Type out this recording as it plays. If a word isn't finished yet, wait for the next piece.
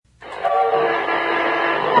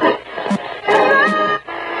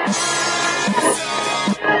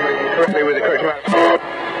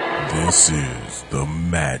This is the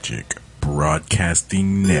Magic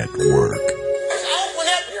Broadcasting Network. Open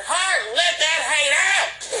up your heart and let that hate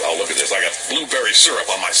out. Oh, look at this. I got blueberry syrup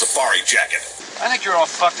on my safari jacket. I think you're all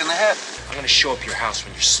fucked in the head. I'm gonna show up at your house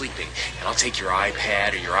when you're sleeping, and I'll take your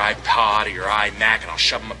iPad or your iPod or your iMac, and I'll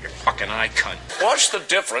shove them up your fucking eye cunt. What's the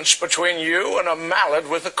difference between you and a mallard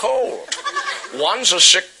with a cold? One's a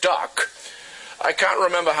sick duck. I can't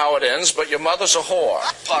remember how it ends, but your mother's a whore.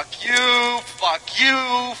 Fuck you, fuck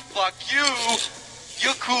you, fuck you.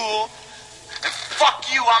 You're cool. And fuck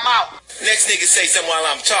you, I'm out. Next nigga say something while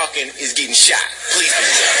I'm talking is getting shot. Please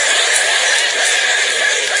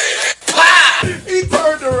do He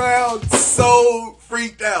turned around so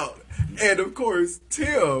freaked out. And of course,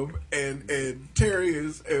 Tim and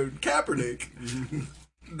Terrius and Kaepernick,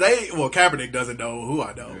 Kaepernick doesn't know who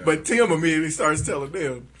I know, but Tim immediately starts telling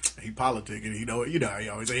them he politicking. He know, he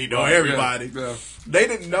always say he know everybody. Yeah. They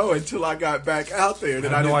didn't know until I got back out there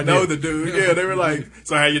that I didn't know the dude. Yeah, they were like,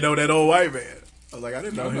 "So how you know that old white man?" I was like, "I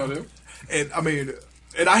didn't know him."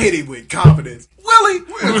 And I hit him with confidence. Willie!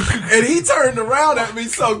 And he turned around at me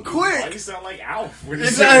so quick. You sound like Alf.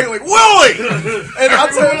 Exactly, like, Willie!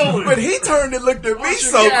 And but he turned and looked at me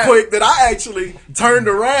so quick that I actually turned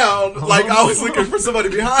around like I was looking for somebody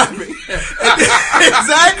behind me.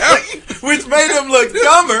 Exactly. Which made him look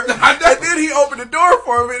dumber. And then he opened the door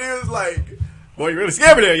for me and he was like, "Boy, you really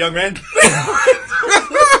scared me there, young man."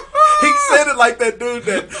 He said it like that dude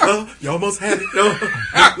that, you almost had it, no,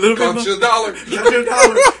 little bit more. Your dollar. Got your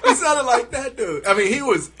dollar. He sounded like that dude. I mean, he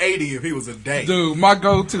was 80 if he was a day. Dude, my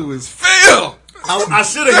go-to is Phil. I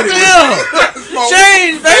should have hit it with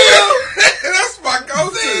Change, baby. That's my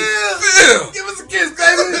go-to. Phil. Give us a kiss,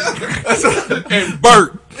 baby. And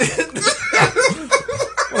Bert.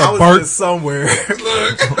 I was just somewhere.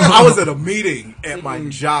 I was at a meeting at my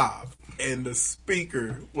job. And the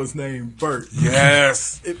speaker was named Bert.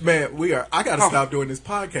 Yes. I gotta stop doing this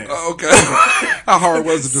podcast. Okay. How hard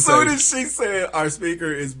was it to say? As soon as she said our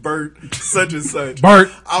speaker is Bert, such and such.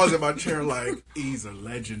 Bert. I was in my chair like, he's a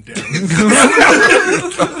legendary.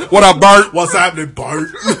 What up, Bert? What's happening,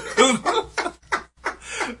 Bert?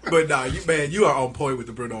 But nah, you are on point with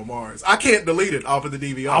the Bruno Mars. I can't delete it off of the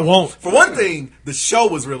DVR. I won't. For one thing, the show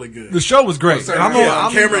was really good. The show was great. And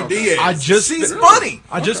Cameron Diaz. She's funny.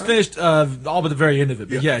 I just finished all but the very end of it.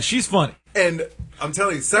 But yeah, she's funny. And I'm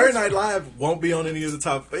telling you, Saturday Night Live won't be on any of the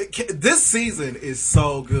top. This season is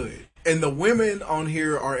so good. And the women on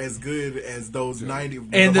here are as good as those 90.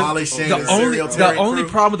 And the only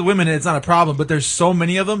problem with the women, and it's not a problem, but there's so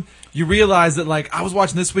many of them. You realize that, like, I was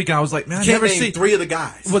watching this week and I was like, man, I never see 3 of the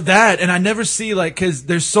guys. With that, and I never see, like, because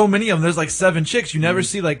there's so many of them. There's like 7 chicks. You never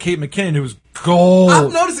see like Kate McKinnon, who's gold. I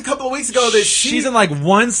noticed a couple of weeks ago that she's in like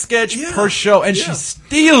one sketch per show, and she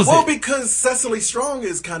steals it. Well, because Cecily Strong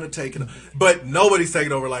is kind of taking, but nobody's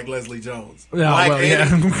taking over like Leslie Jones. Black Eddie.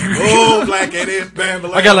 Oh, Black Eddie, Bam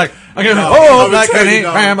Bam. Black Eddie,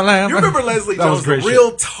 Bam Bam. You remember Leslie Jones, the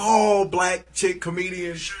real tall black chick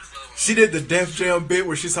comedian? She did the Def Jam bit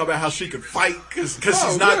where she's talking about how she could fight because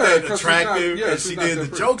she's not that attractive, and she did the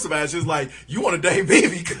jokes about it. She's like, "You want to date me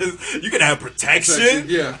because you can have protection."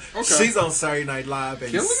 Yeah, okay. She's on Saturday Night Live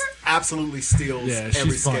and absolutely steals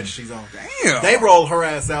every sketch she's on. Damn. They roll her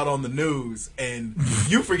ass out on the news, and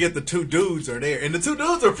you forget the 2 dudes are there, and the 2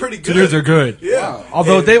 dudes are pretty good. 2 dudes are good. Yeah. Wow.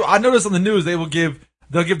 Although I noticed on the news they'll give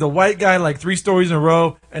the white guy like 3 stories in a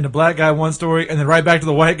row, and the black guy 1 story, and then right back to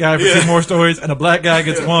the white guy for 2 more stories, and the black guy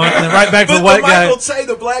gets 1, and then right back to the white guy. Michael Che,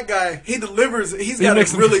 the black guy, he delivers. He's got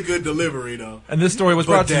a really good delivery though. And this story was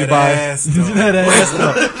brought to you by that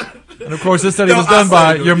ass. And of course, this study was done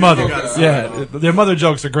by your mother. Yeah, their mother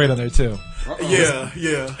jokes are great on there too. Yeah.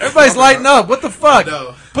 Everybody's lighting up. What the fuck?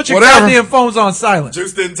 Put your goddamn phones on silent.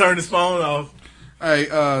 Juice didn't turn his phone off. Hey,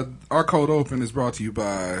 our cold open is brought to you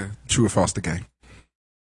by True or False the Game.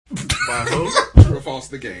 By who? True or False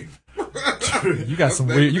the Game. You got some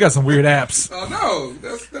weird apps. Oh no,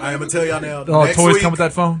 I am gonna tell y'all now. All toys come with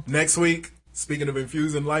that phone. Next week, speaking of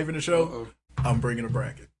infusing life in the show, I'm bringing a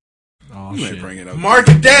bracket. Oh, you ain't bringing it up. Mark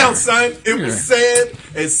it down, son. It was said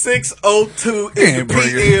at 6:02 in the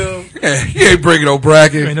PM. Yeah, you ain't bringing no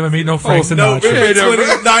bracket. You ain't never meet no Frank Sinatra. November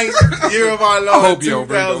 29th, year of our Lord. I hope you don't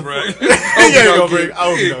bring no bracket. I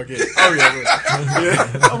hope you don't get it.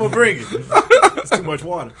 I'm gonna bring it. It's too much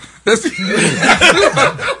water. Let's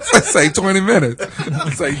say 20 minutes.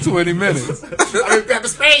 Say 20 minutes. I'm in pepper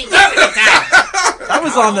spray.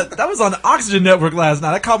 That was on the Oxygen Network last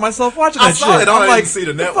night. I caught myself watching that shit. I I'm like, didn't see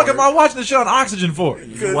the network. What the fuck am I watching the shit on Oxygen for?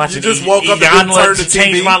 You just woke up and didn't turn the TV.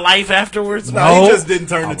 Changed my life afterwards. No, he just didn't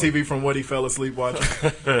turn the TV from what he fell asleep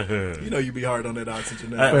watching. You know, you be hard on that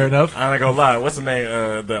Oxygen Network. Fair enough. I'm not gonna lie. What's the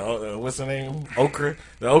name? What's the name? Okra.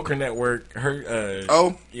 The Okra Network. Her.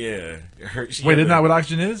 Yeah. Wait, isn't that what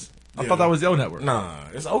Oxygen is? I thought that was the O Network. Nah,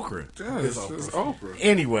 it's Okra. Yeah, it's Oprah.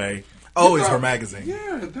 Anyway. Oh, it's her magazine.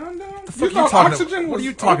 Yeah, Dun. The fuck you talking about? What are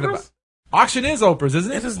you talking about? Oxygen is Oprah's,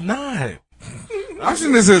 isn't it? It is not.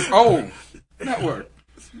 Oxygen is his own network.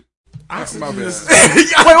 Oxygen is...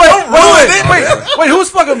 Wait, who's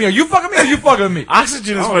fucking me? Are you fucking me or you fucking me?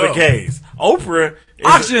 Oxygen is for the gays. Oprah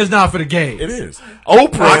Oxygen is not for the gays. It is.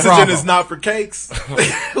 Oprah. Oxygen is not for cakes.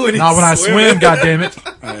 Not when I swim, goddammit.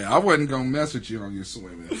 Hey, I wasn't gonna mess with you on your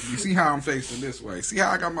swimming. You see how I'm facing this way. See how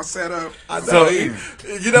I got my setup. So you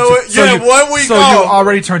know what? Yeah, 1 week. So you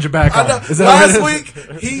already turned your back on. Last week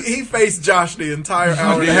he faced Josh the entire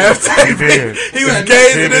hour and a half. He was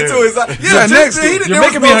gazing into his eyes. Yeah, you're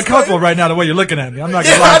making me uncomfortable right now the way you're looking at me. I'm not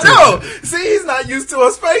gonna lie to you. I know. See, he's not used to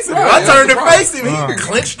us facing him. I turned to face him. He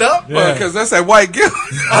clenched up. Because that's that white guilt.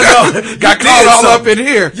 I know. Got caught all up in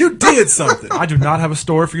here. You did something. I do not have a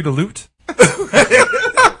store for you to loot.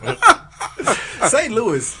 St.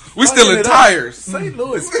 Louis. We still in tires. St.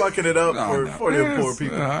 Louis fucking it up for them poor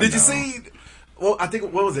people. Did you see? Well, I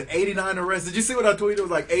think, what was it, 89 arrests? Did you see what I tweeted? It was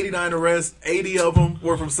like 89 arrests, 80 of them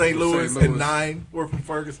were from St. Louis, and 9 were from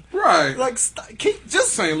Ferguson. Right. Like,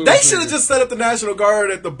 just St. Louis. They should have just set up the National Guard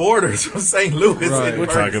at the borders from St. Louis. Right. We'll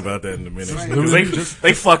talk about that in a minute.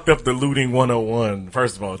 They fucked up the looting 101,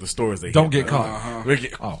 first of all, the stores they Don't hit. get caught.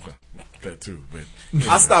 That too, but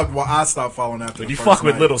I stopped following after. when you fuck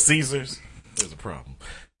with Little Caesars, there's a problem.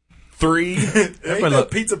 3, Ain't that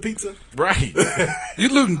pizza? right? You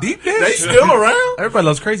looting deep there? They still around? Everybody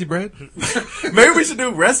loves Crazy Bread. Maybe we should do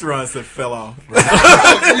restaurants that fell off. Right.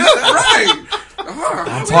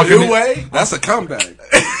 I'm talking New Way? That's a comeback.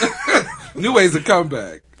 New Way's a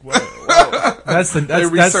comeback. That's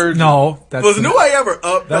resurged. Was New Way ever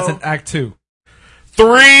up, That's though? an act 2.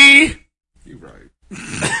 3, You right.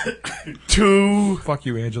 2, Fuck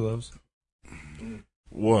you, Angelos.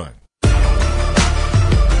 1.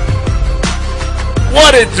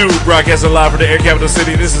 What it do? Broadcasting live from the Air Capital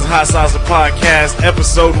City. This is Hot Sauce the Podcast,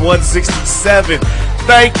 episode 167.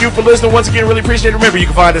 Thank you for listening once again. Really appreciate it. Remember, you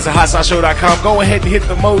can find us at hotsauceshow.com. Go ahead and hit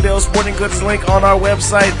the Modell Sporting Goods link on our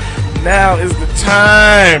website. Now is the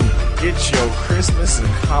time. Get your Christmas and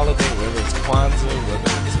holiday, whether it's Kwanzaa,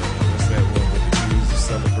 whether it's what's that one with the Jews to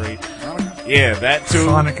celebrate. Yeah, that too.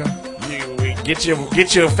 Hanukkah. Get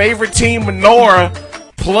your favorite team menorah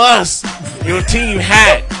plus your team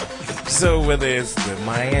hat. So whether it's the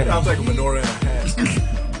Miami, I'll take a menorah and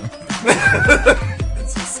a hat.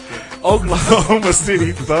 Oklahoma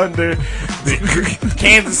City Thunder, the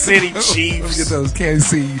Kansas City Chiefs. Get those Kansas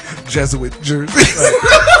City Jesuit jerseys.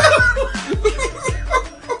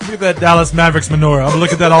 Look at that Dallas Mavericks menorah. I'm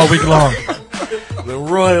looking at that all week long. The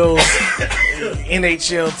Royals,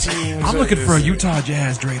 NHL teams. I'm looking for a Utah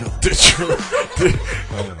Jazz dreidel.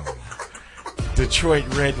 Detroit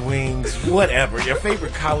Red Wings, whatever, your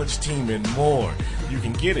favorite college team and more. You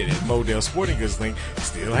can get it at Modell Sporting Goods link.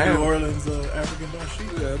 Still have New Orleans African Dutch.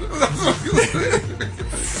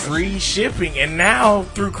 free shipping, and now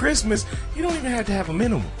through Christmas, you don't even have to have a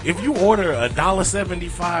minimum. If you order a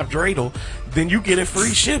 $1.75 dreidel, then you get it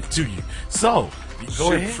free shipped to you. So you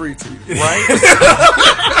go ahead, Free to you. right?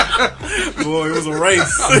 Boy, it was a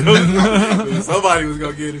race. Somebody was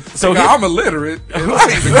gonna get it, So I'm illiterate. And I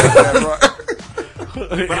didn't even get that right.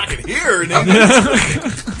 but I could hear it.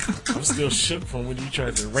 I'm still shook from when you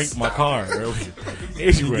tried to rape my car earlier. You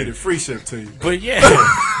Anyway, get it free shipped to you. but yeah.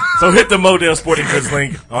 So hit the Modell Sporting Goods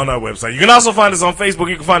link on our website. You can also find us on Facebook.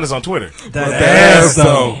 You can find us on Twitter. That's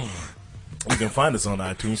so. You can find us on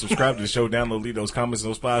iTunes. Subscribe to the show. Download, leave those comments,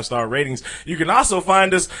 those 5-star ratings. You can also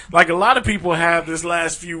find us, like a lot of people have this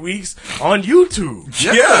last few weeks, on YouTube.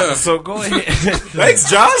 Yeah. So go ahead. Thanks,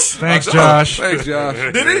 Josh. Thanks, Josh. Thanks, Josh.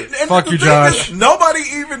 Did it? And Fuck the you, thing Josh. is, nobody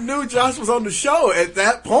even knew Josh was on the show at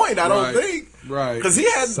that point. I don't Right. think. Right. Because they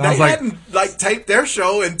Sounds like- hadn't like taped their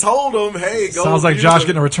show and told them, "Hey, go." Sounds like use Josh the-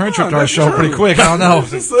 getting a return trip to our that's show true. pretty quick. I don't know.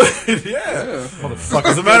 Yeah.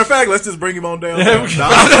 As a matter of fact, let's just bring him on down.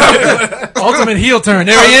 Ultimate heel turn.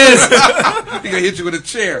 There he is. He gonna hit you with a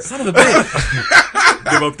chair. Son of a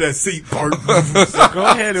bitch. Give up that seat, Bart. Go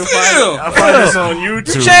ahead and find us on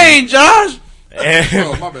YouTube. Change, Josh. And,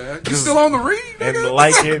 Oh, my bad. You still on the read, and nigga?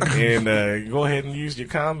 like it, and go ahead and use your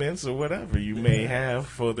comments or whatever you may have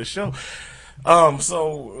for the show.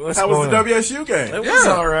 So let's How go was the on. WSU game? It was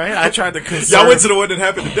all right. I tried to conserve. Y'all went to the one that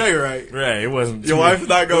happened today, right? Right, it wasn't. Your wife's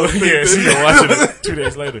not going to Yeah, she's gonna watch it 2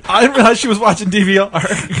 days later. I didn't realize she was watching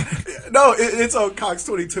DVR No, it's on Cox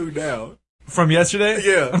 22 now. from yesterday.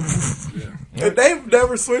 Yeah. And they've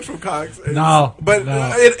never switched from Cox. No, But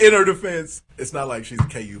no. In her defense, it's not like she's a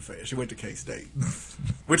KU fan. She went to K-State.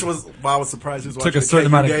 Which was why I was surprised she was watching Took a certain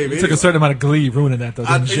amount of game took a certain amount of glee ruining that though.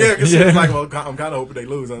 Didn't she? Yeah, because she was like, well, I'm kind of hoping they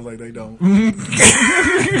lose. I was like, they don't.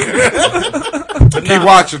 Keep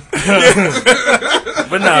watching.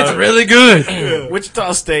 But no, It's really good.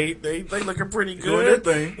 Wichita State, they looking pretty Doing good.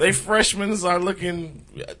 their thing. They freshmen are looking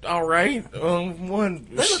all right. They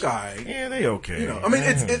look all right. Yeah, they okay. You know, I mean,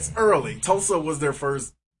 it's early. Tulsa was their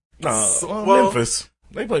first. Well, well, Memphis.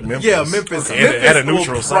 They played Memphis. Yeah, Memphis. Okay, Memphis at a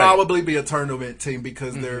neutral will site. probably be a tournament team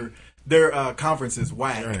because their conference is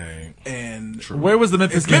whack. Right. And Where was the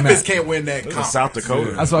Memphis game Memphis at? can't win that It was in conference. South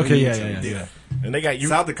Dakota. That's okay. Yeah. And they got you.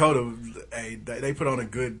 South Dakota, they put on a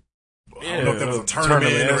good. I don't know if that was a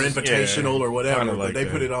tournament, tournament or invitational or whatever, kinda but like they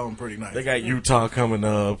that. put it on pretty nice. They got Utah coming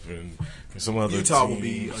up and some other Utah teams. will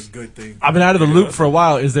be a good thing. I've been out of the loop for a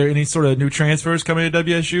while. Is there any sort of new transfers coming to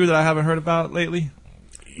WSU that I haven't heard about lately?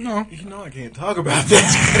 No. You know I can't talk about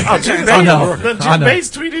that. Oh, Jim I know. Jim Bates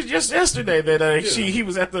tweeted just yesterday that he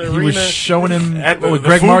was at the arena. He was showing him. at the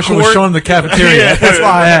Greg food Marshall was court. showing him the cafeteria. Yeah. That's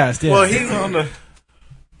why I asked. Yeah. Well,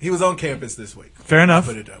 he was on campus this week. fair enough.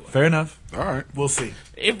 Put it that way. Fair enough. All right. We'll see.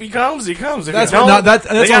 If he comes, he comes. If That's he don't, what- that's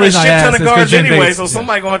they the got a reason I shit ton asked, of is 'cause guards Jim anyway, Bates- so yeah.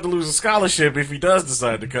 somebody gonna have to lose a scholarship if he does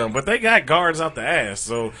decide to come. But they got guards out the ass.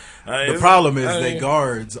 So The problem is they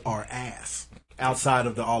guards are ass outside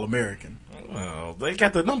of the All-American. Well, they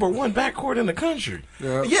got the number one backcourt in the country.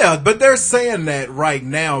 Yeah, but they're saying that right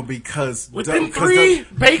now because With them three,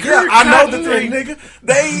 Baker, Yeah, I know Cotton, the three, and- nigga.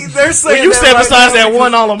 They're saying. Well, you that said right besides now that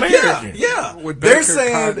one because- All-American. Yeah. With They're Baker,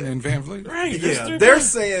 saying. Cotton, and Van Vliet. Right. Yeah, they're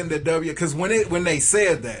saying that because when they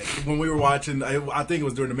said that when we were watching, I think it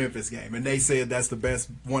was during the Memphis game, and they said that's the best,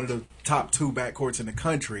 one of the top two backcourts in the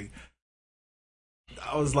country.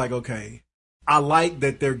 I was like, okay, I like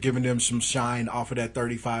that they're giving them some shine off of that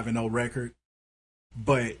 35-0 record,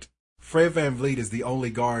 but Fred VanVleet is the only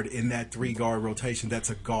guard in that 3-guard rotation that's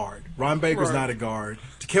a guard. Ron Baker's Right. not a guard.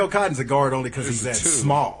 Takeo Cotton's a guard only because he's a that two.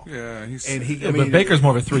 small. Yeah, he's And he, Yeah, I mean, but Baker's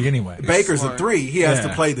more of a 3 anyway. Baker's a smart. 3. He has Yeah.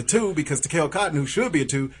 to play the 2 because Takeo Cotton, who should be a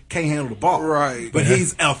 2, can't handle the ball. Right. But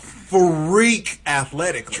he's a freak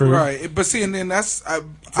athletic. True. right. But see, and then that's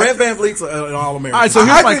Fred VanVleet's an All-American. All right, so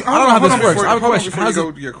here's I my. think- I don't know how hold this on works. before- I have a hold on question. before How's you it-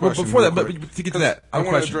 go to your well, question before that, real but quick. to get to that, I I have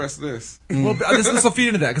a want to question. address this. Well, this will feed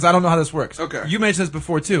into that because I don't know how this works. Okay. You mentioned this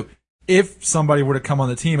before too. If somebody were to come on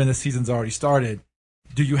the team and the season's already started,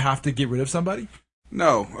 do you have to get rid of somebody?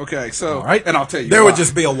 No. Okay. So, All right. and I'll tell you. there why. would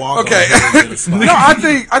just be a walk. Okay. No, I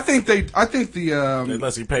think the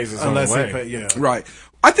Unless he pays his Unless own they way. pay, yeah. right.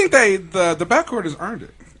 I think the backcourt has earned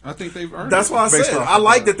it. I think they've earned That's it. why I based said off I of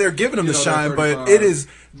like that they're giving them the that shine, but 35. it is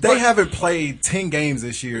they haven't played 10 games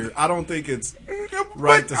this year. I don't think it's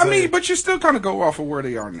right to But, I say. mean, but you still kind of go off of where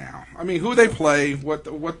they are now. I mean, who they play, what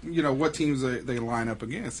teams they line up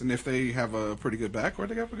against, and if they have a pretty good backcourt,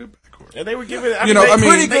 they have a good backcourt. And they were giving.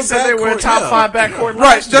 pretty they said they good were a backcourt, top yeah. 5 backcourt. Right,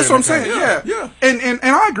 last that's year what I'm in the saying. country. Yeah,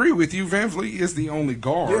 and I agree with you. Van Vliet is the only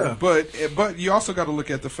guard, Yeah. but you also got to look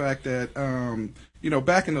at the fact that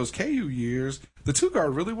back in those KU years, the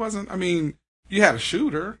 2-guard really wasn't. I mean, you had a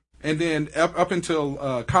shooter, and then up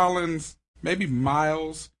until Collins, maybe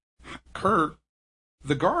Miles, Kurt.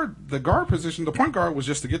 The guard position, the point guard was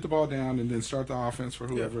just to get the ball down and then start the offense for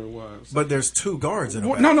whoever it was. But there's 2 guards in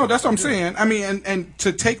the No, that's what I'm saying. I mean, and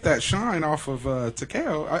to take that shine off of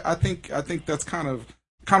Takeo, I think that's kind of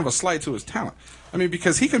a slight to his talent. I mean,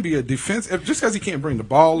 because he can be a defense just because he can't bring the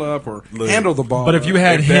ball up or handle the ball. But if you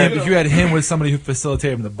had up. him with somebody who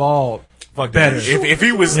facilitated him the ball, Fuck better. that. If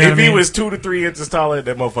he was You know what I he mean? was 2 to 3 inches taller,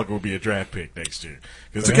 that motherfucker would be a draft pick next year.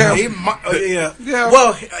 'Cause Takeo- He might, yeah. Yeah.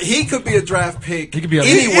 Well, he could be a draft pick. he could be a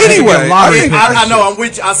anyway. he could be a lottery I mean, pick I and know. I'm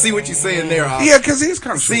with you. I see what you're saying there. Oz. Yeah, because he's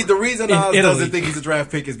kind of See, short. the reason In Oz Italy. doesn't think he's a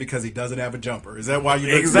draft pick is because he doesn't have a jumper. Is that why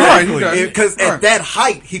you Exactly. Right, Because Right. at that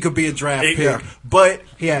height, he could be a draft pick, Yeah. but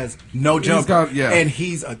he has no jumper. got- yeah. And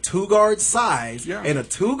he's a 2-guard size, Yeah. and a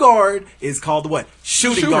 2-guard is called what?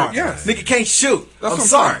 Shooting Shooter, guard. yes. Nigga can't shoot. That's I'm what I'm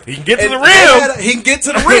sorry. saying. He can get to And the rim. He can get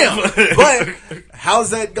to the rim. But how's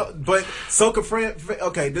that go? But so could Fred.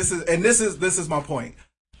 Okay, this is my point.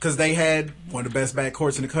 Because they had one of the best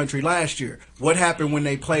backcourts in the country last year. What happened when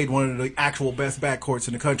they played one of the actual best backcourts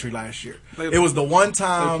in the country last year? It was the one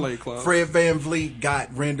time played close. Fred VanVleet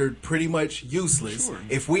got rendered pretty much useless. Sure.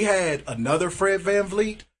 If we had another Fred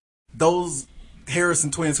VanVleet, those Harrison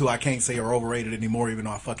twins, who I can't say are overrated anymore, even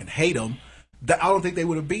though I fucking hate them, I don't think they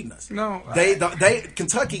would have beaten us. No,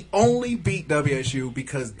 Kentucky only beat WSU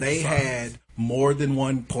because they had more than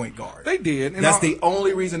one point guard. They did. And that's the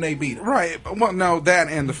only reason they beat them. Right. Well, no, that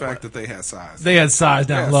and the fact that they had size. They had size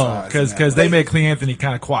down low because they made Cle Anthony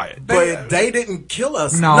kind of quiet. But they didn't kill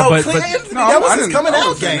us. No, Cle Anthony, that was his coming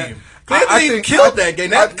out game. Cle Anthony killed that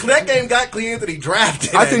game. That game got Cle Anthony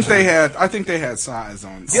drafted. I think they had size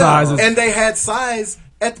on size, and they had size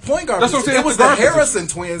at the point guard. That's what I'm saying. It was the Harrison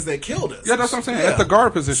twins that killed us. Yeah, that's what I'm saying. At the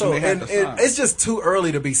guard position, they had the size. It's just too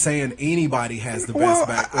early to be saying anybody has the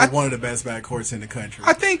best one of the best backcourts in the country.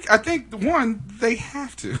 I think one, they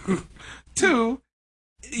have to. Two,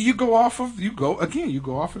 you go off of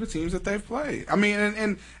the teams that they've played. I mean,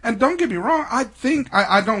 and don't get me wrong. I think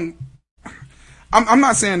I don't. I'm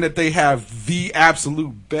not saying that they have the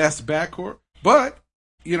absolute best backcourt, but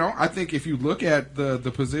I think if you look at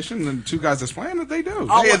the position and the two guys that's playing, that they do.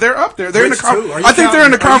 They're up there. They're in the. I think they're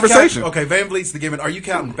in the conversation. Okay, Van Vliet's the given. Are you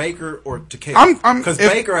counting Baker or Takei? Because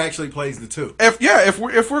Baker actually plays the two.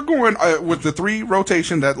 If we're going with the 3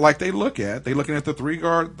 rotation that they're looking at the three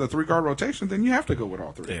guard rotation, then you have to go with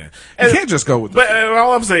all 3. Yeah, you can't just go with. But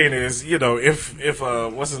all I'm saying is, if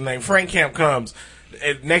what's his name, Frank Camp comes.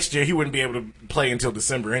 Next year he wouldn't be able to play until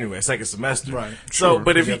December anyway, second semester. Right. So,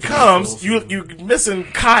 but if he comes, you're missing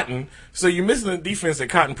Cotton. So you're missing the defense that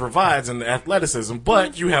Cotton provides and the athleticism,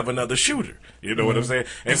 but you have another shooter. You know what I'm saying?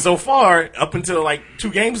 And so far, up until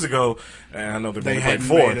 2 games ago, I know they had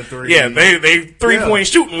 4. They 3-point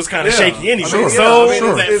shooting was kind of shaky anyway.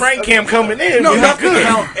 That Frank Camp coming in, you have to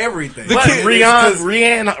count everything. But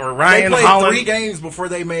Ryan Holland, 3 games before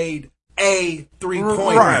they made a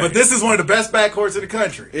 3-point. Right. But this is one of the best backcourts in the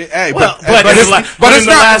country. They're one of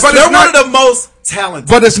the most talented.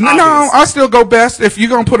 But it's I still go best. If you're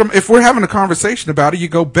gonna put them, if we're having a conversation about it, you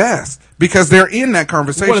go best because they're in that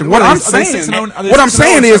conversation. What I'm saying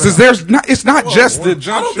is it's not just the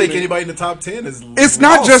jump. I don't think anybody in the top 10 is. It's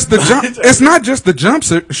not just the jump. It's not just the jump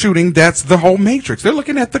shooting. That's the whole matrix. They're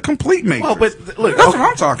looking at the complete matrix. Well, but look, that's what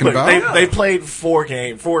I'm talking about. They played 4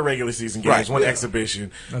 regular season games, 1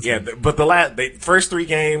 exhibition. But the first 3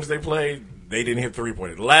 games they played. They didn't hit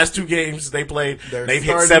 3-pointers. The last 2 games they played, they've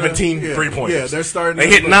hit 17 3-pointers. Yeah, they're starting. They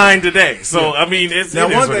hit 9 today. So I mean, it's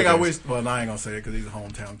now one thing I wish. Well, I ain't gonna say it because he's a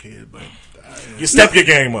hometown kid, but you step your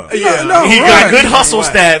game up. Yeah, he got good hustle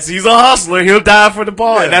stats. He's a hustler. He'll die for the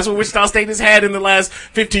ball. And that's what Wichita State has had in the last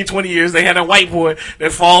 15, 20 years. They had a white boy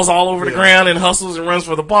that falls all over the ground and hustles and runs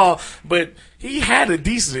for the ball. But he had a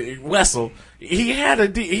decent Wessel. He had a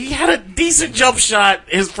decent jump shot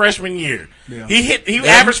his freshman year. Yeah. He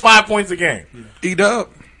averaged 5 points a game. Yeah. Eat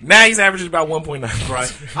up. Now he's averaging about 1.9.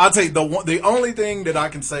 Right. I'll tell you the only thing that I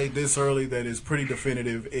can say this early that is pretty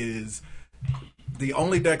definitive is the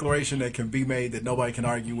only declaration that can be made that nobody can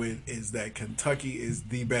argue with is that Kentucky is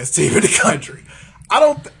the best team in the country.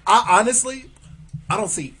 I honestly don't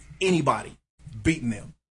see anybody beating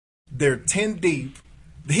them. They're 10 deep.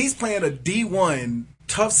 He's playing a D1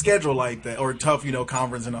 tough schedule like that, or tough,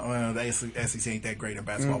 conference, and the SEC ain't that great in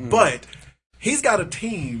basketball. Mm-hmm. But he's got a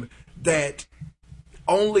team that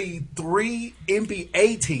only 3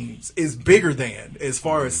 NBA teams is bigger than as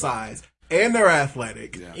far as size. And they're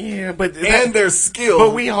athletic. Yeah, but they're skilled.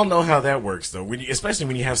 But we all know how that works, though. Especially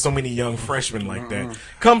when you have so many young freshmen like that.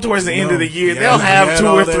 Come towards the end of the year, they'll have 2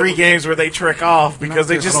 or 3 games where they trick off because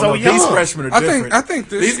they're just so young. These freshmen are different. I think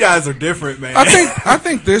these guys are different, man. I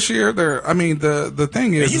think this year the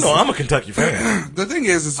thing is, I'm a Kentucky fan. The thing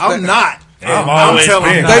is I'm not. I'm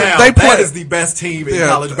telling you, that is the best team in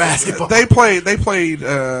college basketball. They played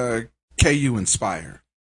KU Inspire.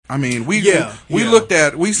 I mean,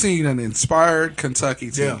 we seen an inspired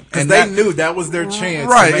Kentucky team, and they knew that was their chance,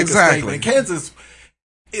 right? To make exactly. A statement. Kansas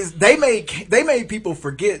they made people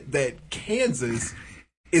forget that Kansas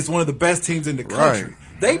is one of the best teams in the country.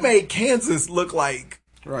 Right. They made Kansas look like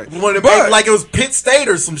one of the like it was Pitt State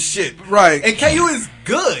or some shit, right? And KU is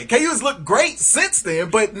good. KU has looked great since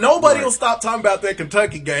then, but nobody will stop talking about that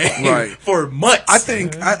Kentucky game for months. I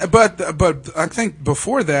think, but I think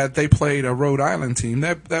before that they played a Rhode Island team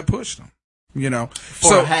that pushed them.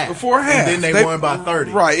 For a half. And then they won by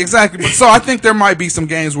 30. Right, exactly. So I think there might be some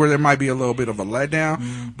games where there might be a little bit of a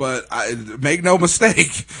letdown, but make no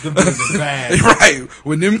mistake. The is bad. Right.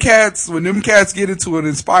 When them cats get into an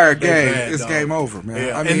inspired game, it's game over, man.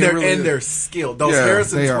 Yeah. I mean, they're skilled. Those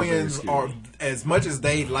Harrison twins are, as much as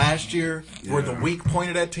they last year were the weak point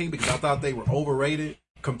of that team because I thought they were overrated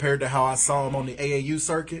compared to how I saw them on the AAU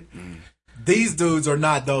circuit. These dudes are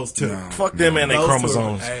not those two. No. Fuck them and their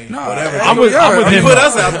chromosomes. Whatever. I'm with him. Put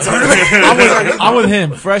us out the tournament. I'm with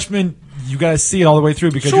him. Freshman you guys see it all the way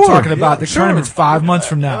through because you're talking about the tournament's 5 months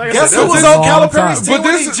from now. Guess who was on Calipari's team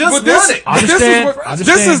when he just won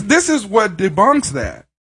it? This is what debunks that.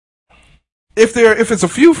 If it's a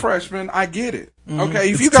few freshmen, I get it. Okay,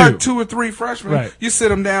 if you got 2 or 3 freshmen, you sit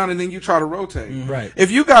them down and then you try to rotate. Right.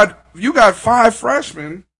 If you got 5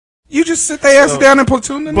 freshmen, you just sit their ass down and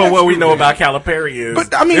platoon the next. But what we know about Calipari is,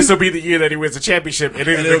 this will be the year that he wins the championship, and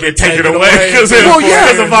then it'll get taken away because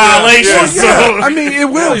it's a violation. So I mean, it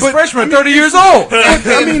will. These freshmen are 30 years old.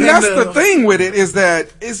 I mean, that's the thing with it is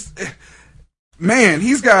that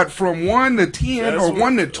he's got from 1 to 10 or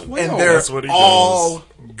 1 to 12, and they're all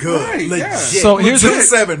good, legit. So here's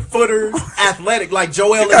 7-footers, athletic, like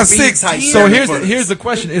Joel Embiid type. So here's the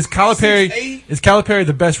question: Is Calipari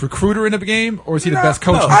the best recruiter in the game, or is he the best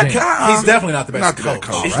coach in the game? He's definitely not the best coach.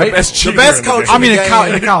 He's the best coach. I mean, in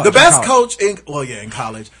college. The best coach in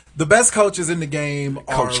college. The best coaches in the game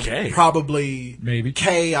are Coach K. Probably maybe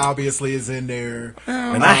K. Obviously is in there,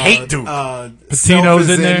 and I hate Duke. Patino's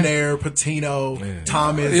in there. Patino,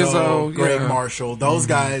 Tom Izzo, Greg Marshall. Those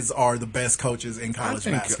guys are the best coaches in college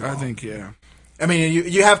basketball. I think, yeah. I mean,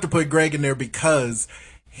 you have to put Greg in there because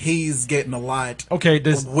he's getting a lot. Okay,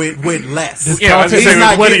 with less. He's not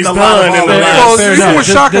getting a lot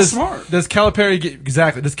of Smart. Does Calipari get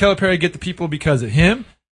Does Calipari get the people because of him?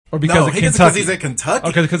 Or because of Kentucky? Because he's at Kentucky.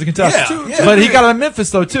 Okay, because of Kentucky. Yeah. But he got out of Memphis,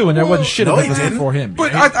 though, too, and there wasn't shit in Memphis before him.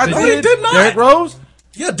 But I he did not. Derrick Rose?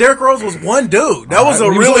 Yeah, Derrick Rose was one dude. That was a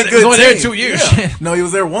really good team. He was only there 2 years. Yeah. No, he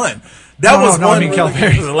was there one. That was one. I mean,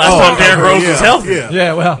 Calipari. The last time Derrick Rose was healthy.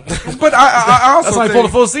 Yeah, well. But I also that's why he pulled a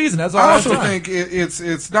full season. That's all I also think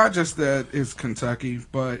it's not just that it's Kentucky,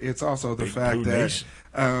 but it's also the fact that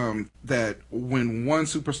that when one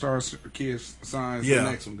superstar kid signs, the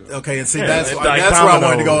next one goes. Okay, and see that's where I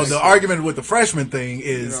wanted to go. The argument with the freshman thing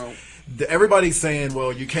is everybody's saying,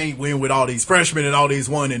 well, you can't win with all these freshmen and all these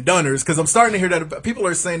one and doners, because I'm starting to hear that people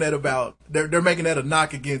are saying that about they're making that a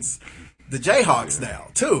knock against the Jayhawks now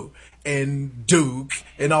too, and Duke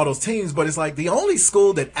and all those teams. But it's like the only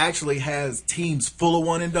school that actually has teams full of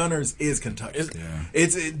one and doners is Kentucky.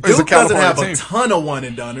 Duke doesn't have a ton of one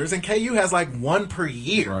and doners, and KU has like one per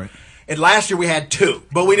year. Right. And last year we had 2,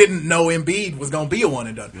 but we didn't know Embiid was going to be a one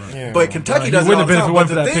and done. Right. Yeah. But Kentucky doesn't all the time. But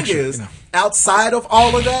the thing is, outside of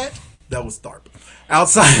all of that was Tharp.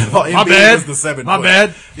 Outside of all, Embiid was the 7 My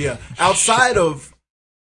bad. Yeah. Outside of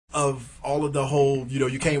all of the whole,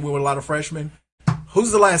 you can't win with a lot of freshmen.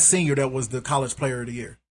 Who's the last senior that was the college player of the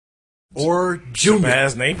year? Or junior?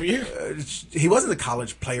 Shabazz Napier? He wasn't the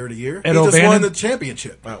college player of the year. Ed he just O'Bannon? won the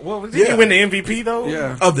championship. Did he win the MVP though?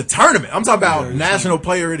 Yeah. Of the tournament. I'm talking about national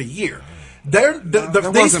player of the year.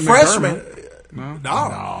 These freshmen.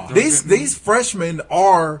 No. These freshmen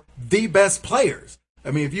are the best players.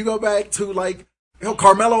 I mean, if you go back to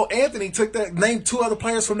Carmelo Anthony named 2 other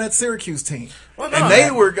players from that Syracuse team. Well, and they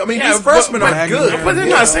were, these freshmen are good. But they're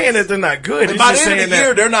not saying that they're not good. And by the end of the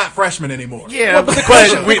year, they're not freshmen anymore. Yeah, but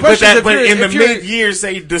in the mid-year,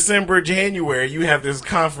 say December, January, you have this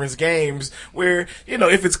conference games where,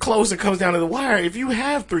 if it's close and comes down to the wire, if you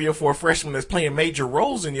have 3 or 4 freshmen that's playing major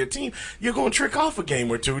roles in your team, you're going to trick off a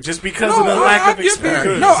game or 2 just because of the lack of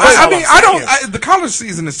experience. No, the college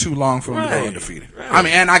season is too long for them to go undefeated. Right. I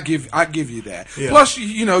mean, and I give you that. Yeah. Plus,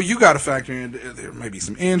 you got to factor in there may be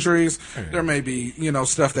some injuries. There may be,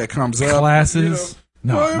 stuff that comes up. Classes.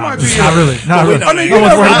 No, well, not really. Not really. I mean, no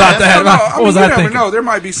one's worried about that. What was I thinking? No, there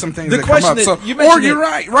might be some things that come up. You're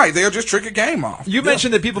right. They'll just trick a game off. You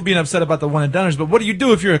mentioned that people being upset about the one and doners, but what do you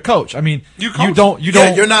do if you're a coach? I mean, you're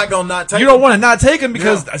not going to not take. You don't want to not take him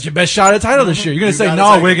because that's your best shot at a title this year. You're going to say,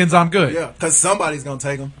 "No, Wiggins, I'm good." Yeah, because somebody's going to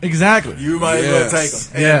take him. Exactly. You might as well take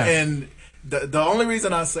him. And the only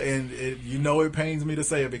reason I say, and it pains me to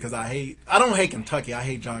say it because I don't hate Kentucky. I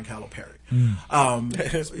hate John Calipari.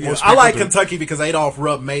 I like Kentucky because Adolph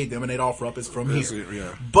Rupp made them, and Adolph Rupp is from here.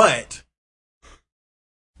 Yeah. But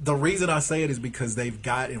the reason I say it is because they've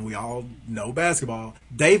got, and we all know basketball,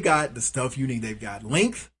 they've got the stuff you need. They've got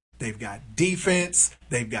length, they've got defense,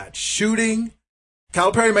 they've got shooting.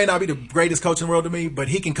 Calipari may not be the greatest coach in the world to me, but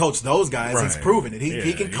he can coach those guys. Right. He's proven it.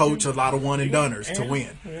 He can coach a lot of one-and-doners to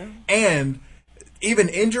win. Yeah. And even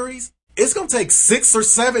injuries, it's going to take 6 or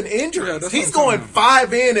 7 injuries. He's going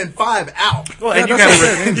 5 in and 5 out. Well, and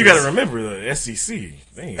you got to remember the SEC.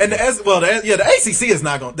 And the ACC is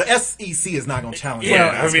not going. The SEC is not going to challenge.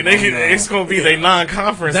 Yeah, it's going to be their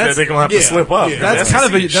non-conference that they're going to have to slip up. Yeah. That's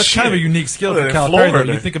kind of a unique skill for Calipari.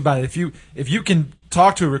 You think about it. If you can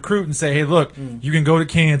talk to a recruit and say, hey, look, you can go to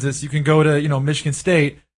Kansas, you can go to Michigan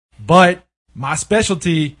State, but my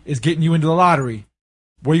specialty is getting you into the lottery.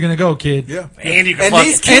 Where you gonna go, kid? Yeah. And you can And fuck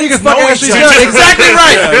these it. kids And you can know fuck each Ashley other. Judd. Exactly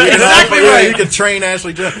right. Yeah, Exactly yeah, right. you can train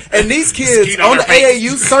Ashley Judd. And these kids Skeet on on the their face.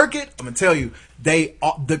 AAU circuit, I'm gonna tell you,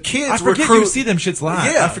 the kids I forget recruit. you see them shits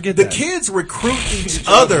live. Yeah, I forget the that. kids recruit each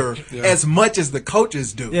other as much as the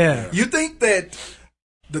coaches do. Yeah. You think that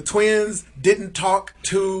the Twins didn't talk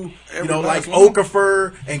to, like last one?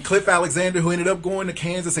 Okafor and Cliff Alexander, who ended up going to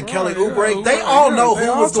Kansas, and Kelly yeah, Oubre. They Oubre, all yeah, know they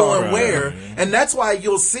who all was talk going about where, it. and that's why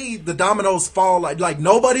you'll see the dominoes fall. Like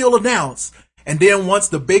nobody will announce. And then once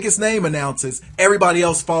the biggest name announces, everybody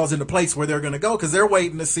else falls into place where they're going to go because they're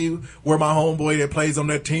waiting to see where my homeboy that plays on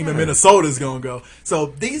that team in Minnesota is going to go.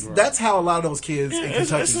 So that's how a lot of those kids in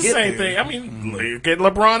Kentucky It's the get same there. thing. I mean, look at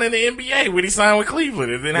LeBron in the NBA when he signed with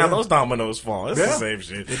Cleveland, and then how those dominoes fall. It's the Yeah. same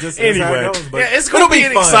shit. It just is how Anyway, it goes, but it's going to be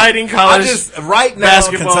an fun. exciting college right now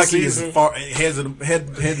basketball Kentucky season. is head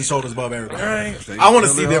and shoulders above everybody. Right. I want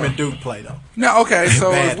to see them and Duke play though. No, okay.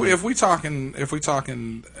 So Badly. if we talking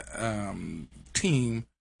team,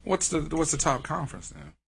 what's the top conference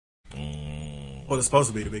then? Well, it's supposed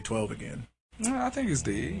to be the Big 12 again. I think it's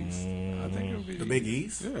the East. I think it would be The Big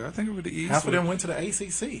East. Yeah, I think it would be the East. Half of them went to the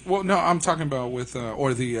ACC. Well, no, I'm talking about with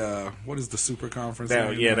or the what is the Super Conference?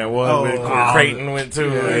 That, name? yeah, that one Oh, where Creighton went to,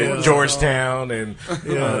 yeah. and Georgetown, and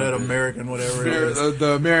That American whatever it is.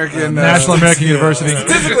 The American National American University.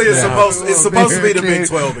 Typically, it's supposed to be the Big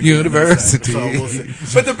 12 again. University. So we'll see.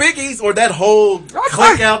 But the Big East or that whole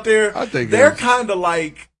clique out there, I think they're it's- kind of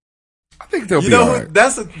like. I think they'll You be know, all right.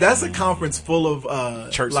 that's a conference full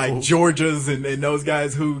of Church like schools. Georgias and those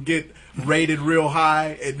guys who get rated real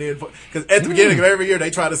high, and then because at the beginning of every year they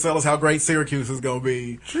try to sell us how great Syracuse is going to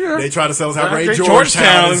be. Yeah. They try to sell us how How great great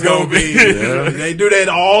Georgetown Georgetown is going to be. Yeah. They do that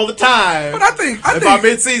all the time. But I think If by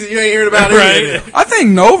mid-season you ain't hearing about Right. it, I think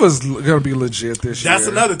Nova's going to be legit this year. that's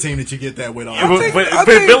another team that you get that with. Yeah, but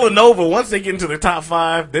Villanova, once they get into the top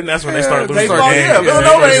 5, then that's when they start They losing thought, games. yeah,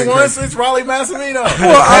 Villanova ain't won crazy. since Raleigh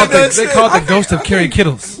Massimino. They call it the ghost of Kerry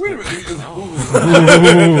Kittles. Wait a minute.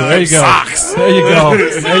 Ooh, there you go. There you go.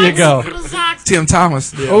 There you go. Tim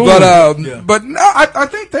Thomas. Ooh. But no, I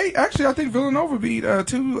think Villanova beat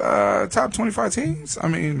two top 25 teams. I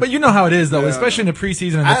mean, But you know how it is, though, especially in the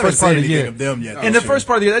preseason and I the haven't first part seen of the anything year. of them yet. In the this first year.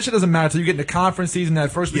 part of the year, that shit doesn't matter until you get into conference season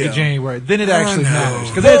that first week of Yeah. January. Then it actually know. matters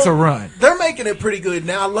because then it's a run. They're making it pretty good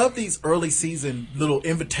now. I love these early season little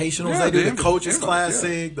invitationals. Yeah, They do the the Coaches invites,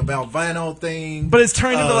 Classic, the Valvano thing. But it's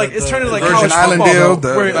turning into like the Virgin college Island football, deal, though,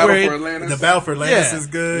 the where Battle it- for Atlantis. the Battle for Atlantis Yeah. is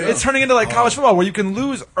good. It's turning into like college football where you can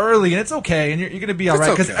lose early and it's okay and you're going to be all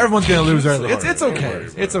right because okay. everyone's going to lose early. It's okay.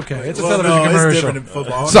 It's okay. It's a Well, television no, it's commercial. different in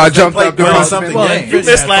football. So I jumped They up play there. 30-something Well, games. You Yeah,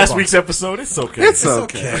 missed last football. week's episode. It's okay. It's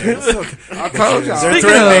Okay. okay. It's okay. I told y'all. They're Speaking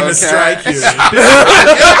threatening of- to strike you.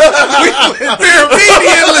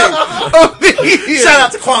 Immediately. Shout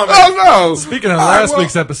out to Kwame. Oh no! Speaking of All right, last well-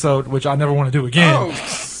 week's episode, which I never want to do again, Oh,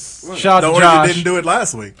 shout out Don't to worry, you Josh. didn't do it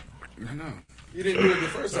last week. you didn't do it the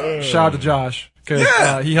first time. Shout out to Josh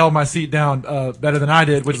because he held my seat down better than I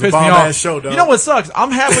did, which It was pissed a me bomb-ass off. show, dog. You know what sucks?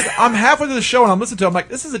 I'm halfway through the show and I'm listening to it. I'm like,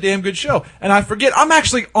 this is a damn good show, and I forget I'm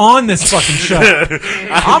actually on this fucking show.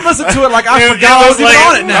 I'm listening to it like I forgot I was even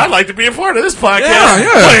on it now. I'd like to be a part of this podcast.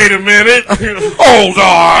 Yeah. Wait a minute. Hold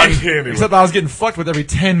on. Anyway. Except I was getting fucked with every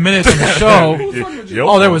 10 minutes on the show. Yo,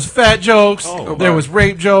 Oh, there was fat jokes. Oh, there was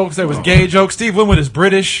rape jokes. There was gay jokes. Steve Winwood is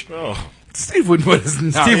British. Oh. Steve Winwood is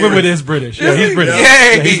not. Steve Winwood is British. Yeah, he's British. Yay.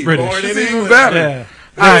 Yeah, he's British. Born in It's even England. better. Yeah.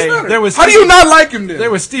 How All right, there was How do you not like him then? there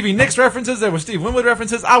was Stevie Nicks references. There was Steve Winwood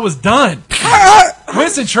references. I was done.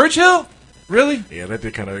 Winston Churchill? Really? Yeah, that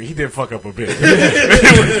did he did fuck up a bit. I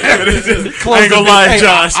ain't gonna lie, Hey,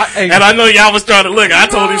 Josh. hey. And I know y'all was trying to look. I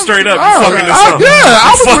told him straight up, you Oh, fucking this I- up. yeah,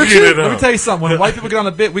 I was You with fucking you. it Let me up. tell you something. When white people get on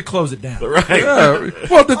the bit, we close it down. Right. Yeah.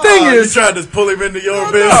 Well, the thing You is, tried to pull him into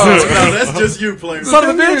your business. No, that's just you playing. Son of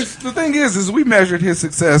a bitch. the thing is we measured his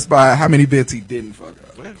success by how many bits he didn't fuck up.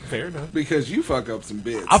 Fair enough. Because you fuck up some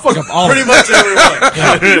bits. I fuck up all Pretty of much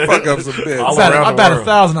everyone. You fuck up some bits. All I around the bet world.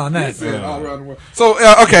 1,000 on that. Yeah, all around the world. So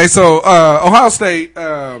so Ohio State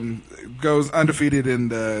goes undefeated in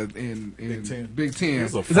the Big Ten.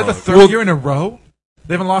 Is that the third year in a row?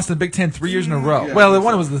 They haven't lost in the Big Ten 3 years in a row. Yeah, Well, I the think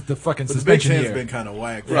one so. was the fucking But the Big suspension Ten's year. been kind of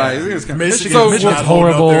whack. Right, it is kinda- Michigan, So, Michigan's was holding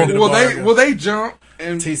up horrible. there to the Will bar. they jump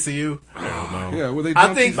and TCU? yeah? Will they? I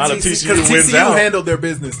Jump think Not if because TCU wins TCU out. handled their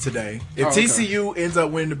business today. If okay. TCU ends up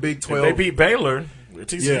winning the Big If 12, they beat Baylor,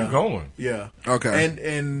 TCU Yeah. going. yeah, Okay.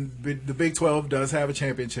 and the Big 12 does have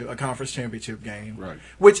a conference championship game, Right.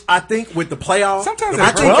 Which I think with the playoffs, Sometimes I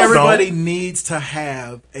the think 12 everybody don't. needs to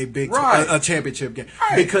have a Right. a championship game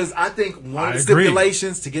Right. because I think one I of the agree.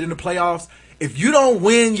 stipulations to get into playoffs if you don't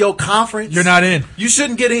win your conference, You're not in. You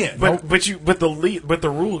shouldn't get in. But the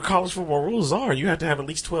rule college football rules are you have to have at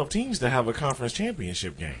least 12 teams to have a conference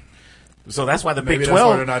championship game. So that's why the Maybe Big that's 12.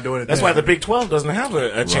 why they're not doing it That's then. why the Big 12 doesn't have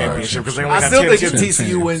a championship because they only I have still 10 think if teams.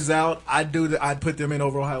 TCU wins out, I'd put them in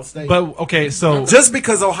over Ohio State. But okay, so just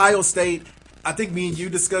because Ohio State, I think me and you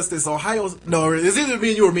discussed this. It's either me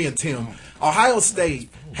and you or me and Tim. Ohio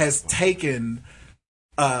State has taken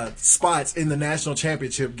spots in the national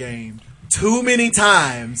championship game too many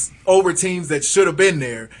times over teams that should have been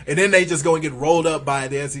there, and then they just go and get rolled up by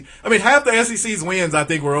the SEC. I mean, half the SEC's wins, I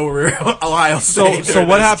think, were over Ohio State. So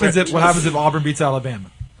what happens if Auburn beats Alabama?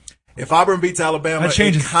 If Auburn beats Alabama, That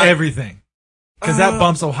changes everything. Because that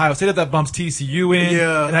bumps Ohio State, that bumps TCU in,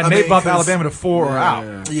 and that may bump Alabama to 4 or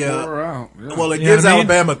out. Yeah. 4 or out. Yeah. Well, it You know gives what I mean?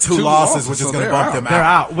 Alabama two losses, which is so going to they're bump them They're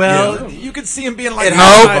out. out. Well, you could see them being like It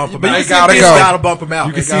has to Nope. bump them but out. you You see them gotta being go. got to bump them out.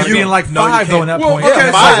 You can see them being like 5 though in that Well, point. okay,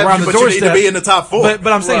 Yeah, five, we're on the but you need to doorstep. be in the top 4.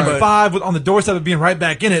 But I'm saying Right. 5 on the doorstep of being right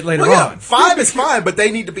back in it later Well, yeah, on. 5 is fine, but they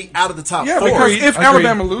need to be out of the top 4. because if Agreed.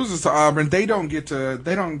 Alabama loses to Auburn, they don't get to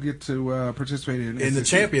participate in In the SEC.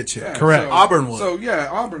 championship. Yeah, Correct. so- Auburn will. So yeah,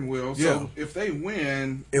 Auburn will. Yeah. So if they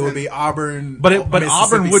win, It would be Auburn, But Mississippi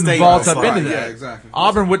Auburn wouldn't State vault up slide. into that. Yeah, exactly.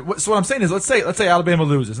 Auburn would. So what I'm saying is, let's say Alabama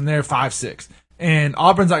loses and they're 5-6, and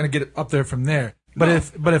Auburn's not going to get up there from there. But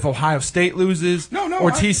if Ohio State loses,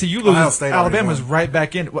 or TCU Ohio loses, State Alabama's already right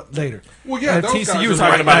back in later. Well, yeah, and those guys TCU is are right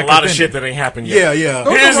Talking about back a lot up of in shit it. that ain't happened yet. Yeah.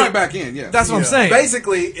 Those Here's go a- right back in. Yeah, That's what I'm saying.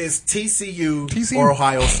 Basically, it's TCU or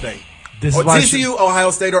Ohio State. This Or is why it TCU,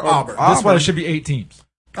 Ohio State, or Auburn. This is why it should be 8 teams.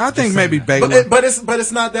 I think maybe Baylor. But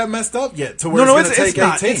it's not that messed up yet to where No, it's it's going to take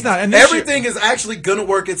not. 18. It's not. And this Everything is actually going to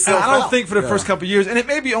work itself I don't out. think for the first couple of years, and it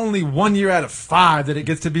may be only 1 year out of 5 that it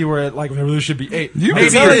gets to be where it really should be 8. You've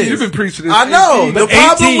Maybe been, it is. you've been preaching this. I know. 18. The But 8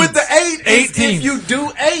 problem teams. with the 8 8 is teams. if you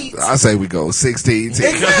do 8. I say we go 16 teams.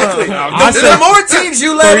 Exactly. I the said more teams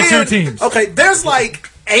you let 32 in. teams. Okay, there's like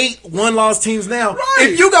 8 one-loss teams now. Right.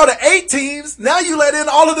 If you go to 8 teams, now you let in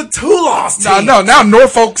all of the 2-loss teams. Now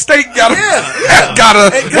Norfolk State gotta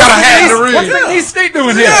gotta have the ring. What's McNeese State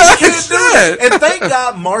doing here? Yeah, Shit. And thank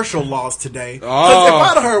God Marshall lost today. 'Cause if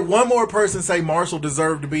I'd have heard one more person say Marshall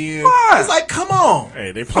deserved to be in, Why? it's like, come on.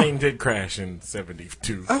 Hey, their plane did crash in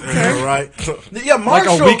 72. Yeah, right. Yeah,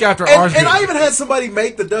 Marshall. week after and, ours and did. I even had somebody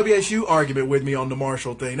make the WSU argument with me on the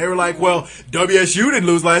Marshall thing. They were like, well, WSU didn't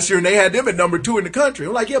lose last year and they had them at number 2 in the country.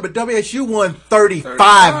 I'm like, yeah, but WSU won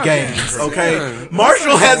 35 games, okay? Yeah.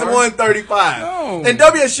 Marshall hasn't won 35. No. And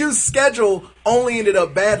WSU's schedule only ended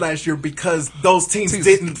up bad last year because those teams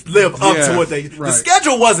didn't live up to what they... The right.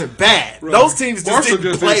 schedule wasn't bad. Those teams just Marshall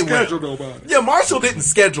didn't just play didn't well. schedule nobody. Yeah, Marshall didn't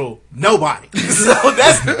schedule nobody. So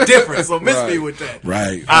that's different. So miss me with that.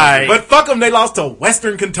 Right. But fuck them, they lost to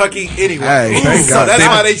Western Kentucky anyway. Hey, thank So God. that's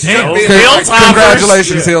why they should be.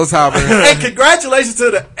 Congratulations, Hilltopper. And congratulations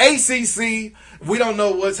to the ACC. We don't know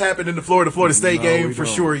what's happened in the Florida State game for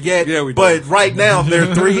sure yet. Yeah, we but right now they're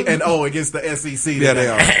 3-0 against the SEC. Yeah, they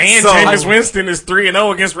are. And So- Jameis Winston is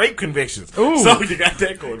 3-0 against rape convictions. So you got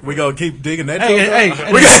that going. We gonna keep digging that. Hey, joke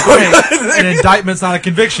up. an indictment's not a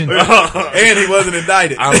conviction. And he wasn't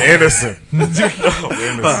indicted. I'm innocent.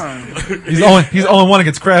 He's only one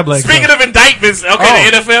against crab legs. Speaking of indictments, the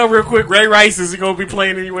NFL real quick. Ray Rice is he going to be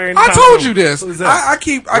playing anywhere? In I told you this. I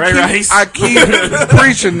keep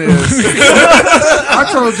preaching this. I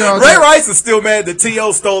told y'all. Ray Rice is still mad that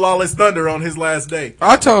T.O. stole all his thunder on his last day.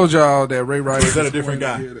 I told y'all that Ray Rice Is that a different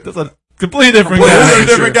guy? That's a completely different Is guy. that a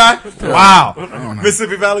different guy? Wow.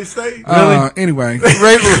 Mississippi Valley State? Anyway,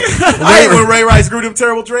 I hate when Ray Rice grew them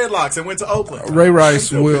terrible dreadlocks and went to Oakland. Ray Rice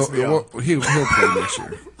Still will piss me off. he'll play next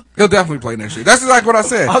year. He'll definitely play next year. That's exactly what I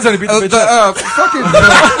said. I was gonna beat the bitch up.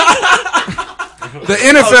 The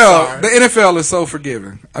NFL is so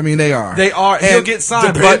forgiving. I mean, they are. They are. He'll And get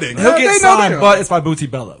signed, depending. but he'll Yeah, get they know signed, they but it's by Bootsy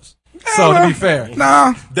Bellows. So to be fair,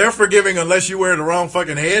 Nah. They're forgiving unless you wear the wrong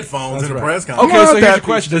fucking headphones in a press conference. okay. So Not here's that the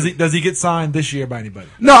question: Does he get signed this year by anybody?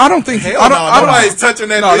 No, I don't think. Hell I don't, no, I don't, nobody's touching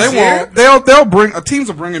that No, this they year. won't. They'll bring teams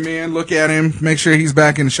will bring him in, look at him, make sure he's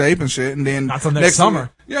back in shape and shit, and then Not till next summer.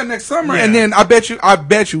 Yeah, next summer, Yeah. and then I bet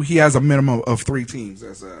you he has a minimum of 3 teams.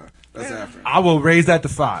 That's after. I will raise that to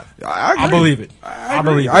 5. I agree. I believe it. I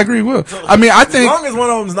believe it. I agree with. I mean, I As think long as one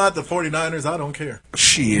of them's not the 49ers, I don't care.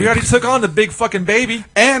 shit. We already took on the big fucking baby,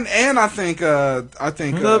 and I think the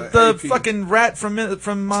AP. fucking rat from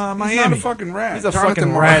Miami. He's not a fucking rat. He's a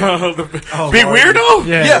Jonathan fucking rat. Big weirdo?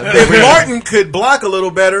 Yeah. If Martin could block a little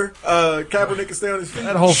better, Kaepernick could stay on his feet.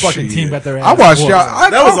 That whole fucking team got their ass. I watched whooped. y'all.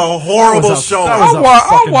 That was a horrible That was a- showing. that was a I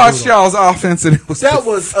fucking watched brutal. y'all's offense, and it was That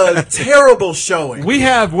was a terrible showing. We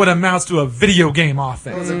have what amounts to a video game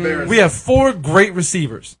offense. embarrassing. We have 4 great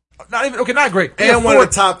receivers. not great. And one of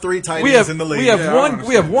the top 3 tight ends in the league.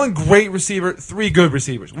 We have one great receiver, 3 good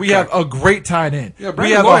receivers. We have a great tight end. Yeah,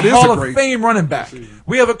 we have Lloyd a is Hall a of great Fame running back.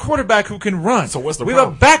 We have a quarterback who can run. So what's the we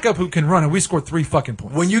problem? have a backup who can run, and we scored 3 fucking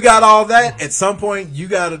points. When you got all that, at some point you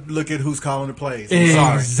got to look at who's calling the plays. I'm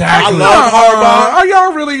sorry. Exactly. I love Harbaugh. Are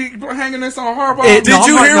y'all really hanging this on Harbaugh? Did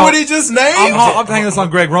you hear what he just named? I'm hanging this on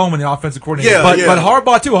Greg Roman, the offensive coordinator. But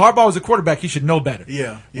Harbaugh too. Harbaugh was a quarterback. He should know better.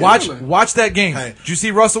 Yeah. Watch that game. Hey. Did you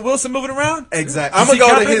see Russell Wilson moving around? Exactly. I'm gonna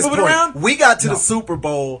go to his point. Around? We got to the Super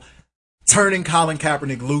Bowl turning Colin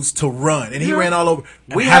Kaepernick loose to run, and he ran all over.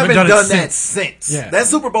 We haven't done that since. Yeah. That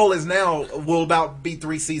Super Bowl is will about be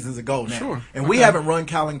 3 seasons ago now. Sure. And we haven't run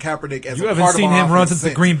Colin Kaepernick as you a part of our offense. You haven't seen him run since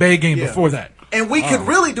the Green Bay game before that. And we could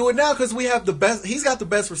really do it now because we have the best. He's got the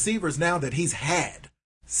best receivers now that he's had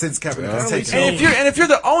since Kaepernick has taken over. And if you're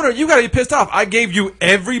the owner, you got to be pissed off. I gave you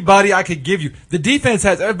everybody I could give you. The defense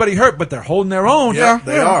has everybody hurt, but they're holding their own. Yeah,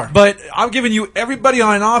 they are. But I'm giving you everybody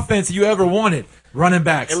on an offense you ever wanted. Running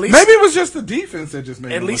backs. Maybe it was just the defense that just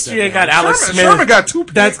made. At least you ain't got Alex Smith. Sherman got 2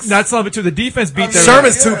 picks. That's something too. The defense beat their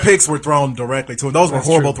Sherman's 2 picks were thrown directly to him. Those were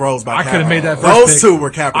horrible throws by Kaepernick. I could have made that first Those pick. 2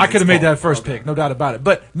 were Kaepernick's I could have made that first pick, no doubt about it.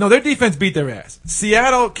 But no, their defense beat their ass.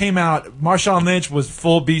 Seattle came out. Marshawn Lynch was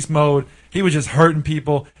full beast mode. He was just hurting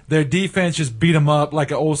people. Their defense just beat them up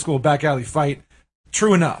like an old school back alley fight.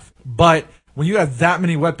 True enough, but when you have that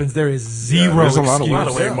many weapons, there is zero excuse. By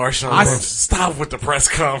the way, Marshawn Lynch, stop with the press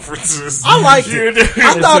conferences. I liked it.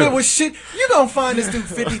 I thought it was shit. You gonna find this dude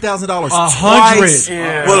 $50,000 twice?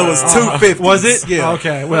 Yeah. Well, it was $250. Was it? Yeah.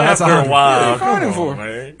 Okay. Well, that's a while. What him for?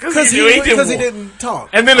 Because he didn't talk.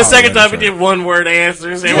 And then the second time he did 1-word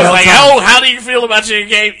answers. It was like, how do you feel about your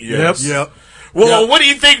game? Yes. Yep. Well, what do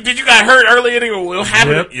you think? Did you got hurt earlier? Well,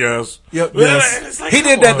 happened. Yes. Yep. Like, he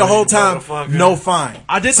did that the whole time. No fine.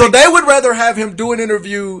 So they would rather have him do an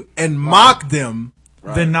interview and mock them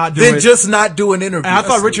than not do it. Than just not do an interview. And I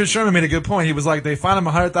thought Richard Sherman made a good point. He was like, they fined him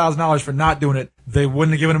 $100,000 for not doing it. They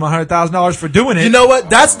wouldn't have given him $100,000 for doing it. You know what?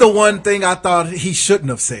 That's the one thing I thought he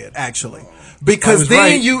shouldn't have said, actually. Because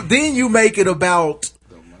then you make it about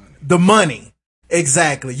the money.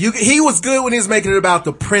 Exactly. He was good when he was making it about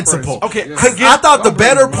the principle. Okay. Because I thought the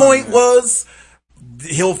better point was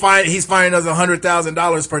he's fining us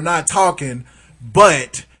 $100,000 for not talking,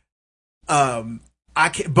 but and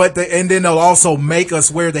then they'll also make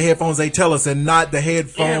us wear the headphones they tell us and not the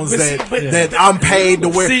headphones that I'm paid to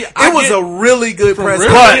wear. See, it was a really good press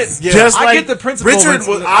conference. Just like I get the principle. Richard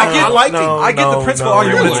was, I like it. I get the principle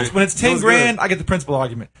argument. When it's 10 grand, I get the principle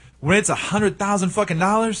argument. When it's $100,000 fucking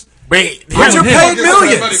dollars, Richard paid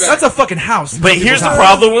millions. That's a fucking house. But here's the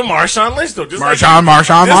problem with Marshawn Lynch, though. Just like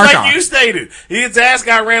you stated, his ass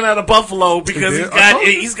got ran out of Buffalo because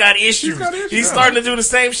he's got issues. He's starting to do the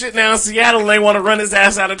same shit now in Seattle. And they want to run his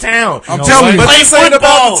ass out of town. I'm telling you, but this ain't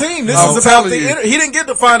about the team. This is about he didn't get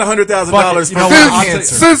to find $100,000 for cancer.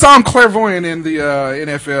 Since I'm clairvoyant in the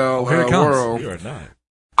NFL world, you are not.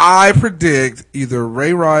 I predict either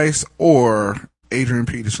Ray Rice or Adrian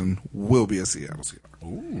Peterson will be a Seattle Seahawks.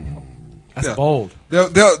 Ooh, that's bold.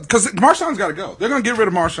 Because Marshawn's got to go. They're going to get rid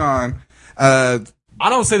of Marshawn. I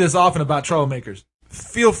don't say this often about troublemakers.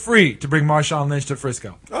 Feel free to bring Marshawn Lynch to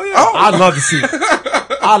Frisco. Oh yeah, I'd love to see it.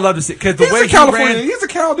 I'd love to see it because the way he ran, he's a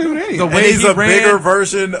Cal dude. Anyway. The way he's a bigger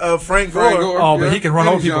version of Frank Gore. Oh, but he can run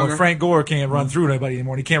over people. And Frank Gore can't run through anybody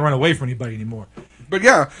anymore. He can't run away from anybody anymore. But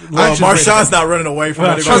yeah, Marshawn's not running away from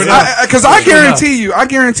anybody. Because I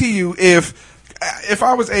guarantee you, if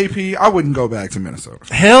I was AP, I wouldn't go back to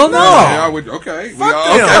Minnesota. Hell no. I would. Okay. We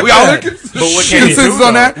all consensus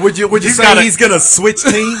on that. Would you say he's gonna switch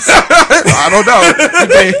teams? I don't know.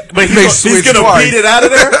 But he's gonna beat it out of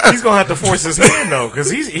there. He's gonna have to force his hand though, because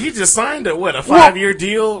he just signed a 5-year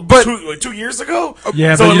deal 2 years ago.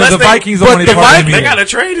 Yeah, so but the Vikings don't want to trade him. They gotta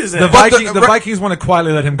trade his ass. The Vikings want to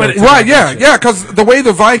quietly let him go. Right? Yeah. Because the way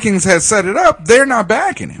the Vikings had set it up, they're not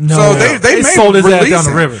backing him. No, so they sold his ass down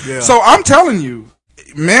the river. Yeah. So I'm telling you.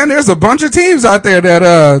 Man, there's a bunch of teams out there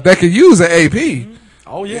that could use an AP.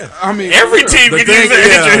 Oh yeah, I mean every team could use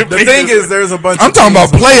an AP. The thing is, there's a bunch. I'm talking about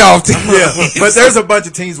playoff teams. Yeah, but there's a bunch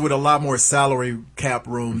of teams with a lot more salary cap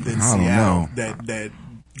room than Seattle that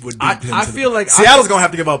would. I feel like Seattle's gonna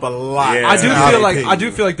have to give up a lot. Yeah. I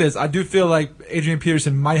do feel like this. I do feel like Adrian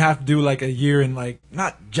Peterson might have to do like a year in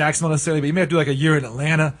not Jacksonville necessarily, but he may have to do like a year in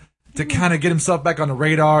Atlanta to kind of get himself back on the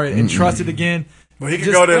radar and trust it again. Well, he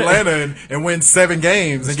could go to Atlanta and win 7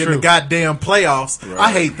 games and get in the goddamn playoffs. Right.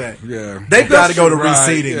 I hate that. Yeah. They've got to go to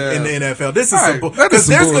reseeding in the NFL. This is because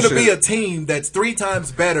there's going to be a team that's 3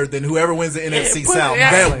 times better than whoever wins the NFC South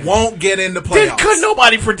that won't get in the playoffs. Could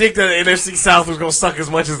nobody predict that the NFC South was going to suck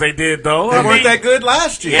as much as they did, though? They weren't that good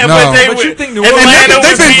last year. Yeah, but you think New Orleans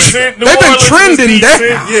was decent. They've been trending down.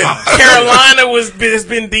 Yeah. Carolina has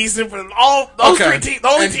been decent for all those 3 teams. The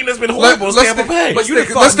only team that's been horrible is Tampa Bay.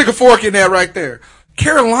 Let's stick a fork in that right there.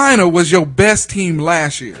 Carolina was your best team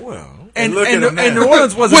last year. Well, and New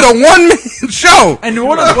Orleans wasn't with a one-man show. And New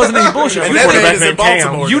Orleans wasn't any bullshit. And that is in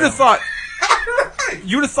Baltimore. You'd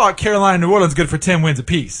have thought Carolina and New Orleans good for 10 wins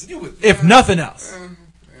apiece, if nothing else.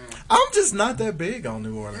 I'm just not that big on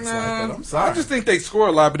New Orleans like that. I'm sorry. I just think they score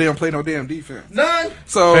a lot, but they don't play no damn defense. None.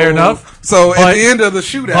 So fair enough. So at the end of the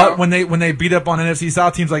shootout, but when they beat up on NFC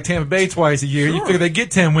South teams like Tampa Bay twice a year, you figure they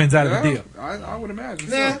get 10 wins out of the deal. I would imagine.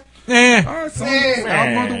 Nah. So. All right, so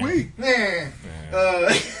album of the week. I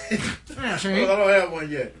don't have one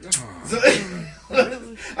yet.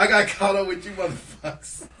 I got caught up with you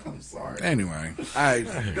motherfuckers. I'm sorry. Anyway,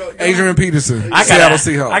 Adrian Peterson, Seattle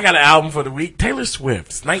Seahawks. I got an album for the week. Taylor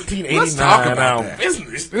Swift's 1989 Let's talk about album. that. Is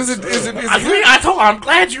it I told her I'm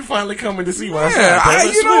glad you finally coming to see what I said.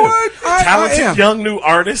 Taylor you know what? Talented young new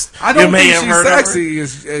artist. I don't think she's sexy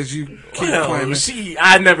as you keep claiming.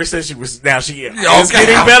 I never said she was. Now she is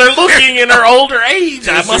getting better looking in her older age.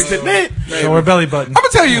 I must admit. Show her belly button. I'm gonna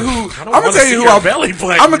tell you who. I'm gonna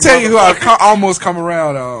tell you who I almost come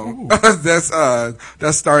around on.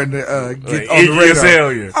 That's starting to get on the radar.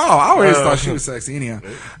 Azalea. Oh, I always thought she was sexy anyhow.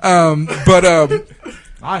 But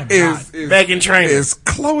I am is Megan Trainor is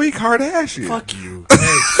Khloe Kardashian. Fuck you.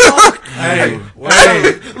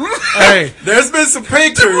 Hey, there's been some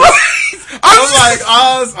pictures. I'm like,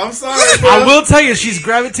 Oz, I'm sorry. I will tell you, she's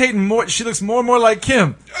gravitating more. She looks more and more like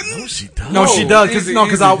Kim. No, she does. No, she does. Because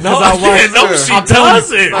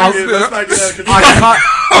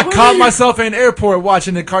I caught myself in an airport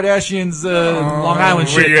watching the Kardashians Long Island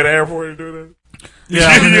shit. Were you at the airport doing that? Yeah,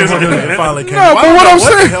 finally came. No, but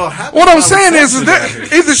what I'm saying is that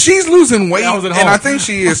either she's losing weight, and I think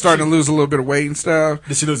she is starting to lose a little bit of weight and stuff.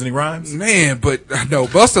 Did she lose any rhymes? Man, but no,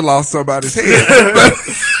 Busta lost somebody's head.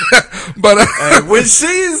 but when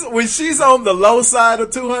she's on the low side of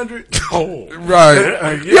 200, right?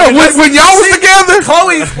 When y'all was together,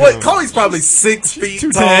 Chloe's probably 6 feet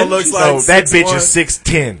tall. Looks like so that bitch is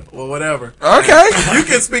 6'10". Well, whatever. Okay, you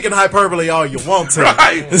can speak in hyperbole all you want to.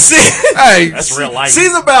 Right? Hey, that's real life.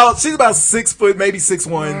 She's about 6 foot, maybe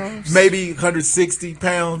 6'1", maybe 160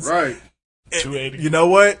 pounds. Right. 280. You know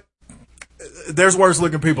what? There's worse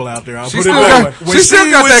looking people out there. She still got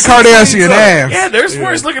that Kardashian ass. Yeah, there's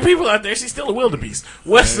worse looking people out there. She's still a wildebeest.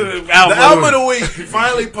 What's the album? The album of the week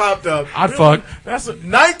finally popped up. I'd fuck. That's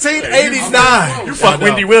 1989. You fuck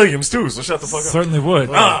Wendy Williams too, so shut the fuck up. Certainly would.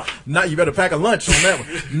 Now you better pack a lunch on that one.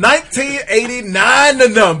 1989, the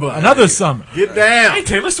number. Another summer. Get down. Hey,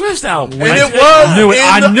 Taylor Swift's album. And it was. I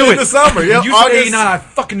knew it. In the summer. Yep. You said 89. I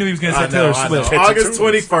fucking knew he was going to say Taylor Swift. August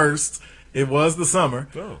 21st. It was the summer.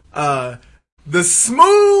 The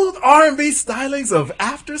smooth R&B stylings of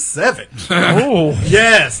After 7. Oh.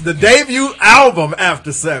 Yes, the debut album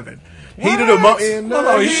After 7. Heat of the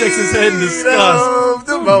moment. He shakes his head in disgust.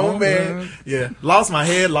 The moment. Yeah. Lost my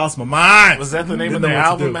head, lost my mind. Was that the name of the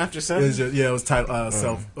album After 7? It was titled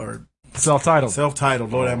self-titled.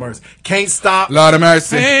 Self-titled, Lord have mercy. Can't Stop. Lord have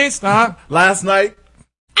mercy. Can't Stop. Last night.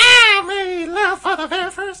 I made love for the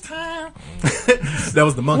very first time. That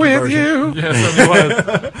was the monkey version. With you. Yes, it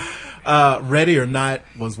was. Ready or Not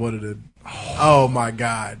was what it did. Oh my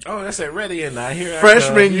God! Oh, that's it. Ready or Not. Here,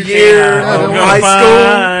 freshman year of high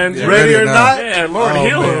school. Ready or Not. Yeah, Lauryn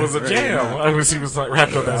Hill was a jam. He was like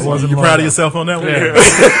wrapped up that. You proud of yourself on that one? Yeah.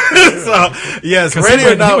 So yes, Ready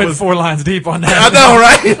or Not was 4 lines deep on that. I know,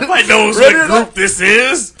 right? Nobody knows what group this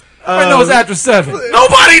is. Everybody knows After 7.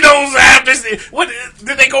 Nobody knows After 7. What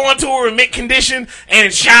did they go on tour with Mint Condition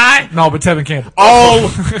and Shy? No, but Tevin Campbell. All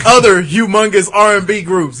other humongous R&B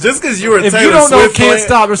groups. Just because you were if Taylor you don't know Swift Can't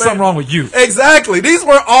Stop, there's something wrong with you. Exactly. These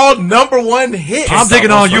were all #1 hits. I'm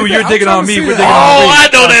digging on you. You're digging on me. We're digging on me. I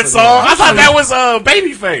know that song. I thought that was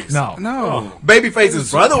Babyface. No.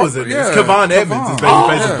 Babyface's brother was in it. Yeah. Kevon Edmonds is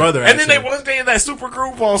Babyface's brother. And then they wasn't they in that super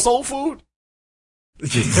group on Soul Food. One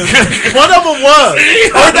of them was.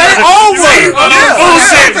 Or they all were.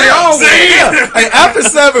 Bullshit. They all were. Yeah. Hey, After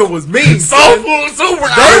 7 was me. Soul Food Super.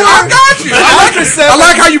 I got you. I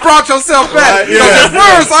like how you brought yourself back. Right, yeah. At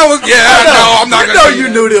first, I was, I'm not going to. I know you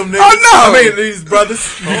knew them niggas. I know. I mean, these brothers.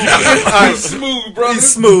 Smooth, brother.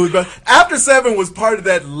 He's smooth. But After 7 was part of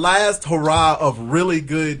that last hurrah of really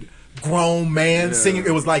good grown man singing.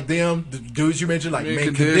 It was like them, the dudes you mentioned, like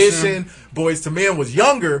Men Condition, Boys to Men was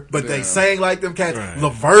younger, but they sang like them cats. Right.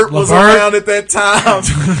 Levert was around at that time.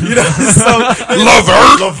 You know, so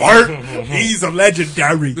Levert, he's a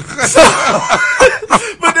legendary.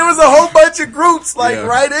 But there was a whole bunch of groups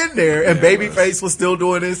right in there, and Babyface was still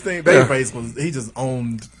doing his thing. Babyface he just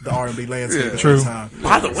owned the R&B landscape at the time.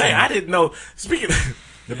 By the way, I didn't know. Speaking of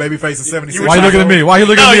the Babyface is 76. Why you looking at me? Why you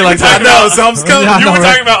looking at me like that? No, so I'm scared. You were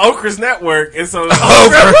talking about Okra's network, and so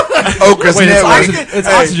Okra's network. It's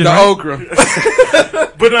Oxygen, the right? Okra.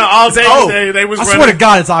 But all day they was I running. swear to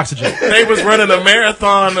God, it's Oxygen. They was running a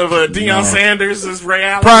marathon of Deion Sanders' Ray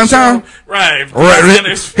Allen Prime show. time? Right.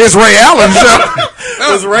 His Ray Allen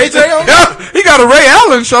show. Was Ray J on? Yeah, he got a Ray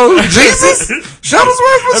Allen show. Jesus.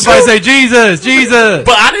 Shuttlesworth was Everybody say Jesus, Jesus.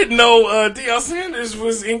 But I didn't know Deion Sanders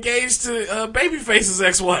was engaged to Babyface's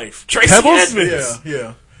ex-wife, Tracy Edmonds.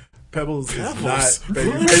 Yeah. Pebbles is not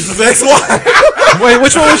Babyface's ex-wife. Wait,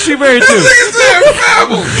 which one was she married to?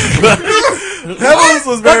 Pebbles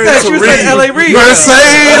was married to She was saying L.A. Reid. That's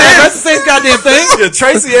the same goddamn thing. Yeah,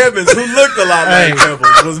 Tracy Edmonds, who looked a lot like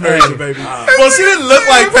Pebbles, was married to Baby. Well, she didn't look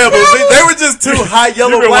like Pebbles. They were just two high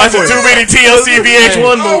yellow black watching boys. too many TLC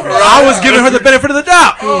VH1 movies. I was giving her the benefit of the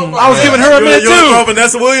doubt. I was giving her a minute You want to too. throw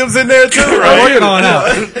Vanessa Williams in there too, I'm right? working on out.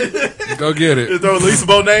 Go get You it. throw Lisa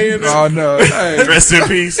Bonet in there. Oh no. Hey. Rest in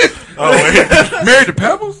peace. Oh, wait. Married to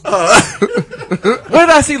Pebbles? What did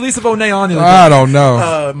I see Lisa Bonet on the other day? I don't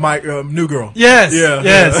know. Mike, New Girl. Yes. Yeah.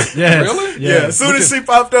 Yes. Really? Yeah, as soon as she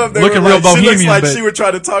popped up, they looking were real like, she looks bohemian, like but- she would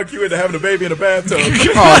try to talk you into having a baby in a bathtub. Oh,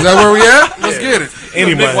 is that where we at? Let's get it.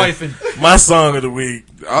 Anyway, Midwifing. my song of the week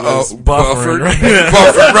was Buffering. Buffering. Right?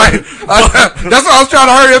 Buffering, right. That's why I was trying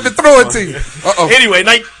to hurry up and throw it to you. Anyway,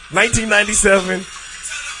 1997.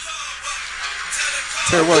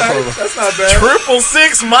 That's not bad.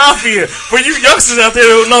 666 Mafia. For you youngsters out there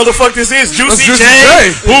who don't know the fuck this is, Juicy Juicy J,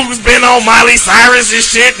 J. who's been on Miley Cyrus and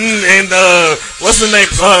shit, and what's the name?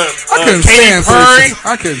 I couldn't Katy stand Perry. 36.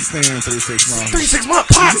 I couldn't stand 36 Mafia. 36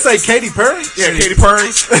 Mafia. Did you say Katy Perry? Yeah, Katy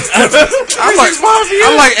Perry. 36 Mafia.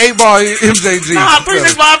 I like 8-Ball MJG. Nah,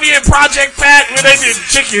 36 Mafia and Project Pat when they did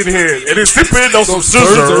Chicken Head and it's sipping on some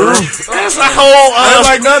scissor. That's a whole. I didn't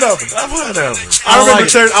like none of them. Whatever.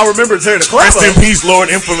 I remember tearing the club Rest up. in peace, Lord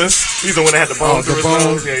Infamous. He's the one that had the bone through his bone.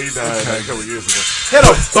 nose. Yeah, he died a couple years ago. Had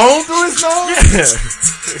a bone through his nose?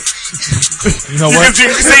 You know what? You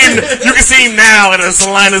can see him now at a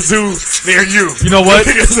Salina Zoo near you. You know what?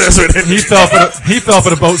 That's what it He is. fell for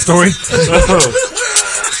the boat story.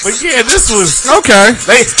 But yeah, this was Okay.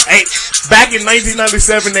 back in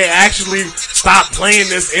 1997. They actually stopped playing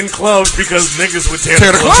this in clubs because niggas would tear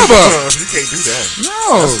Tear the club up. You can't do that.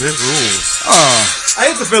 No. There's rules. I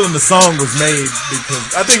hate the feeling the song was made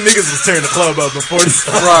because I think niggas was tearing the club up before the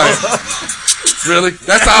song. Right. Really?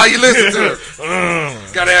 That's all you listen to.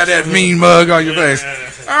 Gotta have that mean mug on your face.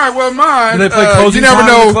 All right, well, mine. Did they play Closing you never Time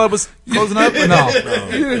when the know. club was closing up? Or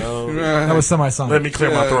no. That was semi-sonic. Let me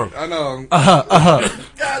clear my throat. I know.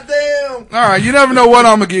 Goddamn. All right, you never know what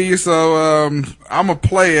I'm gonna give you, so I'm gonna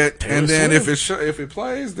play it, and then if it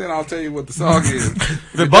plays, then I'll tell you what the song is. If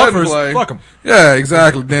The it doesn't buffers, play, fuck 'em. Yeah,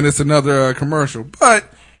 exactly. Then it's another commercial. But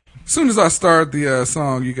as soon as I start the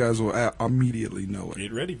song, you guys will immediately know it.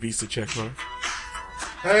 Get ready, Beast of Checkmark.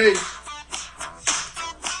 Hey.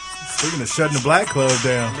 Speaking of shutting the Black Club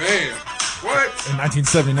down. Man, what? In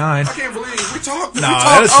 1979. I can't believe we talked. Nah,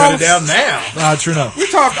 that'll shut it down now. True enough. We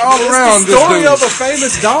talked all around this Story dude. of a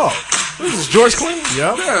famous dog. This is George Clooney.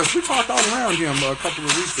 Yep. Yes, we talked all around him a couple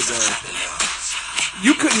of weeks ago.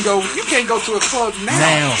 You can't go to a club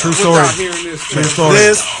now. True without story. hearing this. True story.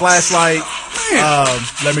 This, Flashlight, Man.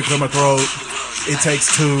 Let Me Clear My Throat, It Takes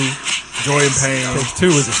Two, Joy and Pain. Takes Two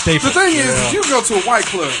is a staple. The thing is, you go to a white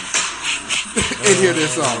club and hear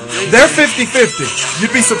this song. They're 50-50.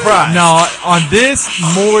 You'd be surprised. No, on this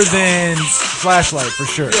more than Flashlight for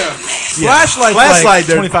sure. Yeah. Flashlight, Flashlight, like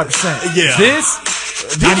they're- 25%. Yeah. This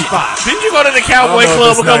 95. Didn't you go to the Cowboy I don't know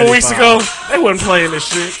Club if a it's couple weeks 95. ago? They wasn't playing this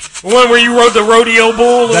shit. The one where you rode the rodeo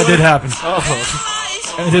bull. That did happen. Oh.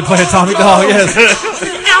 And it did play Atomic Dog. Yes.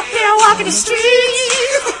 Out there walking the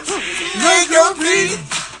streets. Make your feet.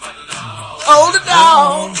 Hold it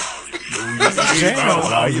down. That's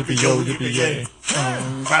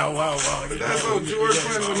old George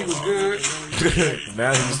Clinton when he was good.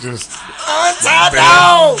 Now he's just Untied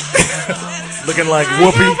dog. looking like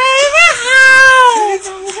Whoopi.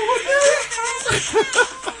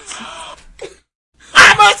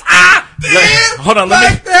 Hold on,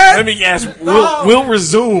 let me ask. We'll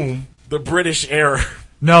resume the British era.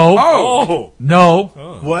 No. Oh, No.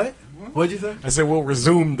 What? What'd you say? I said we'll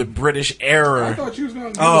resume the British era. I thought you was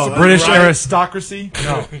gonna. Oh, British right. aristocracy?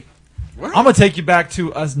 No. I'm gonna take you back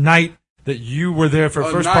to a night that you were there for the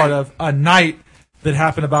first part of a night that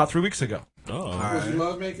happened about 3 weeks ago. Oh, Was you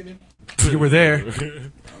love making it? You were there.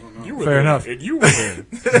 you were Fair there, enough. And you were there.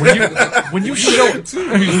 When you show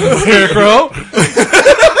there, Crow.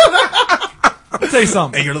 I'll tell you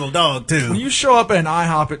something. And your little dog too. When you show up at an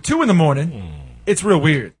IHOP at 2 a.m, it's real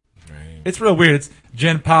weird. It's real weird. It's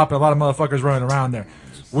Gen Pop and a lot of motherfuckers running around there.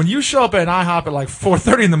 When you show up at an IHOP at like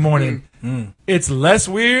 4:30 in the morning, it's less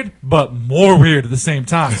weird, but more weird at the same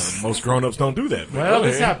time. Most grown-ups don't do that. Well,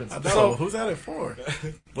 this happens. So who's at it for?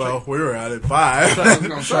 Well, we were at it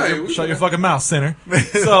 5. Shut your fucking mouth, sinner.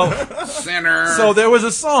 So there was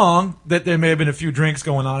a song that there may have been a few drinks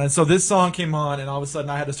going on, and so this song came on, and all of a sudden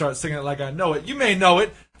I had to start singing it like I know it. You may know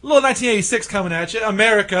it. A little 1986 coming at you.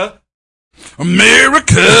 America.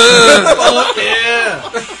 America. Fuck yeah.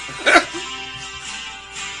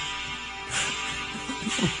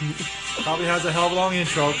 Probably has a hell of a long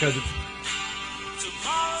intro because it's.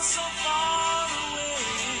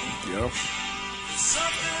 Yep.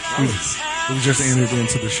 We just entered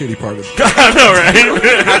into the shitty part of it. I know, right?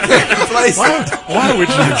 Why would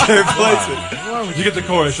you can't place it? Why would you get the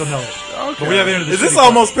chorus? You'll know it. Okay. But we haven't entered the Is this shitty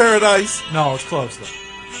almost paradise? part. No, it's close though.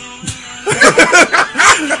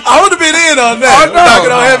 I would have been in on that.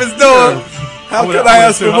 Knocking on heaven's door. How could I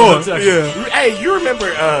ask for more? Yeah. Hey, you remember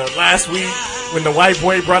last week when the white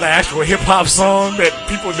boy brought an actual hip hop song that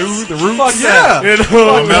people knew the roots? Fuck yeah. You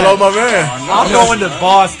know? Mellow, my man. I'm going to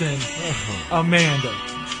Boston, Amanda.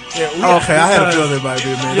 Yeah, Okay, I had a feeling it might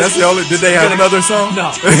be, man. That's the only. Did they have another song?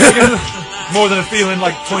 No. More than a feeling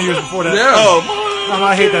like 20 years before that. Yeah. Oh,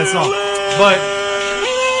 I hate that song. But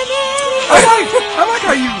I like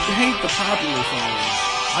how you hate the popular songs.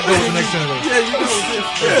 I go with the next generation. Yeah, you go with this.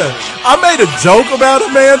 yeah. I made a joke about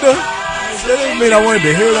Amanda. That didn't mean I wanted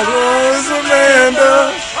to hear that. Oh, it's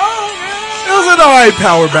Amanda. It was an alright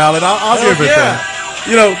power ballad. I'll give it that.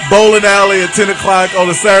 You know, bowling alley at 10 o'clock on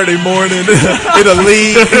a Saturday morning in a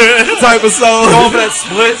league type of song. Going for that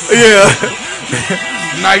split. Yeah.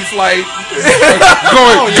 Night flight.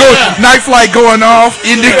 Night flight going off.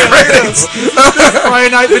 Ending credits. Friday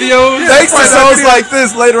night videos. Thanks to songs like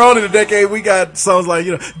this, later on in the decade, we got songs like,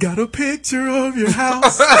 you know, got a picture of your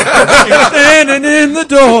house. Standing in the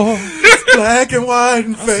door. Black and white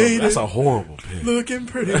and faded. That's a horrible pick. Looking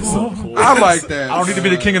pretty warm. I like that. I don't need to be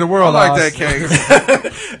the king of the world. I like that, Case.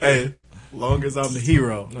 Hey, long as I'm the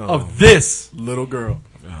hero Of this little girl.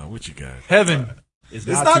 What you got? heaven is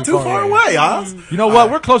It's not too far away, Oz. You know what?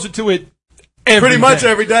 We're closer to it Pretty much day.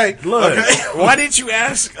 every day. Look, why didn't you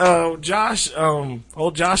ask Josh,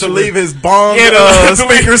 old Josh, To leave his bong It,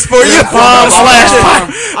 speakers for you. bomb slash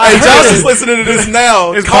Hey, Josh is listening to this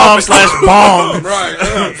now. his bomb slash bong?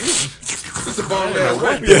 Right. It's a bomb gas.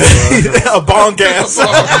 Yeah, a bong gas.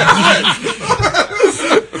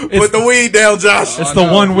 Put the weed down, Josh. It's the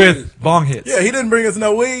one with bong hits. Yeah, he didn't bring us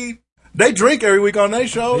no weed. They drink every week on their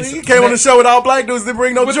show. He came on the show with all black dudes. Didn't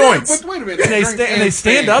bring no joints. But wait a minute. And they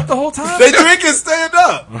stand up the whole time? They drink and stand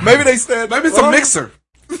up. Maybe they stand. Maybe it's a mixer.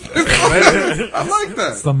 I like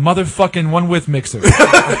that. It's the motherfucking one with mixer.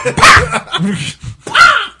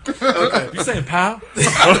 You saying pow?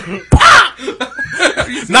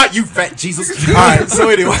 Not you, fat Jesus. All right. So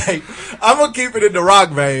anyway, I'm gonna keep it in the rock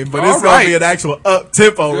vein, but it's gonna be an actual up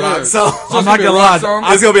tempo rock song. I'm not gonna lie.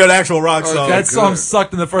 It's gonna be an actual rock song. That song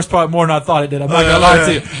sucked in the first part more than I thought it did. I'm not gonna lie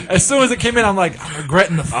to you. As soon as it came in, I'm like, I'm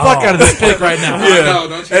regretting the fuck out of this pick right now.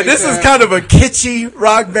 Yeah. And this is kind of a kitschy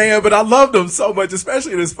rock band, but I loved them so much,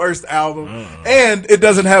 especially this first album. And it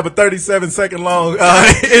doesn't have a 37-second long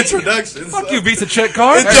introduction. Fuck you, Visa check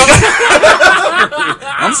card.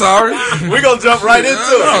 I'm sorry. We're gonna jump right into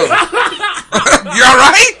it. You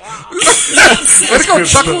alright? Let's go,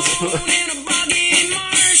 Chuckles.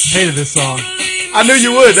 Hated this song. I knew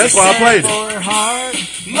you would. That's why I played it.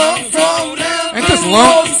 Ain't this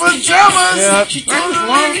lump? Yeah. Ain't this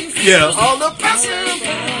lump? Yeah. All the passion.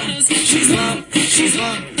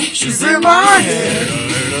 She's in my head.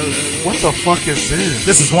 What the fuck is this?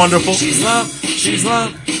 This is wonderful. She's love.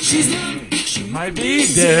 She might be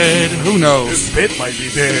dead. Who knows? This bit might be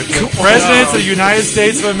dead. Presidents of the United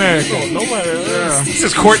States of America. Nobody. This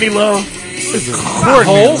is Courtney Love.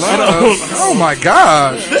 Oh my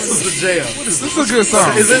God! This is the jam. This is a good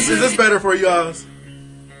song. Is this better for you guys?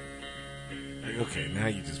 Okay, now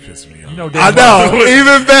you just pissed me off. You know I damn know. well.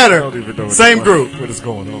 Even better. I don't even know Same group. What is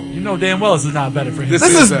going on? You know damn well this is not better for him. This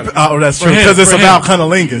is better. oh, that's true For him, because it's for him. about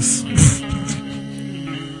cunnilingus.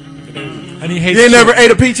 And he hates You ain't shit. never ate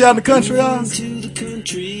a peach out in the country, Oz?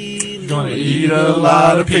 Gonna eat a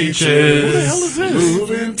lot of peaches. What the hell is this?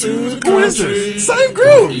 Moving to the Who is country. this? Same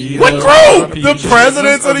group. What group? The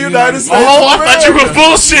presidents of the United States. Oh, I thought you were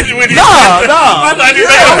bullshitting with you. Nah. I thought you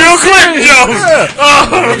were Bill Clinton jokes.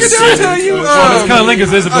 Oh, Did I tell you? This kind of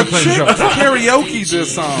Lincoln is a Bill A Clinton chick show. karaoke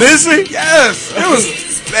this song. Did she? Yes, it was.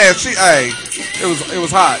 Man, it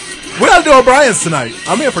was hot. We gotta do O'Brien's tonight.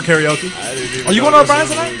 I'm here for karaoke. Are you going to O'Brien's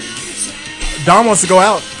tonight? Don wants to go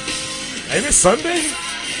out. Ain't it Sunday?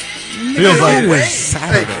 Feels like it.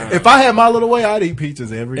 Hey, if I had my little way, I'd eat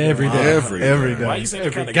peaches every day. Every day. Every Why day. you say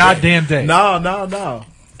kind of Goddamn day. No.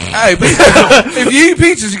 Hey, but if you eat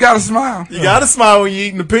peaches, you gotta smile. You gotta smile when you're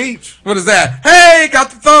eating the peach. What is that? Hey, got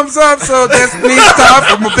the thumbs up, so that's me time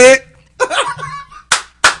from a bit.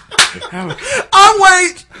 I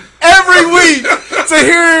wait every week to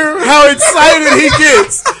hear how excited he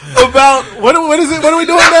gets about what is it? What are we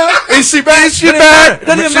doing now? Is she back? Is she back?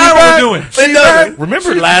 Doesn't even matter what we're doing. It doesn't.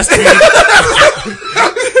 Remember last week?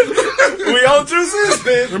 We on juices,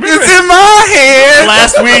 bitch. Remember It's in my head.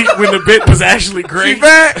 last week when the bit was actually She great?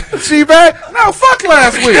 back? She back? No, fuck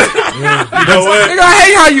last week. You know what? Nigga, I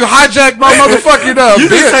hate how you hijacked my motherfucking You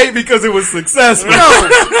just bitch. hate because it was successful. No, I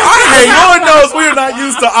Hey, hate Lord knows we are not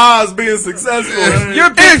used to Oz being successful. Your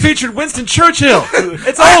bit featured Winston Churchill.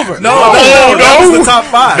 It's over. No, that was the top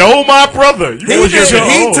 5. No, my brother. You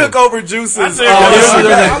He took over Juice's.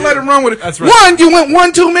 I let him run with it. That's right. One, you went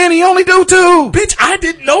one too many. You only do 2. Bitch, I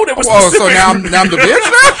didn't know there was Whoa, so specific. now I'm the bitch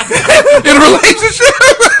now? In a relationship?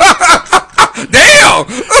 Damn!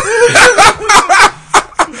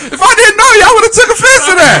 If I didn't know, y'all would have took offense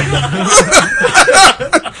to that.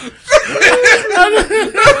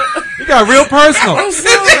 You got real personal. You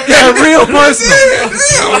got real personal.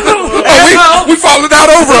 Oh, we falling out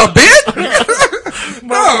over a bit?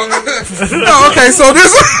 No, okay, so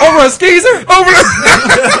this Over a skeezer? over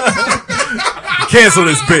Cancel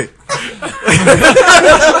this bit.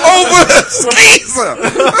 the skeezer.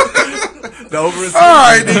 Over his All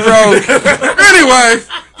right, Negro. Anyway,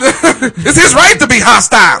 it's his right to be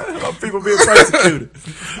hostile. people being persecuted.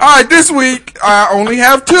 All right, this week I only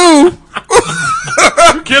have 2.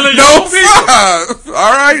 Killing No your people. 5.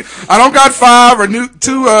 All right, I don't got 5 or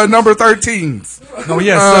 2 number 13s. No,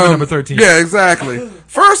 yeah, 7 number 13. Yeah, exactly.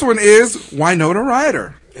 First one is Winona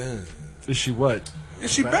Ryder. Is she what?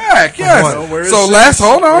 Is she back? Yes. Well, where is So she?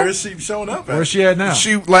 hold Where on. is she showing up at? Where's she at now?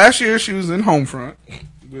 Last year she was in Homefront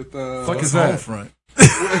with Fuck is Home that? front. with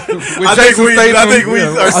I Jason think Statham. we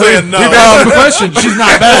Yeah. are saying no. The question. She's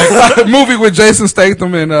not back. Movie with Jason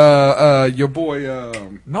Statham and your boy.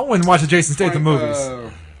 No one watches Jason Statham movies.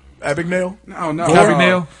 Abigail? No.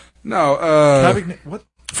 Abigail? No. What?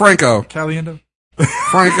 Franco. Caliendo?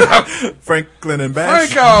 Franco. Franklin and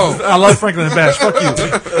Bash? Franco. I love Franklin and Bash. Fuck you.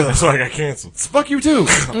 That's why I got canceled. Fuck you too.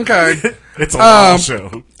 Okay. It's a long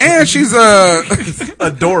show. And she's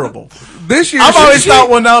Adorable. this year. I've always thought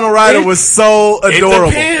Winona Ryder was so adorable.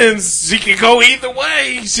 It depends. She can go either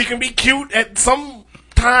way. She can be cute at some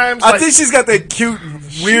times. I think she's got that cute,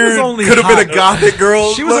 weird, only could have been a hot. gothic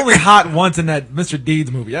girl. She was look. only hot once in that Mr.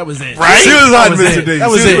 Deeds movie. That was it. Right? She was hot in That was Mr. it. Deeds. That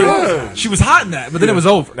was She it. She was hot in that, but then it was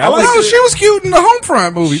over. I like No, she was cute in the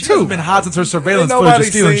Homefront movie She's too. been hot since her Ain't surveillance footage nobody of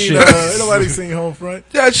stealing seen, shit. ain't nobody seen Homefront.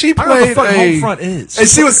 Yeah, she I don't know what the played fuck a. Homefront is. And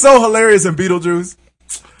she was so hilarious in Beetlejuice.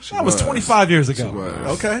 That was 25 years ago.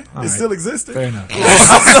 Okay. It still existed. Fair enough.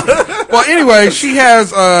 Well, anyway, she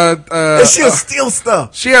has And she'll steal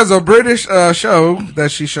stuff. she has a British show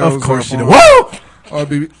that she shows. Of course she on- does. Whoa! on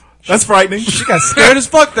BBC. That's frightening. She got scared as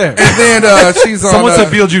fuck there. And then she's on. Someone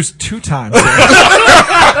said Beetlejuice 2 times.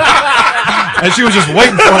 And she was just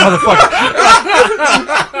waiting for a motherfucker.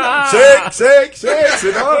 Shake.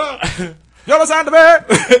 Sit down. Y'all signed the bear?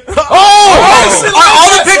 All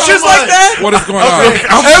the pictures like that? What is going on?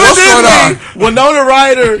 What's going on? Evidently, Winona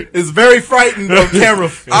Ryder is very frightened of camera,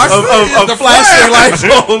 of the flashing light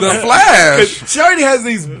Flash. bulbs. The Flash. She already has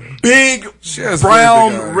these big, She has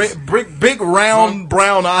brown, really big eyes. big round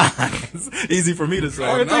brown eyes. Easy for me to say.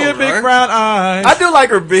 Look at know, your big right? brown eyes. I do like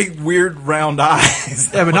her big, weird, round eyes.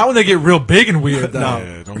 Yeah, but not when they get real big and weird,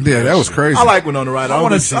 though. Yeah, that was crazy. I like Winona Ryder. I don't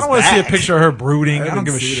want to see a picture. picture of her brooding. I don't haven't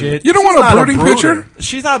give a seen shit. You don't want She's a not a brooding brooder. picture?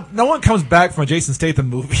 She's not. No one comes back from a Jason Statham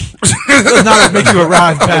movie. Does not make you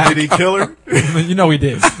arrive back. Did he kill her? You know he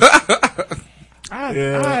did.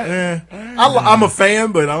 I'm a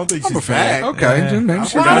fan, but I don't think she's back. Okay, just maybe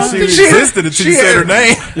she Forgot does. she existed until you said her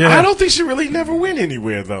name. Yeah. I don't think she really never went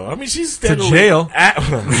anywhere though. I mean, she's To steadily jail. at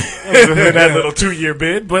that little 2-year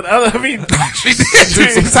bid, but I mean, She did do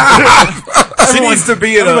some time. She needs to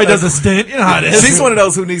be in Everybody a. does a stint. You know how it is. She's one of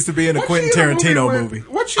those who needs to be in a Quentin Tarantino movie.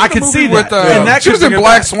 I could see with, that. And that she could was in bring her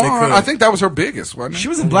Black back. Swan. They could. I think that was her biggest, wasn't it? She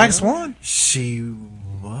was in Black Swan. She.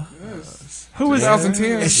 Who was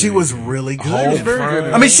 2010? And she was really good. She was very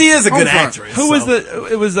good. I mean, she is a good Homefront. actress. Who was the?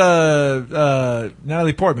 It was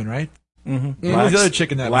Natalie Portman, right? Mm-hmm. Who was the other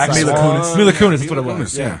chick in that? Black Mila Swan. Kunis. Mila Kunis. That's what it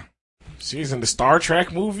was. Yeah. She's in the Star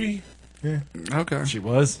Trek movie. Okay. She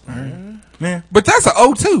was. Yeah. But that's a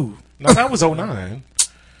 02. No, that was 09.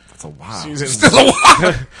 That's a wow. She's in, Still a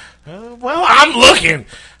while. well, I'm looking.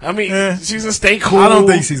 I mean, she's in Stay Cool. I don't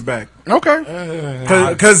think she's back. Okay.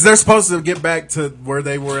 Because they're supposed to get back to where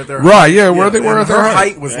they were at their Right, yeah, where they were and at their her height.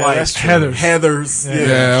 height was Yeah, like that's true. Heather's. Yeah, She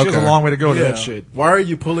has okay. a long way to go to Yeah. that shit. Why are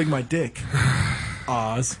you pulling my dick?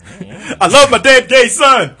 Oz. I love my dead gay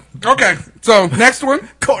son. Okay. So, next one.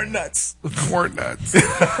 Corn nuts. Corn nuts.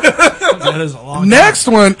 That is a long Next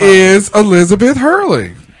one is Elizabeth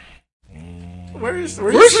Hurley. Where's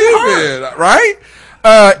Where's she been? Right?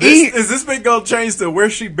 Is this been gonna change to where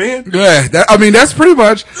she been? Yeah, that's pretty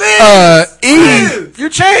much. Liz! You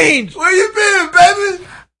changed. Where you been, baby?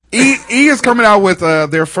 E is coming out with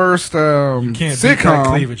their first Can't beat that sitcom.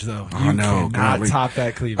 cleavage though. You know, cannot golly. top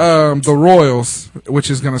that cleavage. The Royals, which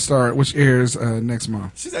airs next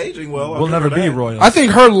month. She's aging well. we'll never be royal. I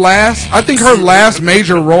think her last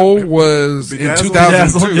major role was in Bedazzled?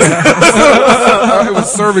 2002. Bedazzled, It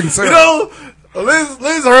was Serving Sarah. You know,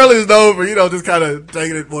 Liz Hurley is known for, just kind of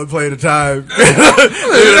taking it one play at a time. Getting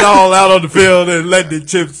it all out on the field and letting the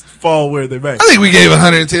chips fall where they may. I think we gave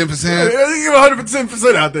 110%. I think give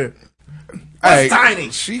 100% out there. Hey,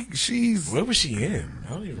 tiny. She's What was she in?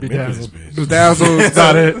 I don't even remember this bitch. Bedazzled.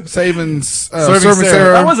 Got it. Serving Sarah.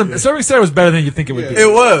 Sarah. That wasn't Serving Sarah was better than you think it would be. It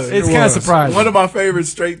was. It's It kind of was. surprising. One of my favorite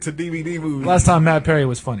straight to DVD movies. Last time Matt Perry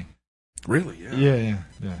was funny. Really? Yeah.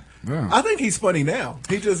 Yeah. I think he's funny now.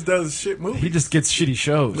 He just does shit movies. He just gets shitty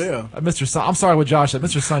shows. Yeah. Mr. Sun. I'm sorry what Josh said.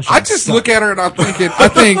 Mr. Sunshine. I just look at her and I'm thinking, I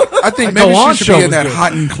think Go maybe On she show should be in was that good.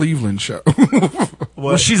 Hot in Cleveland show.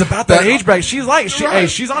 Well, she's about that age bracket. She's like,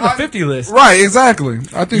 she's on the 50 list. Right, exactly.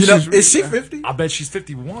 I think she's. is she 50? I bet she's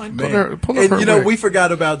 51. Pull up And her way. we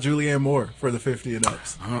forgot about Julianne Moore for the 50 and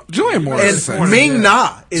ups. Julianne Moore is the And same. Ming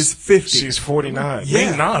Na is 50. She's 49. Yeah.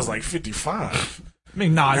 Ming Na's like 55. I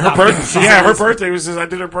mean, nah, Her birthday. Yeah, her birthday was just. I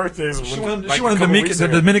did her birthday. She one of the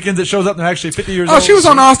Dominicans that shows up and they're actually 50 years Oh, old. she was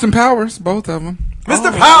on Austin Powers, both of them.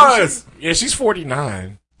 Mr. Powers! Yeah, she's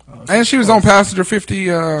 49. And she was on Passenger 50.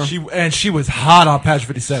 She was hot on Passenger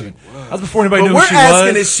 57. That was before anybody But knew we're who she asking,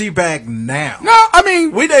 was. is she back now? No, I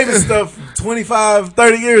mean, We named stuff 25,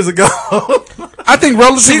 30 years ago. I think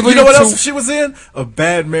relatively. You know what to- else she was in? A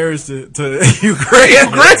Bad Marriage to Hugh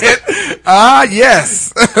Grant.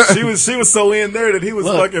 Yes. She was so in there that he was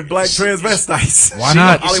fucking black transvestites. Why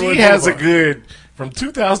not? Hollywood She has a Boulevard. good from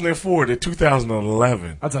 2004 to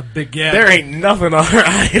 2011. That's a big gap. There ain't nothing on her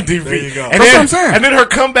IMDb. There you go. And That's then, what I'm saying. And then her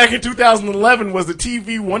comeback in 2011 was the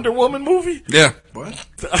TV Wonder Woman movie. Yeah. What?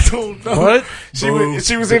 I don't know. What?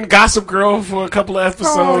 She was in Gossip Girl for a couple of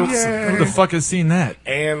episodes. Who the fuck has seen that?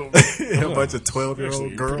 And A bunch of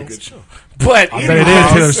 12-year-old girls. good show. But I bet it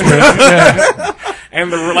is Taylor Swift. Yeah. And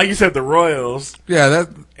like you said, the Royals. Yeah, that.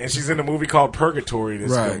 And she's in a movie called Purgatory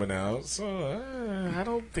that's Right. coming out. So I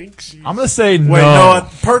don't think she's. I'm gonna say no. Wait, no,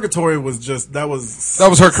 Purgatory was just, that was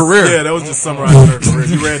her career. Yeah, that was just summarizing her career.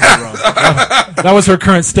 You read that wrong. That was her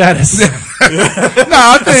current status. No,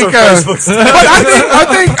 I think. But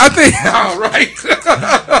I think. All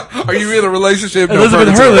right. Are you in a relationship? No,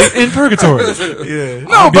 Elizabeth Purgatory. Hurley in Purgatory. Yeah.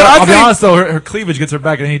 No, but I'll I be think. honest though, her cleavage gets her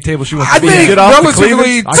back at any table she wants I to be think at.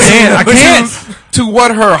 relatively I can't. to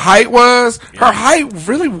what her height was, her height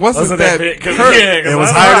really wasn't that big? her- It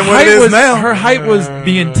was higher than what it is now. Her height was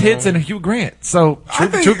being tits and Hugh Grant. So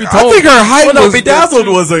truth be I told, think her height Well, no, was Bedazzled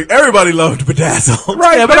was everybody loved Bedazzled.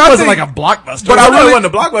 right, yeah, but it I wasn't think, like a blockbuster. But I I know it really,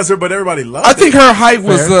 wasn't a blockbuster, but everybody loved I it. think her height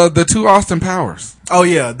was the two Austin Powers. Oh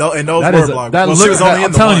yeah, and those that were is blockbusters. that Well, look. she was only in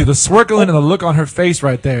I'm the telling one. you, the swirkling and the look on her face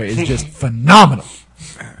right there is just phenomenal.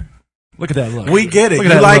 Look at that look. We get it. Look at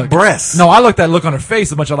You that like look. breasts. No, I like that look on her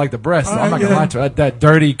face as much as I like the breasts. I'm not gonna lie to her. That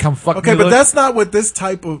dirty, come fuck Okay, me but look. that's not what this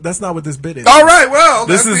bit is. All right, well,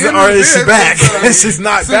 This that's is, the end or of is she this. back? She's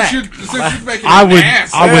not back. Since you're making I an would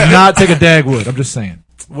ass. not take a Dagwood. I'm just saying.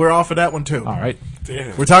 We're off of that one too. All right.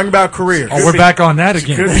 We're talking about career. Oh, we're back on that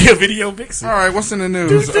again. Could be a video vixen. All right, what's in the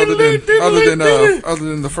news other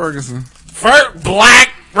than the Ferguson? Black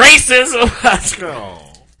racism. Oh.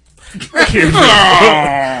 Look here,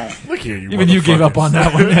 look here, you Even you gave up on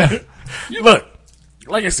that one. Yeah. Look,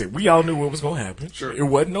 like I said, we all knew what was going to happen. Sure. It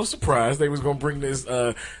wasn't no surprise they was going to bring this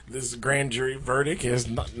this grand jury verdict as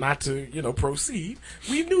not to proceed.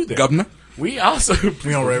 We knew that. Governor? We also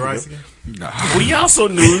We on Ray Rice again? we also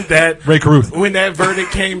knew that Ray Caruth. when that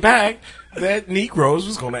verdict came back, that Negroes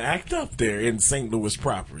was going to act up there in St. Louis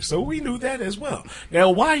proper. So we knew that as well. Now,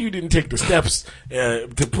 why you didn't take the steps to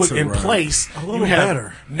put in place, you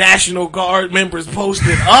have National Guard members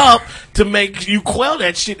posted up to make you quell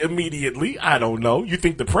that shit immediately. I don't know. You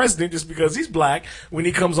think the president, just because he's black, when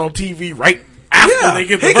he comes on TV right after they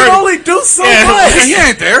get the he verdict, can only do so much. He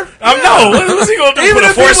ain't there. I know. What's he going to do? Even Put a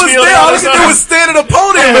if he force was field there, out all or he could do something? was stand at a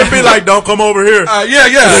podium and be like, "Don't come over here." Yeah.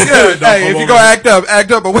 Hey, if you gonna act up,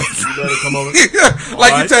 but wait. You better come over.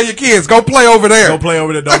 Like you tell your kids, go play over there. Go play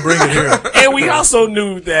over there. Don't bring it here. And we also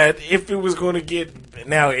knew that if it was going to get,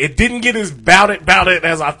 now it didn't get as bout it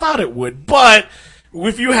as I thought it would, but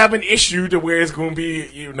if you have an issue to where it's going to be,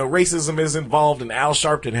 racism is involved and Al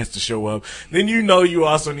Sharpton has to show up, then you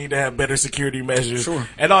also need to have better security measures. Sure.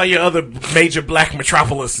 And all your other major black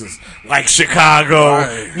metropolises, like Chicago,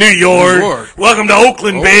 New York. Welcome to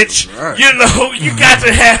Oakland, bitch. Right. You got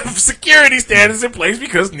to have security standards in place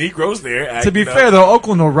because Negroes there. To be fair, though,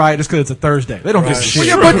 Oakland will riot just because it's a Thursday. They don't give a shit.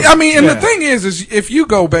 Yeah, but I mean, and the thing is if you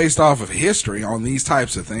go based off of history on these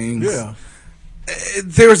types of things,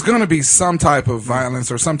 there's going to be some type of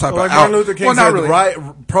violence or some type of Martin Luther King said,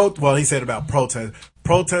 really. he said about protest.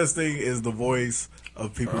 Protesting is the voice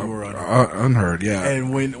of people who are unheard. Unheard, yeah.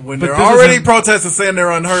 And when they're already protesting saying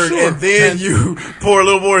they're unheard, and then you pour a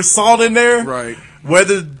little more salt in there, right?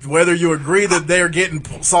 Whether you agree that they're getting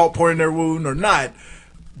salt poured in their wound or not,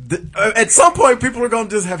 at some point people are going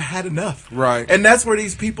to just have had enough, right? And that's where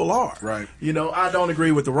these people are, right? I don't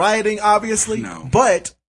agree with the rioting, obviously, no,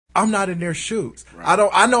 but I'm not in their shoes. Right.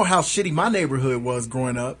 I know how shitty my neighborhood was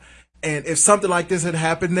growing up, and if something like this had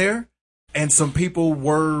happened there, and some people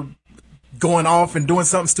were going off and doing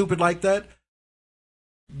something stupid like that,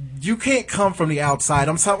 you can't come from the outside.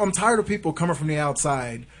 I'm tired of people coming from the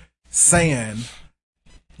outside saying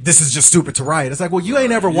this is just stupid to riot. It's like, well, you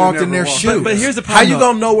ain't ever walked in their shoes. But here's the problem. How you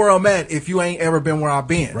gonna know where I'm at if you ain't ever been where I've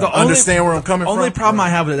been? Right. Understand where I'm coming from? The only problem I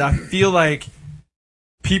have with it, I feel like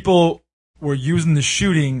people were using the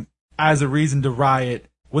shooting as a reason to riot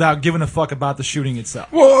without giving a fuck about the shooting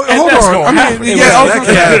itself. Well, hold on. That can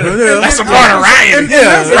happen. That's a part of rioting.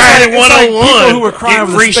 Rioting 101. People who were crying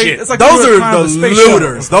over the space. It's like those are the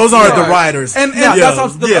looters. Those aren't the rioters. And that's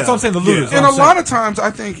what I'm saying. The looters. And a lot of times, I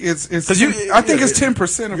think it's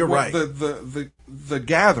 10% of the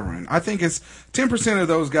gathering. I think it's 10% of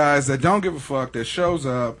those guys that don't give a fuck that shows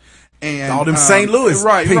up. And all them St. Louis people.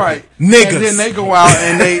 Right, niggas. And then they go out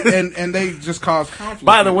and they just cause conflict.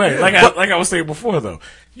 By the way, like I was saying before, though,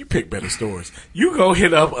 you pick better stores. You go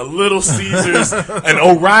hit up a Little Caesars and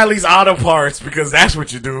O'Reilly's Auto Parts because that's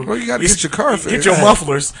what you do. Well, you got to get your car fixed. Get your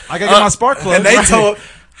mufflers. I got to get my spark plugs. And they told,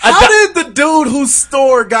 how did the dude whose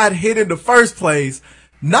store got hit in the first place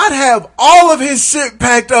not have all of his shit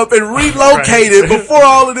packed up and relocated before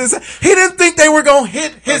all of this? He didn't think they were going to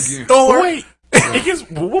hit his store. Wait.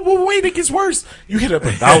 It gets worse. You hit up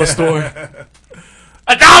a dollar store.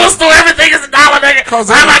 A dollar store, everything is a dollar, nigga. How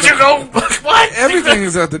about you go? What? Everything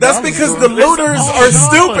is at the dollar store. That's because the looters are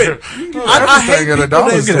stupid. I hate people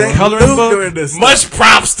that loot this. Much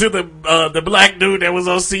props to the black dude that was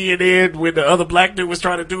on CNN when the other black dude was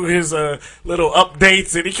trying to do his little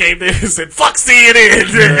updates, and he came there and said, "Fuck CNN,"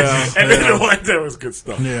 and then that was good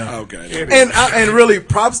stuff. Yeah, okay. And really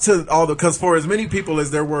props to all because for as many people as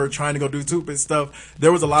there were trying to go do stupid stuff,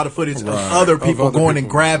 there was a lot of footage of other people going and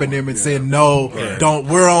grabbing them and saying, "No, don't.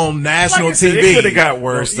 We're on national TV." It could have got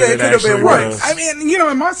worse. Yeah, it could have been worse. I mean,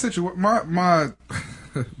 in my situation,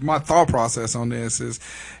 my thought process on this is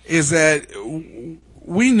that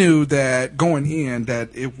we knew that going in that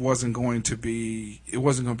it wasn't going to be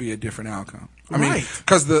a different outcome. I mean,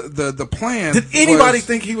 because the plan. Did anybody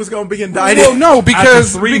think he was going to be indicted? Well, no,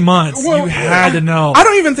 because after 3 months, you had to know. I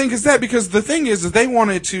don't even think it's that because the thing is they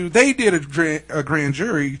did a grand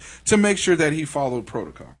jury to make sure that he followed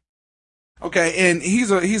protocol. Okay, and he's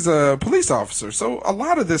a police officer, so a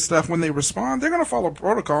lot of this stuff when they respond, they're going to follow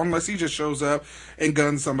protocol unless he just shows up and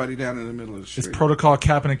guns somebody down in the middle of the street. Is protocol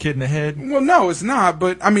capping a kid in the head? Well, no, it's not.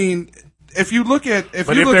 But I mean, if you look at if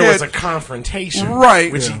there was a confrontation,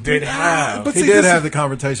 right, which he did have, but he did have the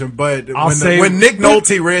confrontation. But when Nick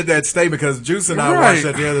Nolte read that statement, because Juice and I watched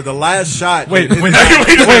that together, the last shot. Wait, we were watching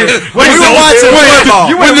football.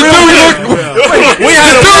 We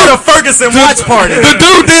had a Ferguson watch party. The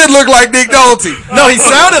dude did look like Nick Nolte. No, he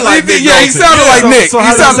sounded like Nick. Yeah, he sounded like Nick. So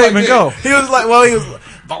how did that statement go? He was like,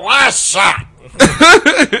 the last shot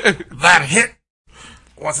that hit.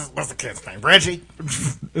 What's the kid's name? Reggie?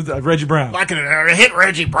 Reggie Brown. I can hit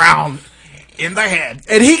Reggie Brown in the head.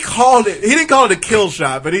 And he didn't call it a kill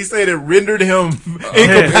shot, but he said it rendered him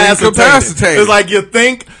incapacitated. It's like you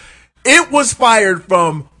think It was fired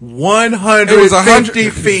from 150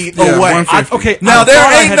 feet away. Now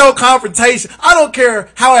there ain't no confrontation. I don't care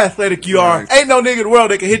how athletic you are. Ain't no nigga in the world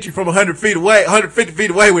that can hit you from 100 feet away, 150 feet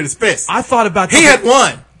away with his fist. I thought about He had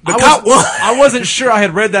won. The cop won. I wasn't sure I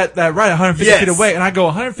had read that right, 150 feet away, and I go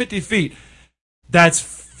 150 feet. That's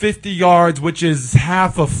 50 yards, which is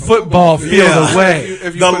half a football field away.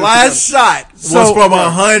 The last shot was from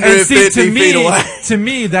 150 feet away. To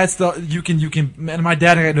me, that's you can. And my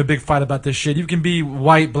dad and I got into a big fight about this shit. You can be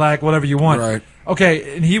white, black, whatever you want. Right.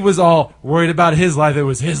 Okay, and he was all worried about his life. It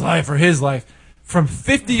was his life or his life. From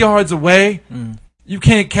 50 yards away. You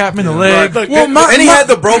can't cap him in the leg. Right. And he had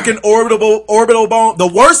the broken orbital bone. The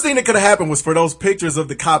worst thing that could have happened was for those pictures of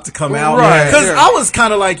the cop to come out. Because I was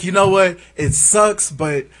kind of like, you know what? It sucks,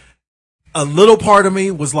 but a little part of me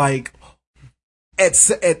was like,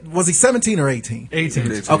 was he 17 or 18?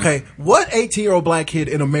 18. Okay. What 18-year-old black kid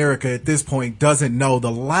in America at this point doesn't know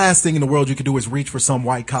the last thing in the world you can do is reach for some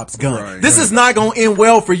white cop's gun? This is not going to end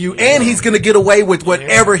well for you, and he's going to get away with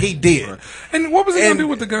whatever he did. Right. And what was he going to do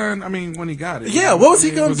with the gun? I mean, when he got it. Yeah, what was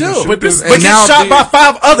he going to do? But get shot by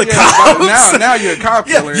 5 other cops. Now you're a cop.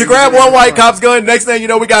 Yeah, you grab one white cop's gun, next thing you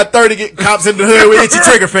know, we got 30 cops in the hood with itchy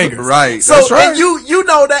trigger fingers. Right. So, and you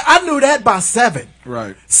know that, I knew that by 7.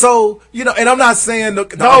 Right. So, you know, and I'm not saying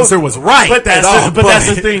the officer was right. But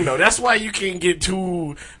that's the thing, though. That's why you can't get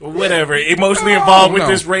too, emotionally involved with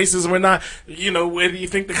this racism or not. You know, whether you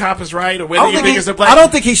think the cop is right or whether you think it's a black. I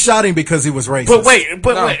don't think he shot him because he was racist.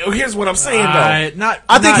 But wait, here's what I'm saying, though.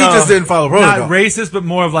 I think he just didn't follow protocol. Not racist, but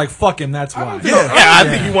more of like, fuck him, that's why. I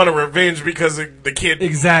think you want to revenge because the kid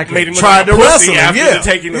made him tried to wrestle him after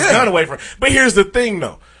taking his gun away from him. But here's the thing,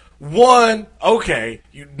 though. One,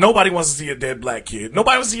 nobody wants to see a dead black kid.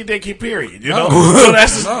 Nobody wants to see a dead kid, period. You know? So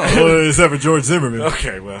that's except for George Zimmerman.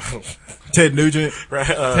 Okay, well. Ted Nugent. Right,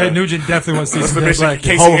 Ted Nugent definitely wants to see some dead black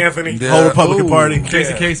Casey kids. Anthony. Whole Republican Party.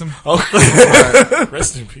 Casey Kasem.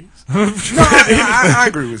 Rest in peace. No, I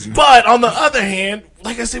agree with you. But on the other hand,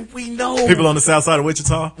 like I said, we know people on the south side of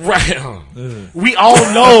Wichita. Right. We all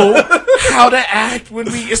know how to act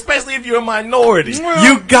especially if you're a minority.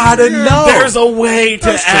 You gotta know. There's a way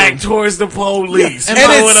to act towards the police. And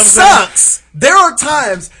it sucks. There are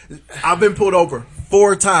times I've been pulled over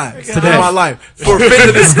 4 times in my life for fitting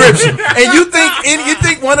the description. And you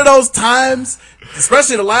think one of those times,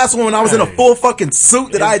 especially the last one when I was in a full fucking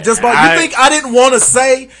suit that I had just bought, you think I didn't want to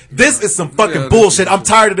say, this is some fucking bullshit. I'm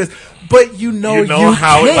tired of this. But you know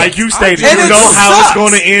how, like you stated, you know how it's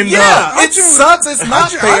going to end up. It sucks. It's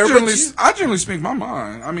not fair. I generally speak my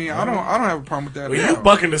mind. I mean, I don't have a problem with that. You're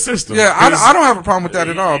bucking the system. Yeah, I don't have a problem with that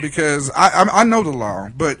at all because I know the law.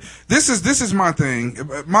 But this is my thing.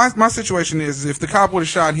 My situation is if the cop would have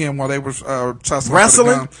shot him while they were tussling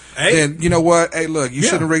wrestling, then you know what? Hey, look, you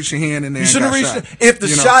shouldn't have reached your hand in there. You shouldn't have reached. If the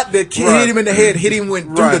shot that hit him in the head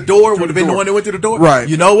went through the door, would have been the one that went through the door. Right.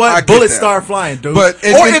 You know what? Bullets start flying, dude. Or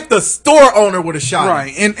if the store owner would have shot him.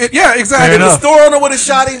 Right. And yeah, exactly. If the store owner would have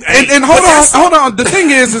shot him. And hold on. The thing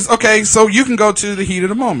is okay, so you can go to the heat of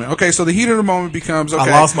the moment. Okay, so the heat of the moment becomes, okay,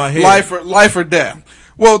 I lost my head. Life or death.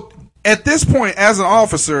 Well, at this point, as an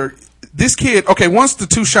officer, this kid, once the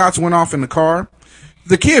 2 shots went off in the car,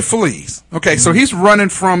 the kid flees. Okay, so he's running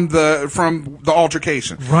from the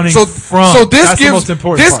altercation. So this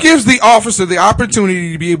gives the officer the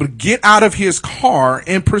opportunity to be able to get out of his car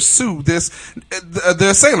and pursue the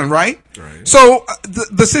assailant, right? Right. So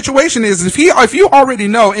the situation is if you already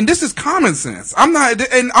know, and this is common sense. I'm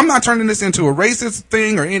not turning this into a racist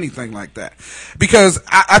thing or anything like that, because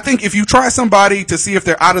I think if you try somebody to see if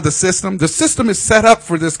they're out of the system is set up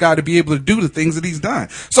for this guy to be able to do the things that he's done.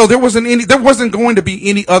 So there wasn't going to be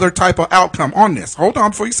any other type of outcome on this. Hold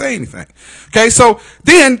on before you say anything. Okay, so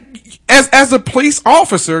then as a police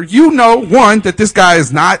officer, you know, 1, that this guy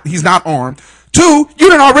he's not armed. 2, you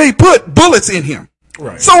done already put bullets in him.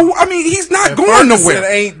 Right. So I mean, he's not going nowhere.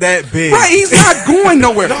 Ain't that big? Right, he's not going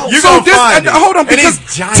nowhere. Hold on, because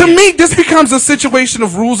to me, this becomes a situation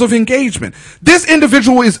of rules of engagement. This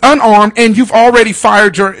individual is unarmed, and you've already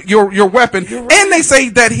fired your weapon, right. And they say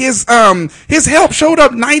that his help showed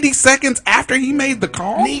up 90 seconds after he made the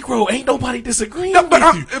call. Negro, ain't nobody disagreeing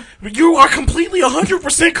with you. You are completely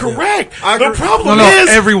 100% correct. The problem is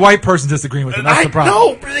every white person disagreeing with him. That's the problem.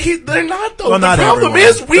 No, they're not though. The problem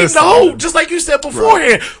is we know, just like you said before.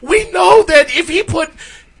 Right. We know that if he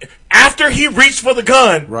after he reached for the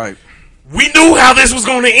gun, right, we knew how this was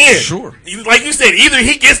going to end. Sure. Like you said, either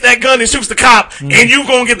he gets that gun and shoots the cop, and you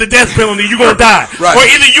going to get the death penalty, you going to die. Right. Or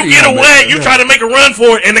either you get away, you try to make a run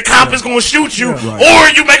for it, and the cop is going to shoot you, or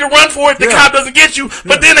you make a run for it, the cop doesn't get you,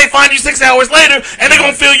 but then they find you 6 hours later, and they're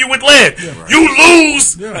going to fill you with lead. You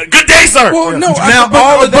lose. Good day, sir. Well, no. Now,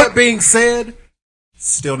 all of that being said,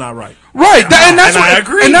 still not right. Right, and that's And what I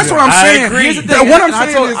agree. And that's what I'm I saying. agree. Here's the That thing, what and I'm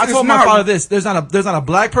saying is, I it's told my not- father this: there's not a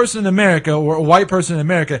black person in America or a white person in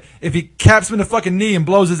America. If he caps him in the fucking knee and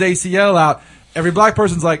blows his ACL out, every black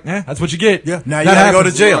person's like, that's what you get. Yeah, now That you gotta go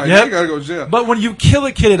happens. to jail. Right, Yep. you gotta go to jail. But when you kill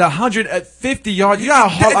a kid at 150 yards, you know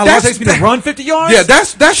how long it That's- takes me to run 50 yards. Yeah,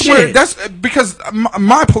 that's Shit. where that's because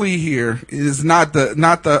my plea here is not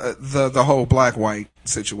the whole black white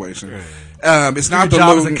situation. It's not the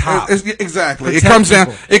job as a looting. cop. Exactly.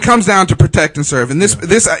 Protect It comes down to protect and serve. And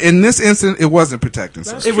in this instant, it wasn't protect and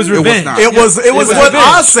serve. It was revenge. not. It was what revenge.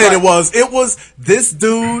 I said it was. It was this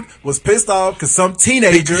dude was pissed off because some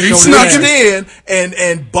teenager He snuck snuck in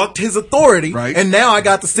and bucked his authority, Right. and now I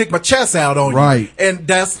got to stick my chest out on Right. you. And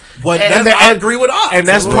that's what And I agree with Ox. And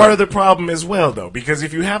that's part of the problem as well, though, because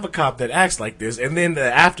if you have a cop that acts like this, and then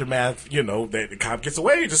the aftermath, that the cop gets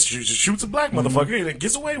away, just shoots a black motherfucker and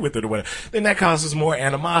gets away with it or whatever, then that causes more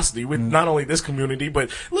animosity with not only this community, but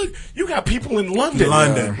look, you got people in London,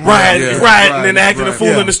 rioting and acting a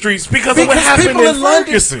fool in the streets because of what happened people in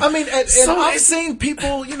Ferguson. London, I mean, and So I've seen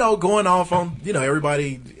people, going off on,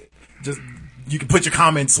 everybody just, you can put your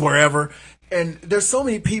comments wherever. And there's so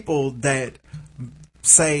many people that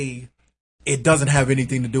say it doesn't have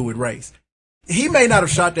anything to do with race. He may not have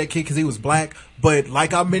shot that kid because he was black, but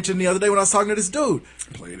like I mentioned the other day when I was talking to this dude,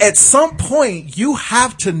 at some point you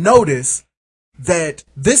have to notice that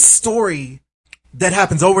this story that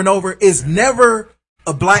happens over and over is never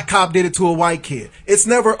a black cop did it to a white kid. It's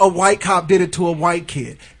never a white cop did it to a white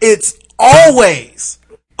kid. It's always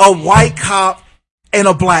a white cop and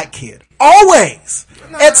a black kid. Always.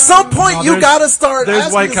 At some point, you gotta start.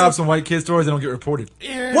 There's white yourself- cops and white kid stories that don't get reported.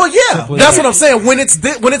 Well, yeah, that's what I'm saying. When it's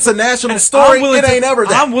a national story, it ain't ever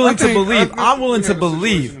that. I'm willing to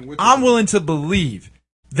believe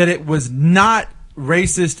that it was not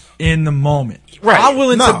racist in the moment. Right. I'm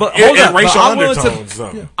willing No. to hold And up, racial but I'm willing undertones, to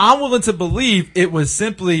though. I'm willing to believe it was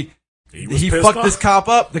simply he pissed fucked off. this cop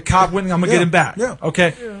up. The cop went, I'm gonna get him back. Yeah.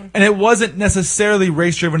 Okay. And it wasn't necessarily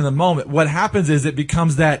race driven in the moment. What happens is it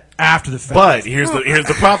becomes that after the fact. But here's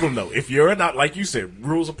the problem though. If you're not, like you said,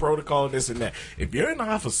 rules of protocol and this and that. If you're an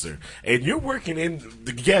officer and you're working in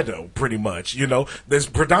the ghetto, pretty much, that's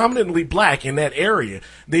predominantly black in that area,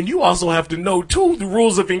 then you also have to know too the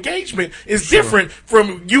rules of engagement is different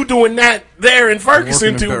from you doing that there in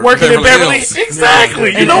Ferguson to working in Beverly. Hills.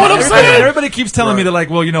 Exactly. You know what I'm saying? Everybody keeps telling me that, like,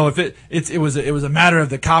 well, if it was a matter of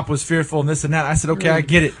the cop was fearful and this and that. I said, okay, I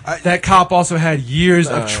get it. That cop also had years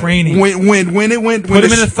of training. When it went, Put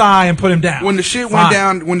him in the thigh and put him down. when the shit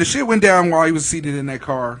went down while he was seated in that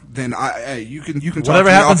car, then you can talk Whatever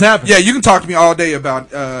to me happens, happens. Yeah, you can talk to me all day about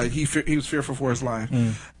he was fearful for his life.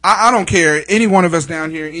 I don't care. Any one of us down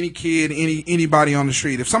here, any kid, anybody on the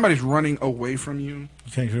street, if somebody's running away from you,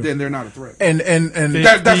 then they're not a threat. And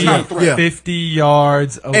that's not a threat. 50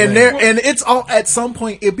 yards away. and it's all at some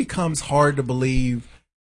point it becomes hard to believe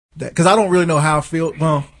that, because I don't really know how I feel.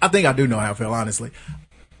 Well, I think I do know how I feel, honestly.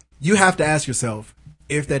 You have to ask yourself,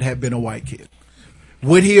 if that had been a white kid,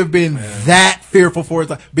 would he have been that fearful for his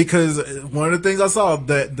life? Because one of the things I saw,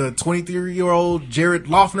 the 23-year-old Jared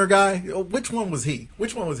Loughner guy, which one was he?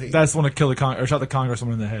 That's the one that killed or shot the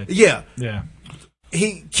congresswoman in the head. Yeah. Yeah.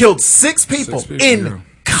 He killed six people in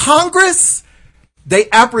Congress. They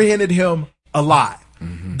apprehended him alive.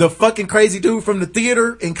 The fucking crazy dude from the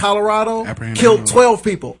theater in Colorado killed 12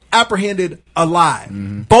 people, apprehended alive.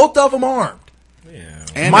 Both of them armed.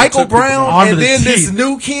 And Michael Brown, and then this teeth.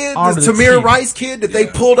 new kid, Armed this to the Tamir teeth. Rice kid that they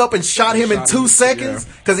pulled up and shot him in 2 seconds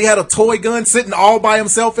because he had a toy gun sitting all by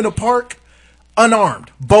himself in a park,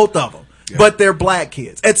 unarmed, both of them. But they're black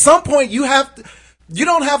kids. At some point, you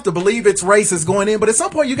don't have to believe it's racist going in, but at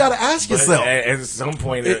some point you got to ask yourself. At some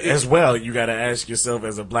point as well, you got to ask yourself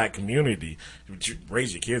as a black community, would you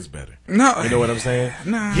raise your kids better? No. You know what I'm saying?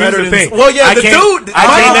 No. Here's the thing. Well, yeah, the dude,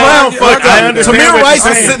 Michael Brown fucked I up. understand Tamir what Rice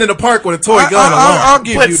you're is saying. sitting in the park with a toy gun I'll alone.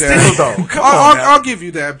 give But you still, that. though, come on now. I'll give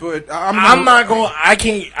you that, but I'm not going. I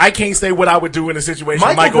can't say what I would do in a situation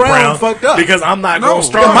with Michael Michael Brown Brown fucked up. because I'm not No. going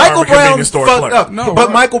strong. Yeah, Michael Brown store fucked clerk. up. No, but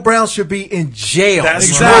right. Michael Brown should be in jail.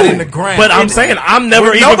 That's not true. in the ground. But I'm saying I'm I'm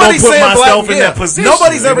never even going to put myself in that position.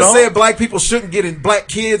 Nobody's ever said black people shouldn't get in, black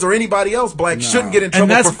kids or anybody else shouldn't get in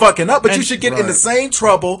trouble for fucking up, but you should get in the same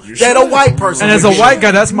trouble that a white person. And as a white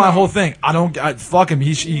guy, that's my whole thing. Fuck him.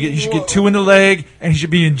 He should get 2 in the leg, and he should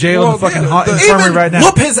be in jail in the fucking infirmary right now.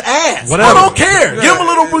 Whoop his ass. Whatever. I don't care. Give him a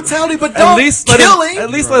little brutality, but don't kill him. At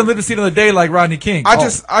least let him live to see another day like Rodney King. I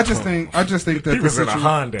just think that He was in a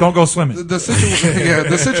Honda. Don't go swimming. The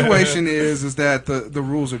situation is that the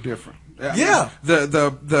rules are different. Yeah.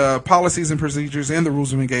 The policies and procedures and the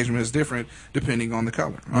rules of engagement is different depending on the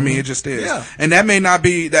color. I mean, it just is. Yeah. And that may not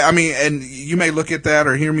be that. I mean, and you may look at that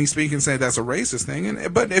or hear me speak and say that's a racist thing.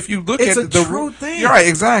 But if you look it's at the true thing. you're right,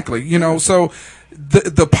 exactly. So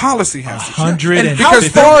the policy has to change. 100 and how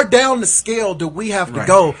far down the scale do we have to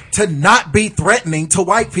go to not be threatening to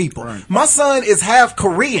white people? Right. My son is half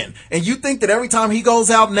Korean, and you think that every time he goes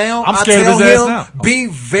out now, I tell him, be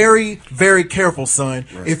very, very careful, son.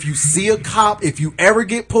 Right. If you see a cop, if you ever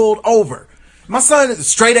get pulled over, my son is a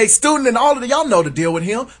straight A student, and all of y'all know to deal with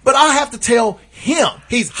him, but I have to tell him.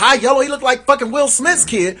 He's high yellow. He looked like fucking Will Smith's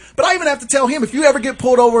kid, but I even have to tell him, if you ever get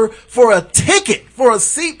pulled over for a ticket, for a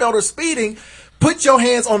seatbelt or speeding, put your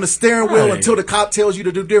hands on the steering wheel until the cop tells you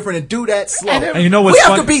to do different, and do that slow. And you know what's we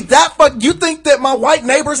have to be that You think that my white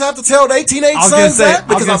neighbors have to tell their teenage sons that?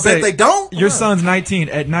 Because I bet they don't. Your son's 19.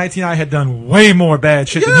 At 19, I had done way more bad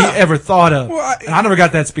shit than he ever thought of. Well, and I never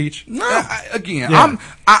got that speech. No,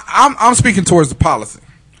 I'm speaking towards the policy.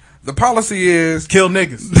 The policy is kill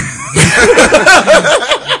niggas.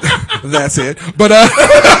 That's it. But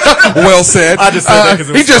well said. I just said that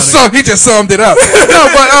because he just summed it up.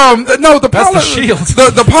 The policy.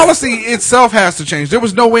 The policy itself has to change. There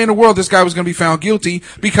was no way in the world this guy was going to be found guilty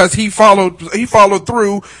because he followed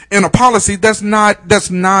through in a policy that's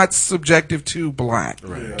not subjective to black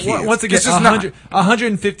kids. Once again,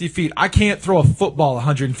 150 feet. I can't throw a football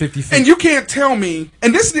 150 feet. And you can't tell me.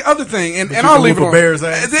 And this is the other thing. And I'll leave it alone.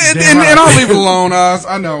 And I'll leave it alone, Oz.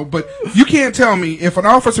 I know, but you can't tell me if an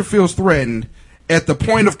officer feels threatened at the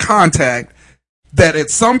point of contact that at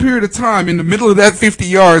some period of time in the middle of that 50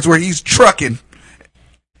 yards where he's trucking,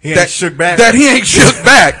 he ain't shook back,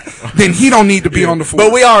 then he don't need to be on the force.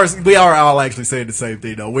 But we are all actually saying the same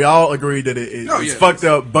thing, though. We all agree that it's fucked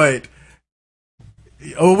up, but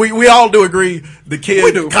we all do agree the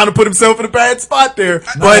kid kind of put himself in a bad spot there,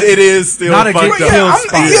 but it is still not fucked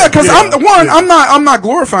up. Because I'm not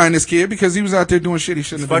glorifying this kid because he was out there doing shit he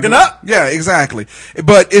shouldn't have been doing. Fucking up. Yeah, exactly.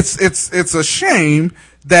 But it's a shame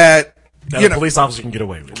that a police officer can get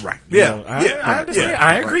away with it. Right. I understand.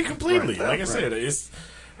 I agree completely. Like I said,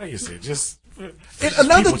 just.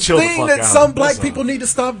 Another thing that some black people need to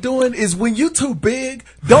stop doing is when you too big,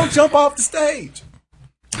 don't jump off the stage.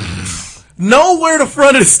 Know where the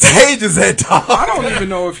front of the stage is at, dog. I don't even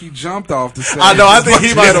know if he jumped off the stage. I know. I think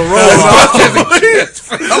he might have rolled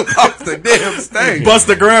off the damn stage. Bust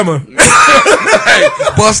the grammar.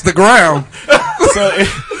 Bust the ground.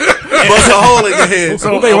 Bust a hole in your head.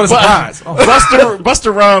 So what a surprise.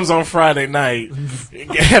 Busta Rhymes on Friday night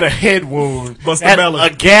had a head wound, had a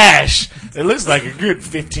gash. It looks like a good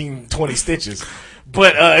 15, 20 stitches.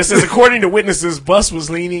 But it says, according to witnesses, Bus was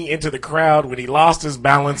leaning into the crowd when he lost his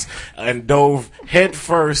balance and dove head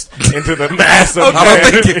first into the mass of I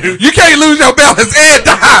don't think you can't lose your balance and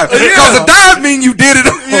dive. Because a dive mean you did it.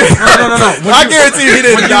 No. I guarantee you he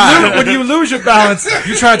didn't dive. When you lose your balance,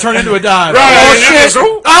 you try to turn into a dive. Right. Oh, shit.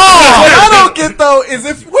 What I don't get, though, is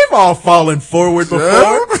if we've all fallen forward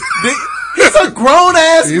before. He's a grown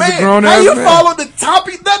ass man. How you follow the top?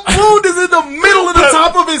 That wound is in the middle of the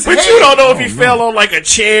top of his head. But you don't know if he fell on like a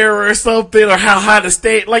chair or something, or how high the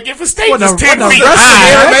stage. Like if a stage is 10 feet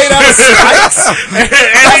high, made out of spikes.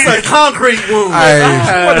 That's a concrete wound.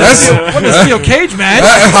 What a steel cage match?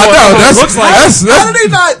 I know. Looks like. How did he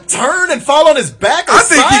not turn and fall on his back? I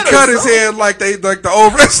think he cut his head like the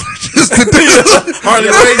old wrestlers used to do. Harley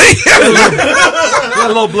Race. Got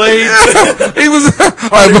a little blade. He was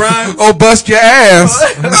bust your ass.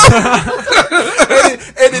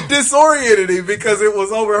 and it disoriented him because it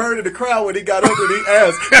was overheard in the crowd when he got up and he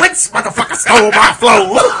asked, "Which motherfucker stole my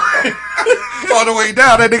flow?" On the way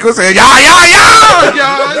down, that nigga said, "Yeah."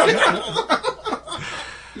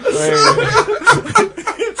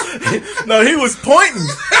 No, he was pointing.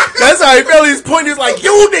 That's how he felt. He was pointing. He was like,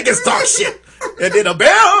 "You niggas talk shit." And then a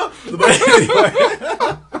bell. But anyway.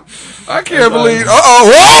 I can't believe.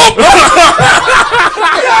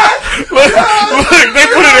 Look, they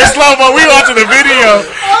put it in slow mo. We watching the video.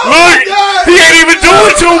 Look, he ain't even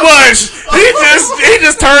doing too much. He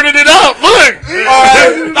just turning it up. Look.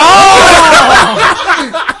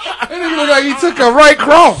 It look like he took a right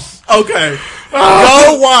cross. Okay.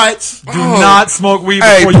 Go watch. Do not smoke weed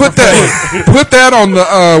Hey, before you put that on the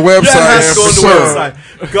website. Yes, go on the for sure.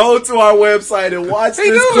 website. Go to our website and watch He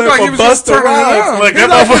this do clip look like he of was just Busta turning it Rhymes. up. Look, He's that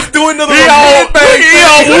like motherfucker- he's doing the He little all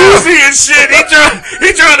headbang. woozy and shit.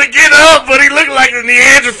 He trying to get up, but he look like a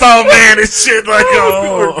Neanderthal man and shit. Like,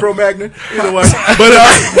 Or oh. Cro-Magnon. Either way. But,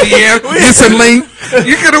 Yeah, listen, Link.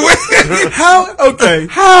 You could have went. how? Okay.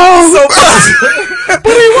 How? So,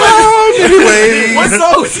 But he won anyway. what's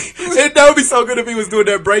so, that would be so good if he was doing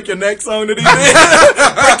that break your neck song that he did.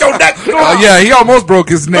 Break your neck. Yeah, he almost broke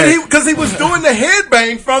his neck. Because he was doing the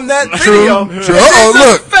headbang from that True. video. True. And Uh-oh, he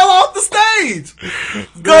just look. fell off the stage.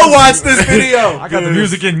 Go watch this video. I got the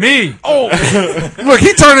music in me. Oh, Look,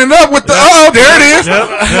 he turning up with the. Oh, there it is.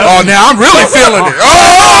 Oh, now I'm really feeling it.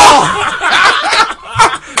 Oh,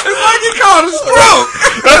 it's like he caught a stroke.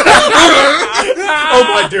 Oh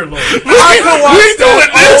my dear Lord. We doing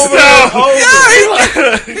this now.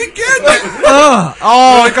 He getting it.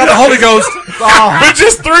 oh, I got the Holy Ghost. Oh, But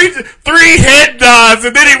just three head nods,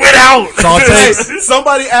 and then he went out. that's all it Hey, takes.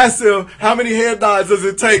 somebody asked him, how many head nods does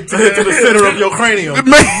it take to get to the center of your cranium?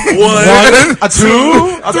 Man. One, a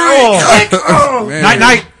two, a three. Oh, man. Night,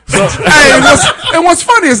 night. Hey, and what's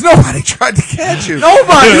funny is nobody tried to catch him.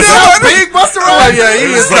 Nobody. Big Busta Rhymes. Yeah,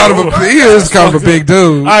 he is kind of a big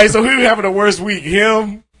dude. All right, so who having the worst week?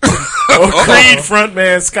 Him or Creed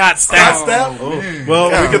frontman Scott Stapp? Well,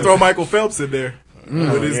 we could throw Michael Phelps in there.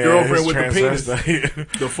 With his girlfriend with the penis.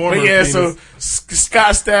 The former But yeah, penis. so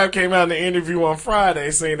Scott Stapp came out in the interview on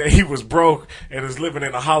Friday saying that he was broke and is living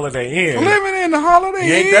in a Holiday Inn. Living in the Holiday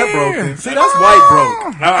He ain't that Inn. broke then. See, that's white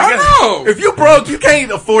broke. I guess- I know. If you broke, you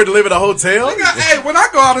can't afford to live in a hotel. Hey, when I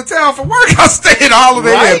go out of town for work, I stay at a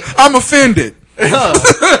Holiday Right? Inn. I'm offended.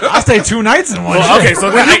 I stayed 2 nights in one. Well, okay, so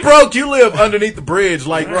When that, you broke, you live underneath the bridge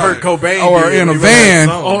like Kurt Cobain Or did in a when he was van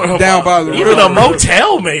at Zone. down by the even river. a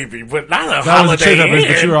motel maybe, but not a That was a Holiday trip bridge,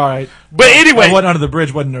 but Inn. you were all right. But anyway, I wasn't under the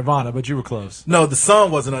bridge, wasn't Nirvana, but you were close. No, the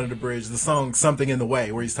song wasn't under the bridge. The song "Something in the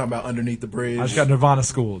Way," where he's talking about underneath the bridge. I just got Nirvana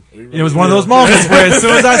schooled. It was one of those moments where as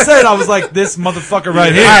soon as I said it, I was like, this motherfucker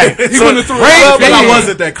right here. Alright, He so- wouldn't have threw it Right, up, but I yeah.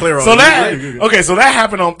 wasn't that clear on So it. that okay, so that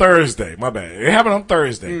happened on Thursday. My bad. It happened on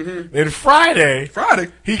Thursday. Then Friday,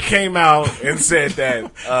 he came out and said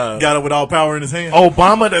that got it with all power in his hand.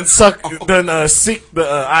 Obama done sicked the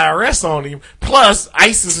IRS on him. Plus,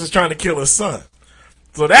 ISIS is trying to kill his son.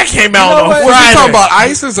 So that came out on Was he Friday. talking about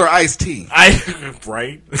ISIS or Ice-T?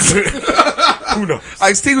 Right? Who knows?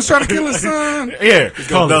 Ice-T was trying to kill his son. Yeah.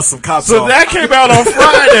 Gonna dust some cops So off. that came out on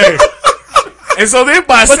Friday. And so then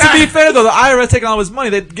by But to Saturday, be fair, though, the IRS taking all his money,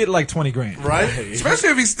 they'd get like 20 grand. right? Especially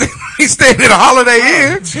if he's staying at a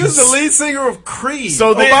Holiday Inn. He's the lead singer of Creed.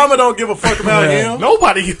 So then- Obama don't give a fuck about him.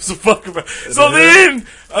 nobody gives a fuck about. So then,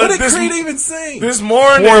 What did this, Creed even sing? this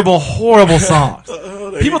morning, Horrible songs.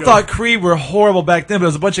 People thought Creed were horrible back then, but there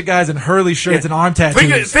was a bunch of guys in Hurley shirts and arm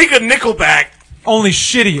tattoos. think of Nickelback. Only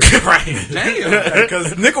shittier. Right.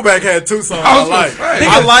 Because Nickelback had 2 songs I I was gonna liked. say.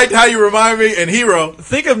 I liked How You Remind Me and Hero.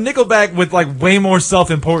 Think of Nickelback with like way more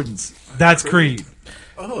self-importance. That's Creed.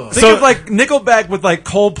 Think So- of like Nickelback with like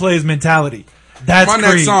Coldplay's mentality. That's My Creed.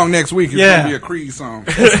 next song next week is Yeah. going to be a Creed song.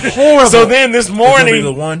 Horrible. So then this Gonna be morning,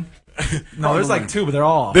 the one. no, there's like 2, but they're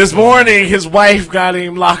all. this morning, his wife got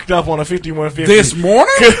him locked up on a 5150. This morning?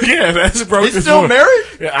 Yeah, that's broke. He's this still morning. married?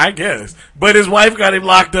 Yeah, I guess. But his wife got him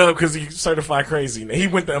locked up because he's certified crazy. He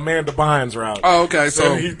went the Amanda Bynes route. Oh, okay. So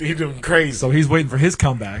So he doing crazy. So he's waiting for his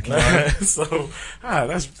comeback. That's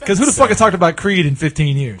Because who the fuck has talked about Creed in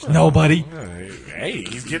 15 years? Nobody. Hey,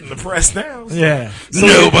 he's getting the press now. Yeah. So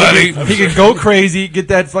Nobody. He can go crazy, get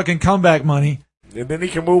that fucking comeback money. And then he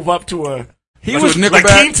can move up to a He That's was what like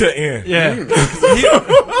Nickelback, Quinta in. yeah.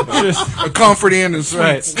 a Comfort Inn and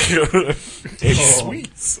Right. It's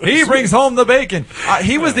sweets. He brings home the bacon.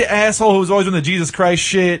 He was the asshole who was always doing the Jesus Christ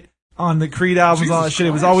shit on the Creed albums and all that shit.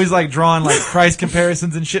 It was always like drawing like Christ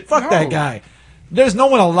comparisons and shit. Fuck that guy. There's no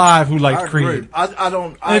one alive who liked Creed. I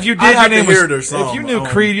don't. And if you did, I your have name to hear was. their song. If you knew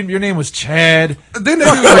Creed, your name was Chad. Then they do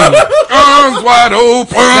arms wide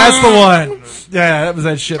open. That's the one. Yeah, that was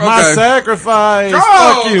that shit. My Okay. sacrifice.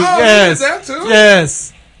 Oh, Fuck you. oh, Yes. you did that too?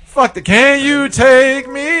 Yes. Fuck the. Can you take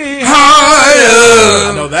me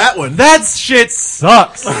higher? I know that one. That shit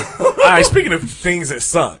sucks. All right, speaking of things that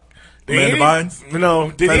suck. Amanda Bynes? No.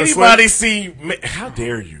 Did Taylor anybody see... How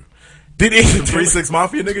dare you? Did any 3-6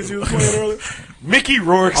 Mafia niggas you was playing earlier? Mickey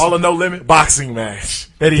Rourke's All or No Limit? boxing match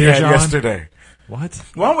that he Dear had John. yesterday? What?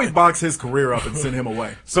 Why don't we box his career up and send him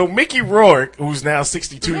away? So Mickey Rourke, who's now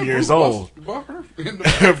 62 years old, Buffer in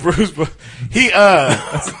the- Bruce, he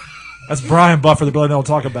That's Brian Buffer, the brother don't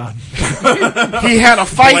talk about. he had a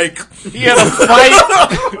fight. He had a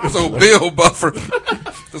fight. So Bill Buffer.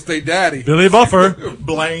 That's their daddy. Billy Buffer.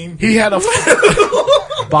 Blaine. He had a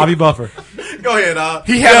Bobby Buffer. Go ahead,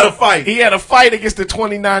 he had a fight. He had a fight against the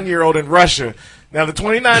 29-year-old in Russia. Now the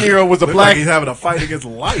 29-year-old was a Looked black. like he's having a fight against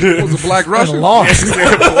life. It was a black Russian. Lost.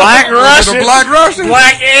 Black Russian. A black Russian?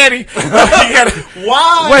 Black Eddie.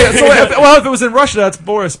 Why? Wait, so if it was in Russia, that's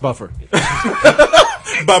Boris Buffer.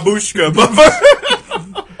 Babushka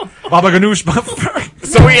Buffer. Baba Ganoush Buffer.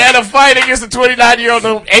 So he had a fight against a 29-year-old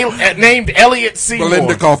named Elliot Seymour.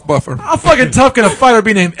 Belendikov Buffer. How fucking tough can a fighter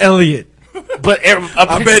be named Elliot? But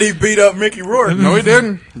I bet he beat up Mickey Rourke. No, he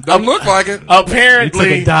didn't. Doesn't look like it. apparently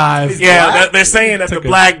He took a dive. Yeah, they're saying that the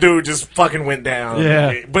black dude just fucking went down.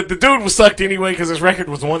 Yeah. But the dude was sucked anyway because his record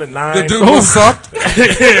was 1-9. The dude was sucked.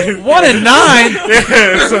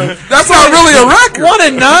 1-9. That's not really a record.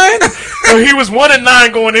 1-9. So he was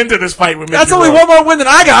 1-9 going into this fight with Mickey That's only Rourke. one more win than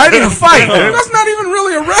I got. I didn't even fight. That's not even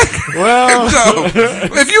really a record. Well, So,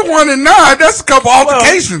 if you 1-9, that's a couple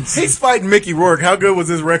altercations. He's fighting Mickey Rourke. How good was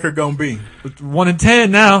his record going to be? 1-10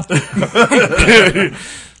 now.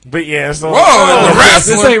 but yeah, so Whoa, the This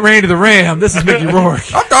wrestling. ain't Randy the Ram. This is Mickey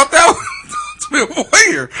Rourke. I thought that was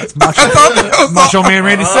weird. I thought that was Macho Man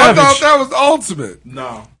Randy I Savage. thought that was the ultimate.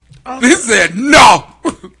 No. He said no.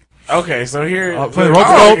 okay, so here Playing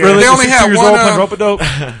rope-a-dope, yeah. really? They only 62 had years one, old playing rope-a-dope.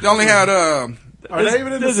 They only had Are they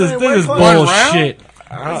even in the This same is weight class? bullshit.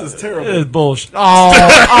 This is This terrible. is bullshit.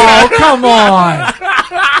 Oh, come on.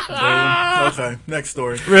 Okay, next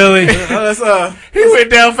story. Really? Let's he went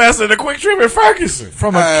down faster than a Quick Trip and Ferguson.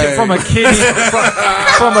 From Hey. a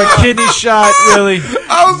kidney shot, really?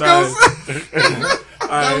 I was gonna say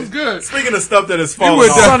that was good. speaking of stuff that is falling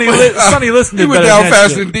went off. down- Sonny listened He to went better down than that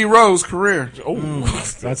faster shit. than D Rose career.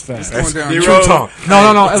 That's fast. Going down. D-Rose- True talk. No.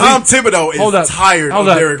 at Tom least- Thibodeau Hold is up. tired Hold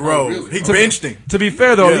of up. Derrick Rose. really? He benched him. To be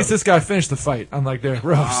fair, though, Yeah. at least this guy finished the fight, unlike Derrick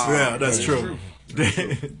Rose. Yeah, that's true.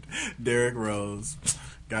 Derrick Rose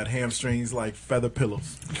got hamstrings like feather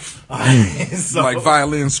pillows. So- Like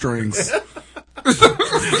violin strings.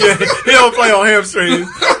 he don't play on hamstrings.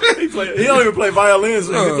 He don't even play violins.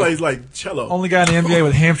 He plays like cello. Only guy in the NBA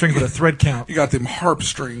with hamstrings with a thread count. You got them harp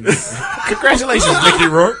strings. Congratulations, Mickey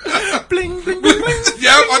Rourke. Bling, bling, bling, bling.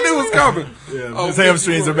 Yeah, I knew it was coming. Yeah, his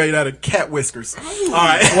hamstrings are made out of cat whiskers. All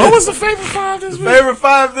right. What was the favorite 5 this week? Favorite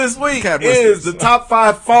 5 this week Cat is the top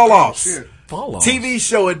 5 fall-offs. Fall off. TV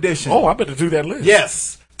show edition. Oh, I better do that list.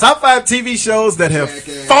 Yes. Top 5 TV shows that have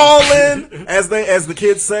fallen, as the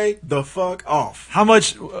kids say, the fuck off. How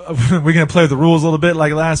much? We're going to play with the rules a little bit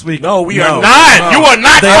like last week. No, we No. are not. You are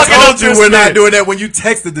not I fucking up told you this we're not list. doing that when you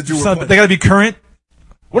texted that you were So playing. they got to be current?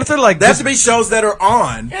 What if they're like They have this? to be shows that are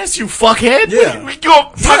on. Yes, you fuckhead. Yeah. You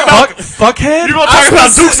gonna talk about? Fuckhead? You gonna talk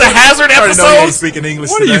about Dukes of Hazzard I already know you ain't episodes? speaking English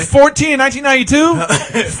What are you, today. 14 in 1992?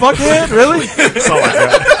 Fuckhead? Really? Something like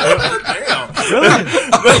that.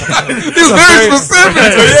 He was very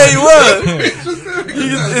specific. Yeah, he was.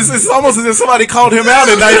 It's almost as if somebody called him out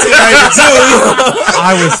in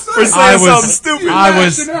 1992. For saying something stupid. I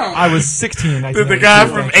was 16 in 1992. Did the guy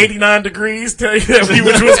from 89 Degrees tell you that we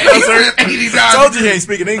were doing Spencer? I told you he ain't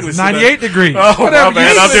speaking English. 98 degrees. Oh, my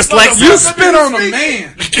man, I'm dyslexic. You spit on a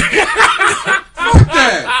man. Fuck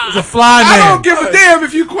that. It's a fly I man. don't give a damn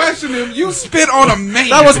if you question him. You spit on a man.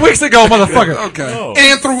 That was weeks ago, motherfucker. okay.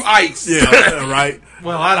 And through ice. Yeah, right.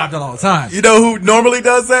 Well, I've done all the time. You know who normally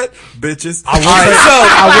does that? Bitches.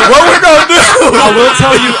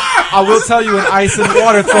 I will tell you an ice and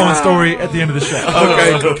water throwing story at the end of the show.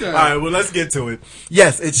 Okay. All right. Well, let's get to it.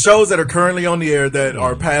 Yes, it's shows that are currently on the air that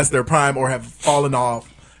are past their prime or have fallen off.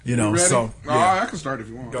 You know, Ready? so I can start if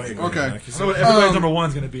you want. Go ahead. Okay. So everybody's number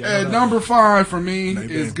one's going to be. At number 5 for me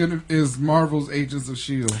is Marvel's Agents of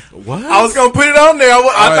S.H.I.E.L.D. What? I was gonna put it on there.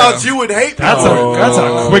 I thought you would hate That's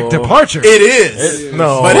that. a quick departure. It is.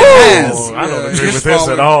 No. But it has. I don't agree it's with this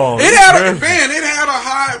falling. at all. It had a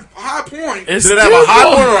high point. It's Did it have a high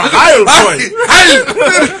point or a higher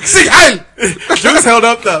point? See, Juice held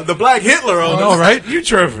up the Black Hitler on No, right? You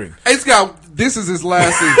tripping. it's got. This is his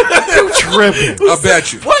last season. You tripping. I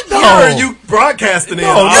bet you. What year are you broadcasting in?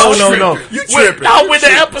 No. You tripping. No, when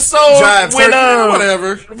the episode, Jive when,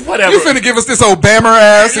 Whatever. You finna give us this old Bammer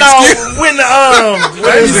ass no, excuse? when,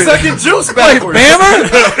 Why are you sucking Juice backwards? Bammer?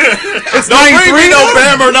 It's don't bring me no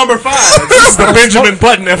Bammer number 5. this is the Benjamin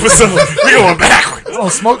Button episode. We going backwards. I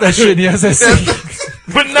don't smoke that shit in the SSC.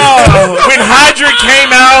 But no, when Hydra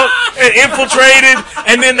came out and infiltrated,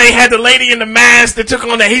 and then they had the lady in the mask that took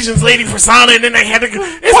on the Haitian's lady persona, and then they had to.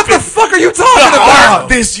 What the fuck are you talking The about? art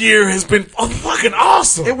this year has been fucking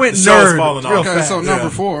awesome. It went The show's nerd. falling real off. Okay, fast. so number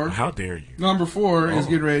 4. How dare you? Number 4 is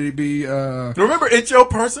getting ready to be Remember, it's your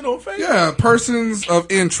personal favorite. persons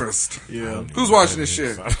of interest. Yeah. Who's watching this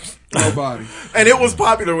shit? Nobody. And it was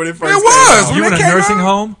popular when it first It was. came out. You in a nursing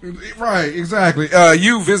home? Right, exactly.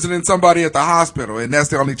 You visiting somebody at the hospital, and that's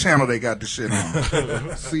the only channel they got the shit on.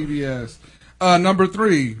 CBS. Number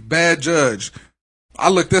 3, Bad Judge. I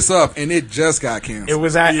looked this up, and it just got canceled. It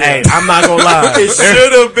was hey, I'm not gonna lie. It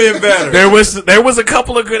should have been better. There was a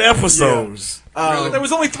couple of good episodes. There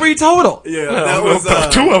was only 3 total. Yeah, that was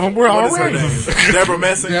 2 of them were what is her already. name? Deborah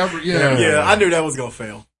Messing. Yeah. I knew that was gonna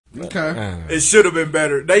fail. Okay. It should have been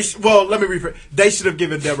better. Let me rephrase. They should have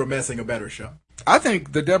given Deborah Messing a better shot. I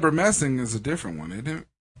think the Deborah Messing is a different one, isn't it?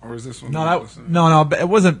 Or is this one? No, it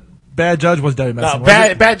wasn't. Bad Judge was Debbie Messing. No,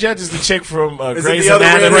 Bad Judge is the chick from Grey's the other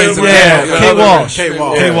Anatomy. redhead? Yeah, Kate Walsh. Kate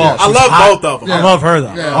Walsh. Kate Walsh. I love both of them. I love her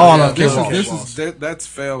though. Yeah, I love Kate Walsh. This is that's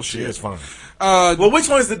fail She shit. is fine. Well, which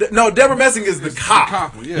one is no? Deborah Messing is the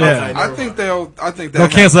cop. Yeah. Yeah. I think they'll They'll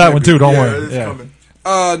cancel that one too. Don't Yeah, worry. it's Yeah.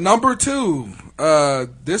 coming. Number 2,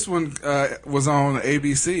 this one was on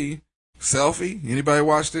ABC. Selfie. Anybody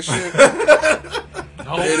watch this shit?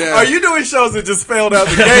 Are you doing shows that just failed out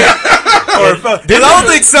the gate? I don't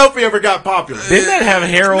think Selfie ever got popular. Didn't that have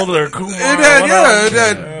Harold or Kumar? It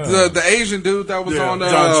had, the Asian dude that was on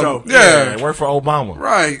John Cho. Yeah, worked for Obama.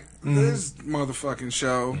 right. This motherfucking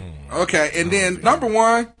show. Okay, and then number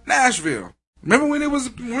 1, Nashville. Remember when it was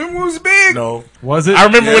big? No. Was it? I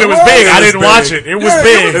remember when it was big. I didn't watch it. It was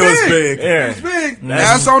big. It was big. Yeah. It was big.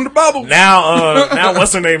 Now it's on the bubble. Now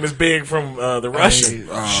what's her name is big from the Russian.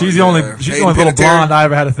 She's the only little blonde I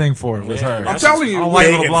ever had a thing for. Was her. I'm telling you, I don't like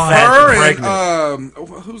big little and blonde. fat. her and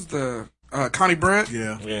pregnant. who's the Connie Brett?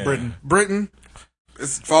 Yeah, Yeah. Britain.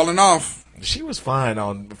 It's falling off. She was fine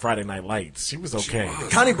on Friday Night Lights. She was okay.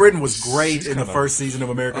 Connie Britton was great in the first season of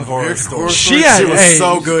American Horror Story. She was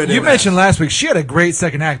so good. You in mentioned last week she had a great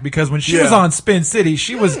second act because when she was on Spin City,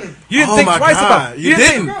 she was. You didn't Oh think my twice God. about. You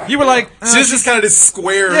didn't. You were like, She was just kind of this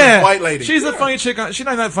square white lady. She's a funny chick. She's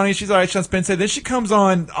not that funny. She's alright. She's on Spin City. Then she comes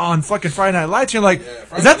on fucking Friday Night Lights. And you're like,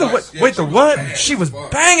 is that the Lights. wait the what? She was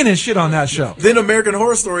banging and shit on that show. Then American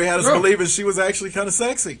Horror Story had us believing she was actually kind of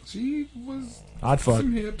sexy. She was I'd fuck.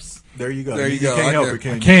 some hips. There you go. There you go. Can't help I it,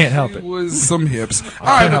 can you? Can't help It it. was some hips. All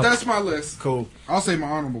right, but help that's my list. Cool. I'll say my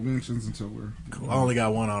honorable mentions until we're I only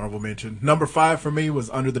got one honorable mention. Number 5 for me was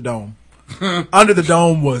Under the Dome. Under the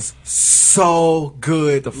Dome was so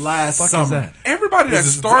good last fuck is summer. that? everybody that This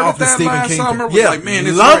is started off the that Stephen last King summer thing. was Yeah, like, man,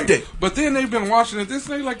 it's loved great. it. But then they've been watching it this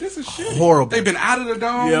and they like, this is shit. Horrible. They've been out of the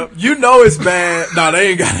dome. Yep. You know it's bad. No,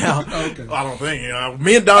 they ain't got out. Okay. I don't think.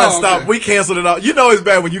 Me and Don stopped. okay. We canceled it off. You know it's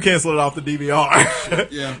bad when you cancel it off the DVR.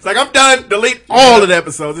 Yeah. It's like, I'm done. Delete all of the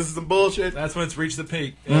episodes. This is some bullshit. That's when it's reached the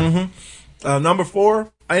peak. Number 4,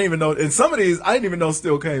 I didn't even know. And some of these, I didn't even know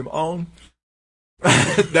still came on.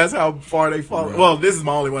 That's how far they fall. Right. Well, this is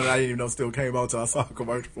my only one that I didn't even know still came on until I saw a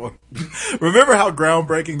commercial for it. Remember how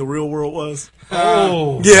groundbreaking The Real World was?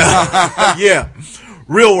 Oh. Yeah. Yeah.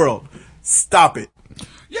 Real World. Stop it.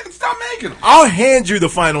 Yeah, stop making them. I'll hand you the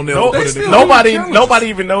final nail. No, to put it in. nobody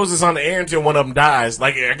even knows it's on the air until one of them dies.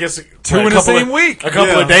 Like I guess 2 in the same week. A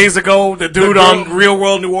couple of days ago, the dude on Real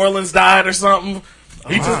World New Orleans died or something.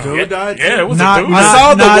 He just dude died? Yeah, it was Not- a dude. I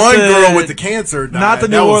saw the not one the- girl with the cancer. Died. Not the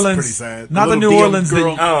New That was Orleans. pretty sad. Not the little New DM Orleans.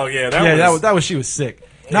 girl. Oh yeah, That was she was sick.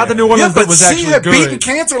 Not the New Orleans Yeah, that but was she actually had good. beaten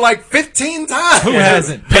cancer like 15 times. Who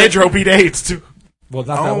hasn't? Pedro beat AIDS too. Well,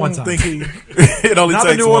 not I that don't one time. think he. It only Not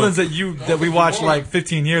takes the New one. Orleans that we watched like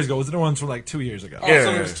 15 years ago. It was the New Orleans from like 2 years ago. Oh, Yeah.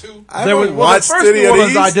 so there's 2. I There was, haven't well, the watched first any New of Orleans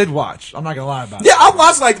these. I did watch. I'm not gonna lie about it. Yeah, I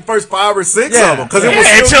watched like the first 5 or 6 Yeah. of them because it Yeah, was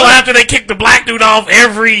still until good. after they kicked the black dude off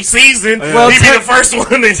every season. Well, He'd be Tech- the first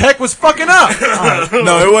one. Tech was fucking up. All right.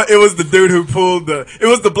 No, it was the dude who pulled the. It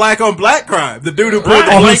was the black on black crime. The dude who pulled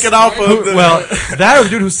the Oh, blanket off of the. Well, that was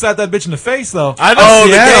the dude who slapped that bitch in the face, though. I know. Oh,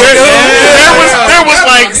 the Yeah. gay There was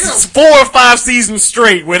like 4 or 5 seasons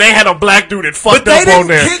straight where they had a black dude that fucked But they up on didn't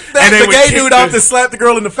there. kick And they the would gay kick dude the- off that slapped the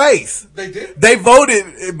girl in the face. They did? They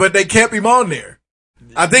voted, but they kept him on there.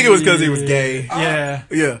 I think it was because he was gay. Yeah.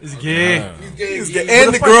 Yeah. He's gay. He was gay.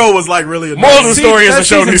 And the girl was like really Moral of annoying. the story is that the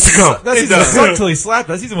show season needs to go. That season sucked till he slapped.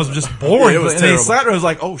 That season was just boring. Yeah, it was and then he terrible. slapped her. I was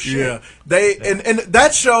like, oh shit. Yeah, and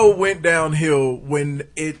that show went downhill when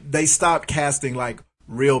they stopped casting like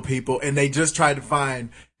real people and they just tried to find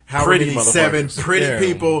how Pretty many 7 motherfuckers. pretty Yeah.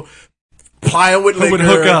 people plying with Who would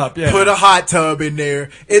liquor, hook up, yeah. put a hot tub in there.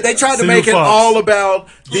 They tried to See make who it fucks. all about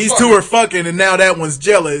these 2 are fucking and now that one's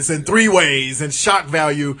jealous and 3 ways and shock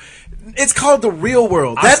value. It's called The Real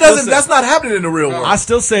World. That's not happening in the real world. I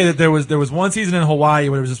still say that there was one season in Hawaii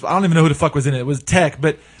where it was just, I don't even know who the fuck was in it. It was Tech,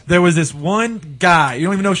 but there was this one guy. You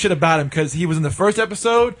don't even know shit about him because he was in the first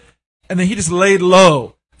episode and then he just laid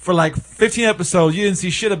low for like 15 episodes. You didn't see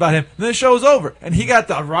shit about him. And then the show was over and he got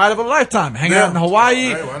the ride of a lifetime, hanging out in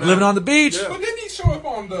Hawaii, Right, why not? living on the beach. But didn't he show up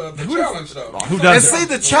on the challenge though. Who And does see,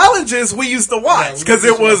 the challenges we used to watch because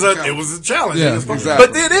it was a challenge. Yeah, It was fun. exactly.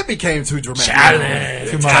 But then it became too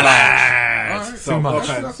dramatic. Too much. All right. So, much.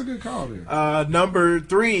 okay. That's a good call there. Number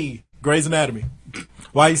 3, Grey's Anatomy.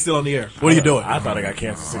 Why are you still on the air? What are you doing? I thought I got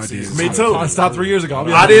canceled 6 seasons. Me too. I stopped 3 years ago. I'll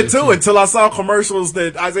be I honest did with you. too until I saw commercials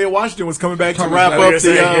that Isaiah Washington was coming back to Coming wrap back. up Yeah,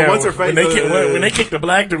 the yeah, what's her face. when they kicked the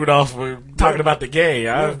black dude off, we're talking about the gay.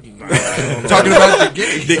 Talking about the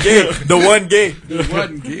gay. the gay, the one gay. It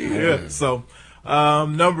wasn't gay. Yeah. So,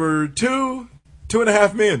 number 2,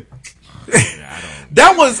 2.5 Men.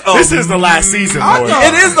 That was This is the last season. I boy. thought-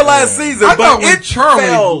 It is the last season, I but thought when it Charlie-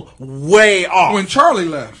 fell way off. When Charlie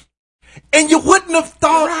left. And you wouldn't have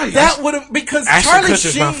thought Right. that would have because Ashton Charlie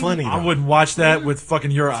Kutcher's Sheen. not funny. I wouldn't watch that with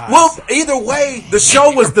fucking your eyes. Well, either way, the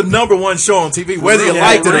show was the number 1 show on TV, whether you Yeah,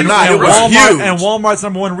 liked it or and not. It was Walmart, huge. and Walmart's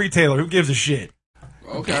number 1 retailer. Who gives a shit?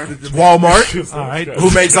 Okay. Walmart, All right.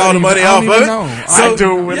 who makes all the money I off don't of even it. know. I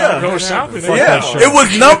do when yeah. I go shopping. Fuck Yeah, that show. it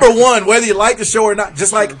was number 1, whether you like the show or not.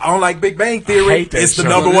 Just like I don't like Big Bang Theory, hate that it's the show.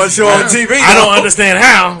 number 1 show on TV. I don't understand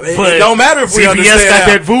how, but It don't matter if we CBS understand. got how.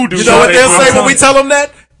 that voodoo. You know what shit. they'll say when we tell them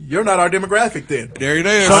that? You're not our demographic then. There it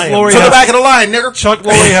is. Chuck Lorre To the has, back of the line, nigga. Chuck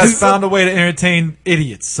Lorre has found a way to entertain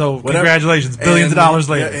idiots. So congratulations, billions of dollars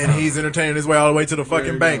later. Yeah, and he's entertaining his way all the way to the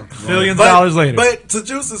fucking bank. Billions of dollars later. But to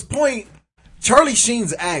Juice's point, Charlie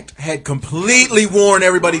Sheen's act had completely worn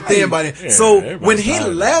everybody thin by then. So when he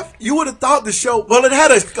left, you would have thought the show. Well, it had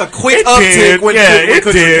a quick It uptick did. when Yeah, when it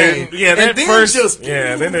Kutcher did. came. Yeah, and that then first. just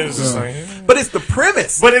Yeah, then it was just like. But it's the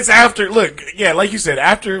premise. But it's after. Look, yeah, like you said,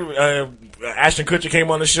 after Ashton Kutcher came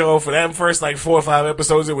on the show for that first like 4 or 5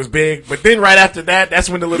 episodes, it was big. But then right after that, that's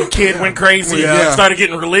when the little kid went crazy, Yeah. started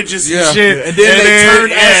getting religious Yeah. and shit, and then they turned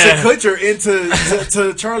yeah. Ashton Kutcher into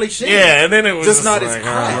to Charlie Sheen. Yeah, and then it was just not as like,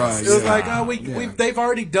 crass. right, It was yeah. like, they've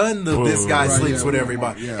already done this guy sleeps yeah, with right,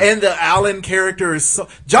 everybody. yeah. And the Alan character is so.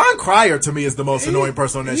 John Cryer to me is the most annoying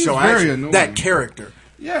person on that he's show. very Actually, annoying. that character.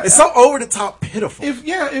 Yeah. It's so over the top, pitiful.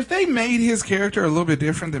 If they made his character a little bit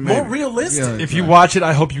different, then More maybe. realistic. Yeah, if you watch it,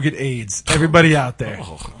 I hope you get AIDS. Everybody out there.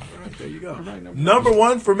 There you go. Number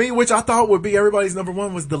 1 for me, which I thought would be everybody's number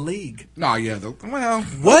 1, was The League. No, yeah. Well,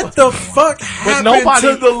 What the fuck happened nobody-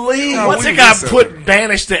 to The League? No, Once we it got said put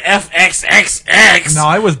banished to FXXX,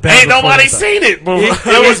 No, it was bad Ain't before nobody that. seen it, boo.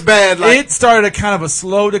 It was bad. Like It started a kind of a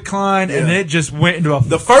slow decline, and then it just went into a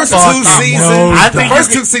the first 2 seasons. I The think first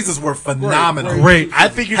you 2 seasons were phenomenal. great. I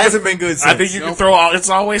think you Hasn't could, been good I since. think you can throw all. It's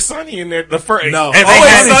Always Sunny in there. The first, No. and they Always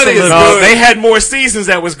had, Sunny is no, good. They had more seasons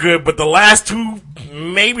that was good, but the last 2,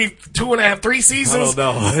 maybe 2.5, 3 seasons.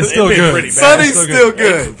 I don't know. It's still been good. pretty bad. Sunny's Still still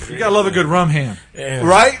good. good. You gotta love a good rum ham.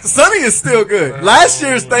 Right? Sunny is still good. Last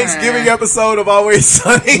year's Thanksgiving episode of Always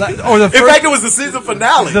Sunny. Or the In first- fact, it was the season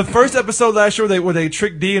finale. The first episode last year where they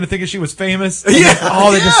tricked Dee into thinking she was famous. yeah.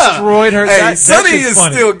 Oh, they yeah. destroyed her. Hey, That Sunny shit's is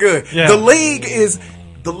funny. still good. Yeah. The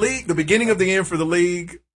League, the beginning of the end for The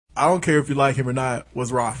League, I don't care if you like him or not,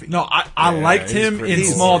 was Rafi. No, I liked he's him pretty in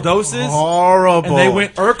cool. small doses. Horrible. And they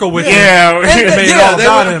went Urkel with Yeah. him. And They made it yeah, all they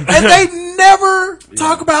about were- him. and they never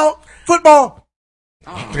talk about football.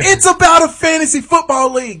 It's about a fantasy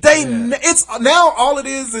football league. It's now all it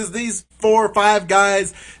is these 4 or 5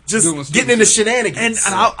 guys just Doing getting into shenanigans.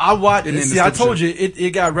 And I watched. And then See, the I stupid told you it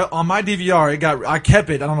got on my DVR. I kept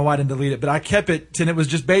it. I don't know why I didn't delete it, but I kept it, and it was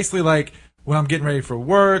just basically like when I'm getting ready for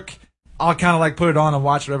work, I'll kind of like put it on and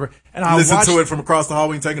watch whatever. And I listen watched, to it from across the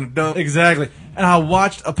hallway and taking a dump. exactly. And I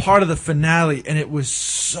watched a part of the finale, and it was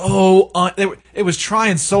so it was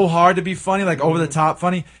trying so hard to be funny, like over the top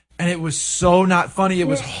funny. And it was so not funny. It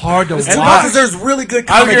was hard to watch. Because there's really good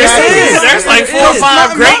I was comic gonna say, actors. there's like 4 or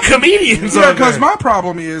 5 great comedians. Yeah, on because there. my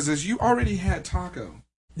problem is you already had Taco.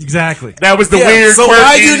 Exactly. That was the Yeah, weird. so why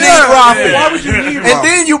quirky- you need Rafi? Why would you need And Rafi?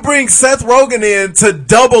 then you bring Seth Rogen in to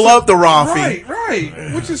double up the Rafi.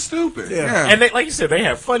 Right, which is stupid. Yeah. And they, like you said, they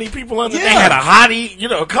had funny people on there. They Yeah. had a hottie,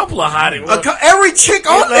 a couple of hottie. Every chick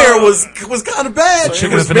on there was kind of bad.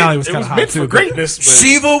 Chick in the finale was It kind was of hot meant too. for greatness. But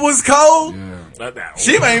Shiva was cold. not now.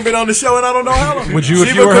 Shiva ain't been on the show in I don't know how long. Would you if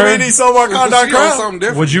Shiva you were her? Kamini, Somar She on Khan. something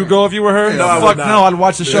different. Would you go if you were her? No, I would Fuck not. no. I'd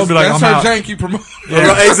watch the show and be like, That's I'm her out. janky promotion.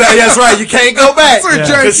 Exactly, that's right. You can't go back. That's her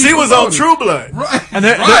janky Because she was on promotion. True Blood. Right. And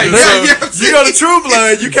they're, Right, they're, yeah, yeah. You go to True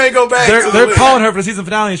Blood, you can't go back. they're calling her for the season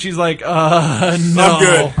finale, and she's like, no. I'm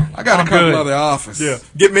good. I got a I'm couple good. other Office. Yeah,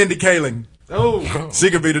 get Mindy Kaling. Oh, She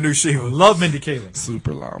could be the new Shiva. love Mindy Kaling.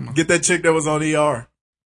 Super llama. Get that chick that was on ER.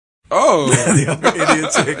 Oh. The other Indian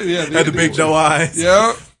chick Yeah, had the big doe eyes.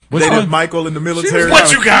 Yeah. Dated Michael in the military.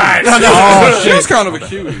 What you got? Oh, She's kind of a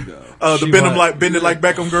cutie though. The She Bend It Like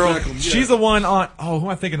Beckham girl. She's the one on. Oh, who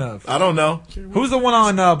am I thinking of? I don't know. Who's the one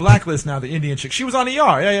on Blacklist now? The Indian chick. She was on ER.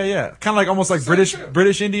 Yeah. Kind of like almost like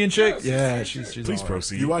British Indian chick. Yeah, she's. Please all right.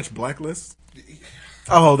 proceed. You watch Blacklist?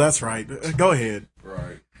 Oh, that's right. Go ahead.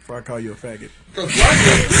 Right. Before I call you a faggot.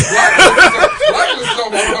 Blacklist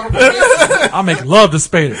don't want 100%. I make love to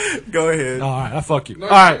Spader. Go ahead. All right, I fuck you. No,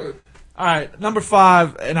 All right, good. all right. Number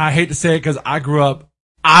 5, and I hate to say it because I grew up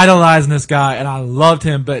idolizing this guy and I loved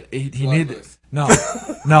him, but he needed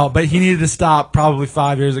but he needed to stop probably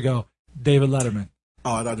 5 years ago. David Letterman.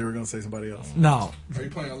 Oh, I thought you were going to say somebody else. No, Are you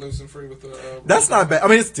playing on Loose and Free with the? That's not bad. I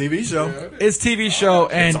mean, it's a TV show. it's TV show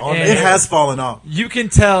and It has fallen off. you can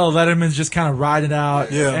tell Letterman's just kind of riding it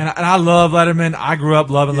out. Yeah. and I love Letterman. I grew up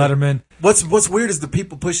loving Letterman. What's weird is the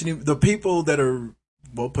people pushing him. The people that are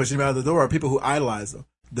pushing him out of the door are people who idolize him.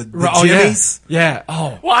 The Oh yeah, Jimmys. yeah.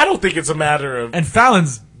 Oh, Well, I don't think it's a matter of. and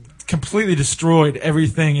Fallon's completely destroyed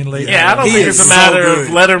everything in late. Yeah, I don't He think is it's a so matter good.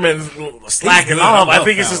 of Letterman slacking good. I off. I love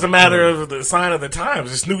think it's just a Fallon. matter of the sign of the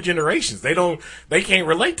times. It's new generations. They can't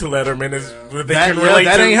relate to Letterman as they can relate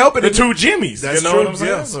that to ain't helping the it. two Jimmys. That's you know true, what I'm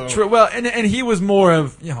saying? yeah. So- True. Well, and he was more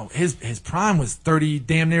of, his prime was 30,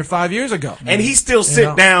 damn near 5 years ago. And he still sit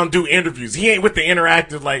know. down, do interviews. He ain't with the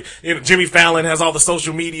interactive, like, Jimmy Fallon has all the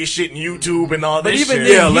social media shit and YouTube and all But this even shit.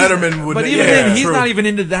 then, Yeah, he's- Letterman would- But even yeah, then, he's true. not even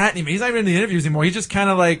into that anymore. He's not even into the interviews anymore. He's just kind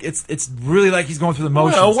of like it's really like he's going through the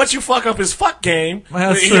motions. Well, once you fuck up his fuck game, Well,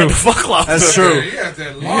 that's he true. had the fuck lock. That's true. He had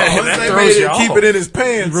that long. Yeah, that They throws made you him keep off. it in his He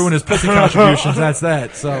pants. ruined his pussy contributions. That's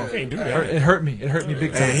that. So Can't do that. it hurt me. It hurt me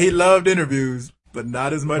big time. And he loved interviews, but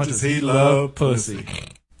not as much as he loved pussy.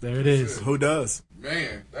 There it is. Who does?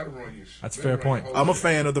 Man, that'll ruin you. That's a fair point. I'm a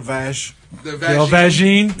fan of the Vash. The The old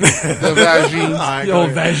vagine. The vagine. All right, The go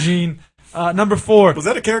old ahead. vagine. Number 4. Was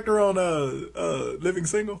that a character on Living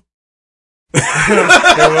Single?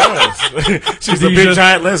 She's a big Khadijah.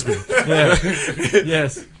 giant lesbian. Yeah.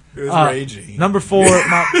 Yes. It was Ray G. Number 4.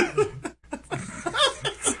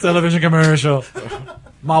 Television commercial.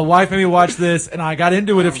 My wife made me watch this, and I got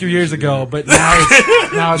into it a few years ago, but now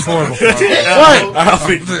it's horrible. What? I don't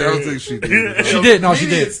think I don't think she did. She did. No, she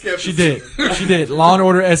Immediate did. skepticism. She did. She did. Law and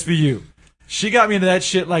Order SVU. She got me into that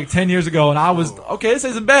shit like 10 years ago, and I was, okay, this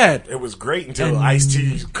isn't bad. it was great until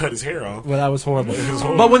Ice-T cut his hair off. Well, that was horrible.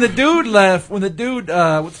 But when the dude left, what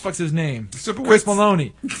the fuck's his name? Chris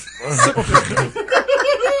Maloney.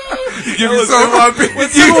 Give yourself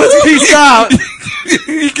He was peaced out.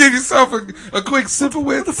 you give yourself a quick sip of What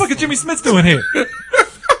with. the fuck is Jimmy Smith doing here?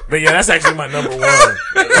 But yeah, that's actually my number 1.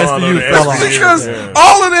 SVU fell off. Because Yeah.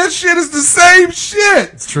 all of that shit is the same shit.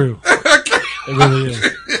 It's true. It really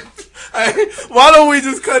is. Why don't we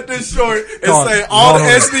just cut this short and Go on. say all the Law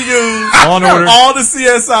and Order. SVUs, Law and Order. all the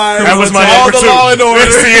CSI, That was my all number the 2. Law and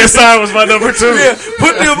Order. CSI was my number 2. Yeah,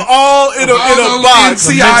 put them all in a those box.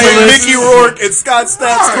 NCIS. Like Mickey Rourke and Scott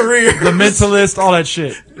Stapp's career. The Mentalist, all that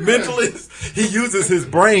shit. Mentalist. He uses his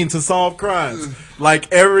brain to solve crimes,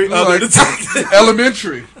 like every other Like detective.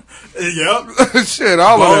 elementary. Yep. Shit,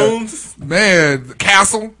 all of Bones, that. Man, the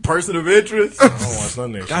Castle, person of interest. I don't watch none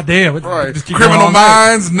of that shit. God damn. What, right? just keep going Criminal all night.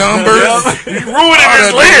 Minds, Numbers. You ruining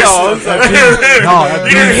his list. No,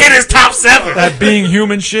 You didn't hit his top 7. that being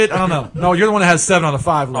human shit. I don't know. No, you're the one that has 7 on the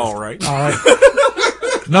 5 list. All right. All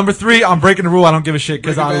right. Number 3, I'm breaking the rule. I don't give a shit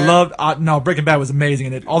because Breaking I Bad? loved. No, Breaking Bad was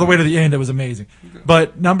amazing, and all the way to the end, it was amazing.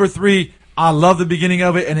 But number 3, I love the beginning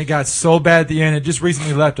of it, and it got so bad at the end. It just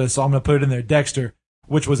recently left us, so I'm gonna put it in there. Dexter,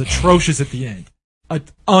 which was atrocious at the end,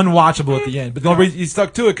 unwatchable at the end. But the only reason you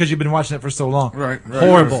stuck to it because you've been watching it for so long. Right.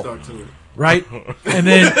 Horrible. Right? And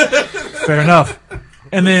then, fair enough.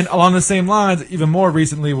 And then along the same lines, even more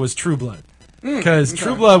recently was True Blood. Because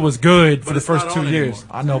True Blood was good for the it's first not 2 on years.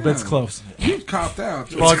 anymore. I know, but it's close. You copped out.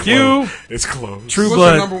 Fuck you. It's close. True What's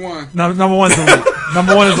Blood. your number 1? Number 1's the lead.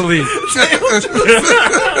 Number 1 is the lead.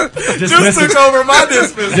 Just Dismissive, took over my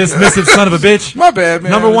dismissal. dismissive son of a bitch. My bad,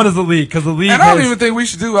 man. Number 1 is the lead because the lead And I don't has, even think we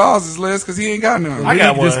should do Oz's list because he ain't got none. I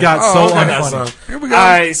got league just one. got Oh, so okay. I got unfunny. some. Here we go. All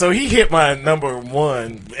right, so he hit my number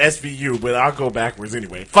 1 SVU, but I'll go backwards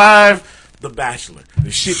anyway. 5. The Bachelor. The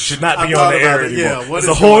shit should not be I on thought the air about it, anymore. yeah. What It's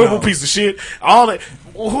is a going horrible on? piece of shit. All that.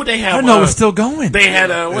 Well, who they have? I didn't know it's still going. They had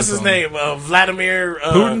what's his name? Vladimir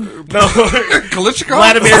Putin? No, Kalishnikov?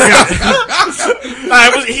 Vladimir.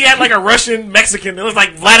 He had like a Russian Mexican. It was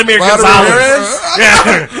like Vladimir Vladimir Gonzalez. Perez?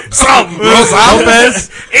 Yeah, something. Lopez.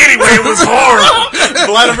 Anyway, it was horrible.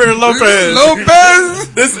 Vladimir Lopez. Lopez.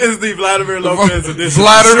 This is the Vladimir Lopez edition.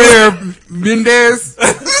 Vladimir Mendez.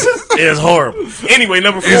 It's horrible. Anyway,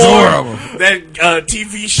 number 4. It's horrible. That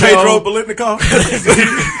TV show. Pedro Bolitnikov.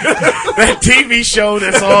 That TV show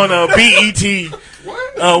that's on BET.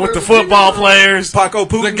 With the football players. Paco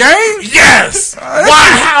Putin. The game? Yes. Why?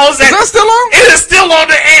 How is that? Is that still on? It is still on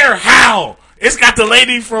the air. How? It's got the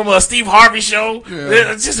lady from Steve Harvey show.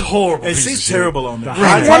 Yeah. It's just horrible. And she's terrible on that.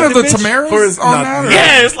 One of the Tamaras on that? Or?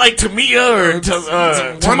 Yeah, it's like Tamia or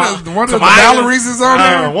one of the Mallory's is on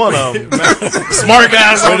there? One of them. Smart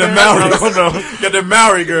guys on there. Got the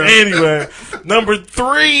Maori girl. Anyway, number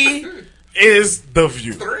 3 is The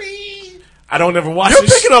View. 3. I don't ever watch You're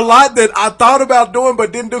this. picking a lot that I thought about doing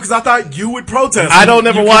but didn't do because I thought you would protest. I don't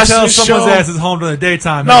ever watch Tell this someone's show. ass is home during the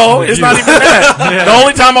daytime. No, it's not even that. Yeah. The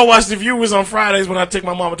only time I watch The View was on Fridays when I take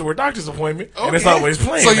my mama to her doctor's appointment, and it's always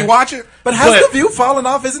playing. So you watch it? But has The View fallen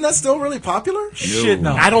off? Isn't that still really popular? Shit,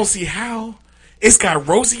 no. I don't see how. It's got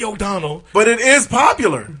Rosie O'Donnell. But it is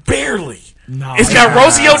popular. Barely. No, It's got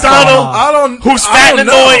Rosie O'Donnell, who's fat and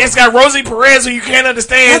annoying. It's got Rosie Perez, who you can't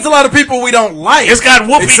understand. There's a lot of people we don't like. It's got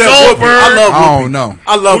Whoopi Except Goldberg. I love Whoopi. Oh, no.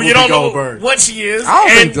 I love Who you Whoopi don't Goldberg. know what she is. I don't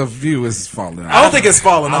and think The View is falling out. I don't think it's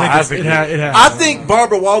falling off. I think It has. I think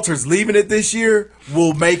Barbara Walters leaving it this year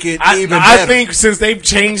will make it even I better. think since they've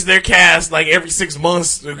changed their cast like every 6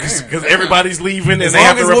 months because everybody's leaving and as they long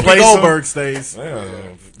have to as Whoopi replace Goldberg them. stays,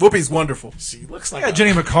 Whoopi's wonderful. She looks like Yeah,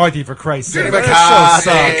 Jenny McCarthy, for Christ's sake. McCarthy.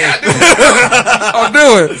 I'll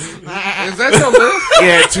do it. Is that your list?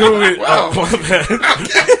 Yeah, 2 is.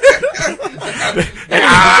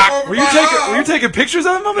 Were you taking pictures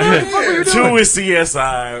of him over there? What the fuck were you 2 doing? is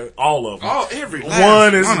CSI, all of them. Oh, every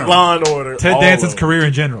 1 is Law and Order. Ted all Danson's of them. career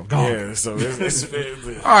in general. Gone. Yeah, so it's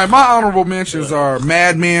All right, my honorable mentions are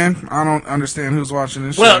Mad Men. I don't understand who's watching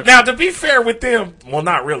this well, shit. now to be fair with them, well,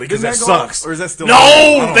 not really because that Didn't that go sucks. off? Or is that still no, on?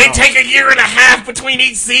 I don't they know. take a year and a half between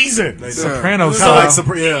each season. Sopranos. So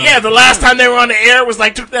like, Yeah, the last time they were on the air was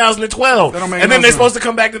like 2012, That don't make and no then they're sense. supposed to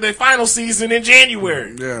come back to their final season in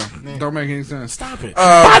January. Yeah, don't make any sense. Stop it.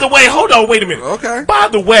 By the way, hold on, wait a minute. Okay. By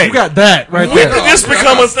the way, You got that right when there. did this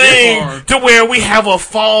become a thing to where we have a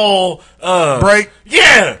fall Break.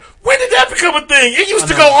 Yeah. When did that become a thing? It used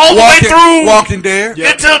to go all the way Walking, through Walking Dead.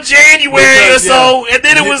 until January or so, and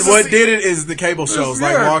then it was what did it is the cable shows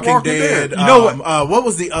like yeah, Walking, Walking Dead. Dead. You know what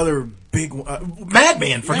was the other big one? Mad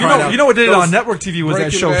Men for You crying know, out. you know what did it Those- on network TV was that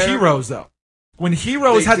Breaking show Bad. Heroes, though. When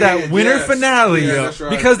Heroes They had that did, winter yes. finale, Yeah, that's right.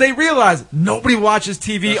 because they realized nobody watches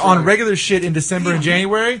TV on right. regular shit in December and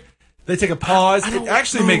January, they take a pause. It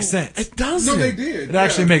actually makes sense. It doesn't. No, they did. It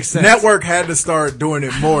actually makes sense. Network had to start doing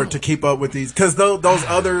it more to keep up with these because those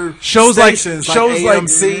other Shows like- stations shows like-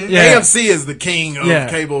 AMC. Yeah. AMC is the king of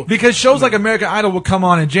cable. Because shows like American Idol will come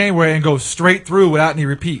on in January and go straight through without any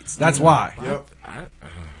repeats. That's why. Yep.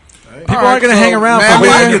 People All right, aren't going to so hang around Mad for I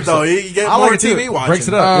Men- like it though. You get I more like it too. TV watching. Breaks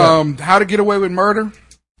it up. How to Get Away with Murder.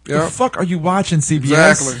 The Yeah, fuck are you watching, CBS?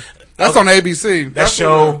 exactly. That's on ABC. That That's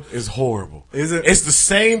show is horrible. Is it? It's the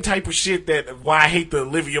same type of shit that why I hate the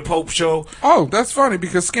Olivia Pope show. Oh, that's funny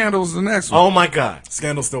because Scandal is the next one. Oh my god.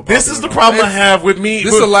 Scandal still popular. This is the problem I have with me.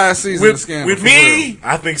 This is the last season with, of Scandal, With for me,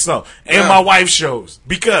 I think so. And Yeah. my wife's shows.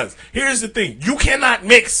 Because here's the thing. You cannot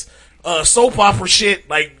mix soap opera shit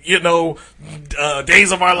like,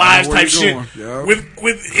 Days of Our Lives where type you shit going. Yeah.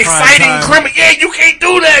 with exciting time. criminal. Yeah, you can't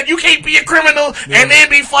do that. You can't be a criminal and then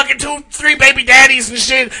be fucking 2-3 baby daddies and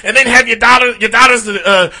shit, and then have your daughter's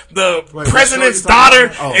the Wait, president's what show you daughter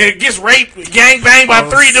talking about? and gets raped, gang banged by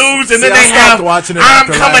 3 dudes, and see, then I they stopped have watching it I'm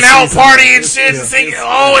after coming last out season. party and It's- shit yeah. and singing.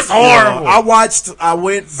 Oh, it's horrible. I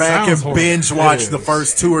went back Sounds and horrible. binge watched the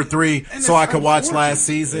first 2 or 3 so I could watch last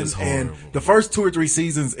season. And the first 2 or 3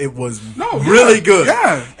 seasons, it was really good.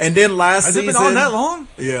 Yeah. And then last Has season, it been on that long?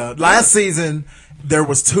 Yeah, last season there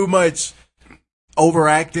was too much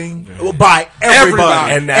overacting by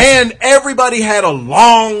everybody, And and everybody had a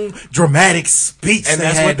long dramatic speech, And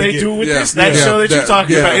that's had what to they give. do with Yeah, that yeah, show that you're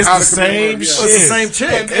talking yeah. about. It's How the to Commit same Murder, shit. yeah. It's the same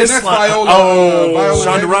chick. And that's like, Viola. oh,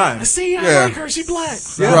 Shonda Davis. Rhimes. See, I Yeah. like her. She black.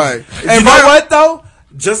 Right. And you know what though?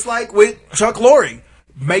 Just like with Chuck Lorre,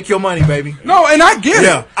 make your money, baby. No, and I get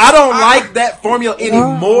Yeah, it. I don't like that formula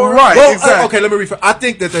anymore. Right, Well, exactly. okay, let me rephrase. I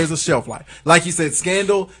think that there's a shelf life. Like you said,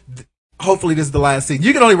 Scandal. Hopefully, this is the last season.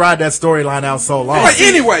 You can only ride that storyline out so long. Right,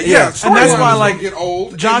 anyway, yeah. And that's why, storylines like, don't get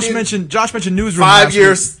old. Josh And then- mentioned Newsroom. 5 last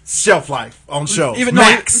years shelf life on shows. week. Even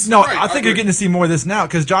Max. no, Right, I I think you're agree. getting to see more of this now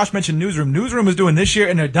because Josh mentioned Newsroom. Newsroom is doing this year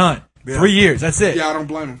and they're done. Yeah. 3 years. That's it. Yeah, I don't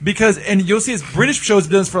blame him. Because, and you'll see, British shows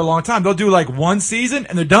have done this for a long time. They'll do like one season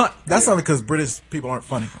and they're done. That's only because British people aren't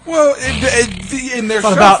funny. Well, in their It's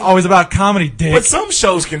not shows, always about comedy, dick. But some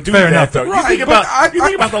shows can do Fair that, enough. though. Right, you think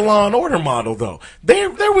but about the Law and Order model, though. There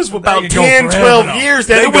was about They can go 10, forever. 12 years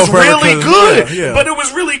that They it go was forever really 'cause- good. yeah. But it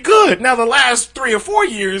was really good. Now, the last 3 or 4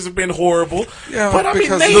 years have been horrible. Yeah, but, I mean,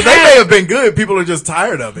 because- they So they had- may have been good. People are just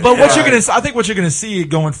tired of it. But what I think what you're gonna see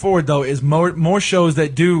going forward though is more shows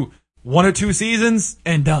that do 1 or 2 seasons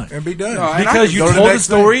and done. and be done. No, and Because you go to the told the next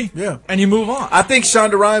story, thing. Yeah. and you move on. I think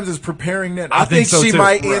Shonda Rhimes is preparing that. I think so, she too.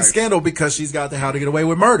 might end Right. Scandal because she's got the How to Get Away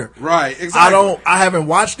with Murder. right? Exactly. I haven't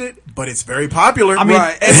watched it, but it's very popular. I mean,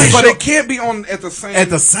 right, every but show- it can't be on at the same at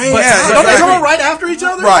the same But- time. yeah, Don't they come exactly. on right after each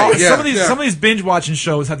other? Right. Oh, Yeah. Some of these binge watching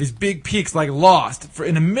shows have these big peaks like Lost.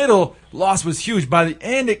 In the middle, Lost was huge. By the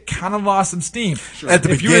end, it kind of lost some steam. At the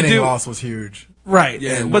If you were to beginning, do- Lost was huge. Right.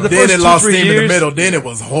 Yeah, but the Then first it 2, lost 3 steam years, in the middle. Then it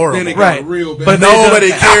was horrible. Then it got Right. real bad. But Nobody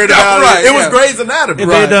they- cared about Right, it. It was yeah. Grey's Anatomy. If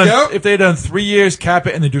Right. they had done 3 years, cap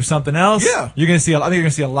it, and then do something else, Yeah. you're gonna see. I think you're gonna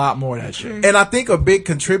see a lot more of that shit. And I think a big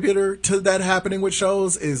contributor to that happening with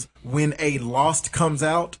shows is when a Lost comes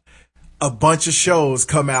out, a bunch of shows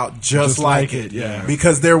come out just like it. yeah.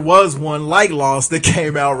 Because there was one like Lost that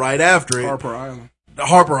came out right after it.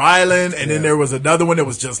 Harper Island, and then there was another one that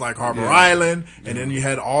was just like Harper Island, and then you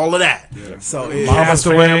had all of that. So it Mama's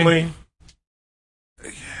Family.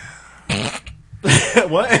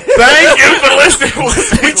 what? Thank you for listening.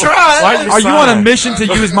 We tried. Are you on a mission to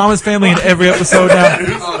use Mama's Family in every episode now?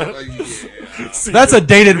 That's a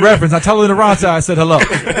dated reference. I tell Naranta I said hello.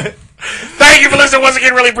 Thank you for listening once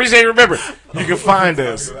again. Really appreciate it. Remember, you can find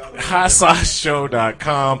us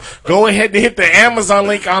hotsauceshow.com. Go ahead and hit the Amazon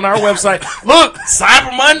link on our website. Look,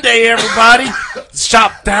 Cyber Monday, everybody.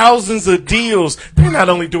 Shop thousands of deals. They're not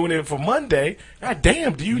only doing it for Monday. God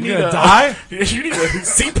damn, do you need gonna a die? You need a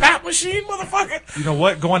CPAP machine, motherfucker? You know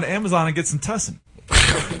what? Go on to Amazon and get some tussin.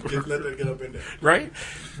 Let them get up in there. Right?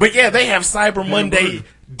 But yeah, they have Cyber Monday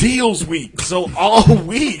deals week. So all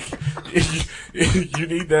week, you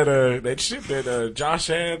need that shit that Josh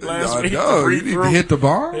had last week. to You breathe need to through. hit the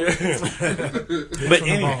bar. But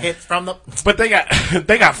anyway, but they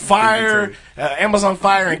got Fire, Amazon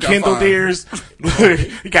Fire, and Kindle Fire. Deers.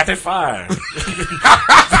 You got that Fire,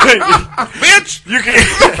 Bitch! You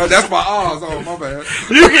can That's my Oz. Oh, my bad.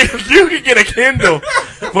 you can get a Kindle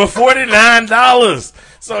for $49.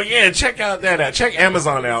 So yeah, check out that. Check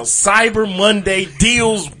Amazon out. Cyber Monday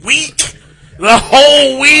deals week, the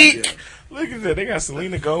whole week. Look at that. They got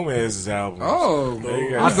Selena Gomez's album. Oh,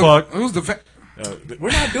 They I got, fuck. who's the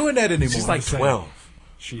We're not doing that anymore. she's like 12.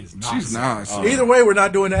 She is not. She's nice. Either way, we're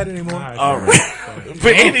not doing that anymore. All right.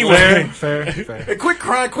 But anyway, Fair. Hey, quit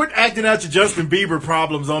crying, quit acting out your Justin Bieber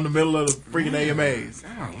problems on the middle of the freaking AMAs.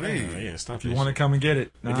 yeah, stop If you want to come and get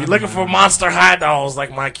it. If you're looking for monster hot dogs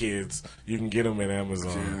like my kids, you can get them at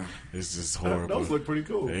Amazon. It's just horrible. Those look pretty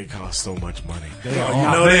cool. They cost so much money. You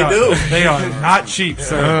know they do. They are not cheap,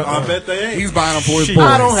 sir. I bet they ain't. He's buying them for his Shit. boys.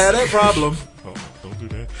 I don't have that problem. Oh, don't do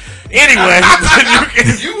that. Anyway,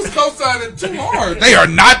 You was co-signing too hard. They are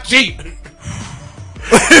not cheap.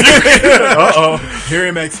 Hear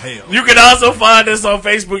him exhale. you can also find us on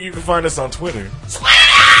Facebook. You can find us on Twitter.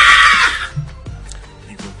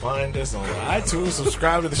 You can find us on iTunes.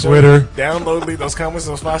 Subscribe to the show. Twitter. Download, leave those comments,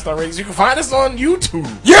 those 5-star ratings. You can find us on YouTube.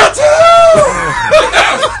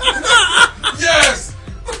 Yes.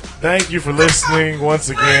 Thank you for listening once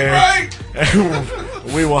again. Right.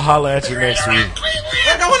 We will holler at you next week.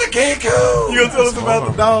 We're going to Cancun. You gonna tell us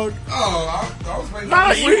about the dog? Oh, I was waiting. Nah,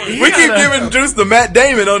 We keep giving juice to Matt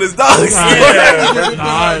Damon on his dogs.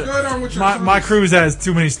 Go on with your My cruise has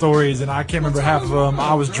too many stories, and I can't remember half of them.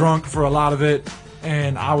 I was drunk for a lot of it,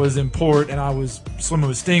 and I was in port, and I was swimming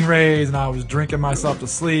with stingrays, and I was drinking myself to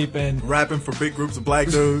sleep, and Rapping for big groups of black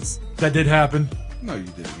dudes. that did happen. No, you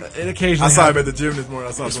didn't. It occasionally I saw him happened. at the gym this morning.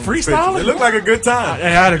 I saw some freestyling? pictures. It looked like a good time. I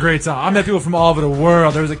had a great time. I met people from all over the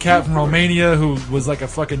world. There was a cat from Romania who was like a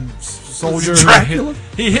fucking soldier. Dracula?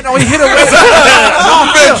 He hit a wizard.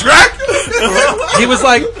 He was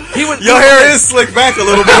like, he would. Your hair is slicked back a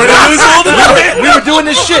little more than usual. We were doing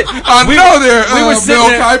this shit. I know there, We were sitting Bill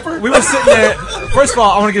there. Kiper. We were sitting there. First of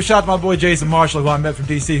all, I want to give a shout out to my boy Jason Marshall, who I met from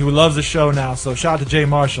DC, who loves the show now. So shout out to Jay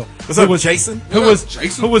Marshall. What's up, Jason? Who was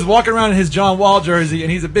Jason? who was walking around in his John Wall jersey,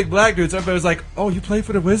 and he's a big black dude. So everybody was like, "Oh, you play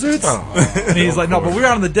for the Wizards?" And he's like, "No," but we were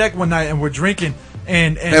out on the deck one night and we're drinking,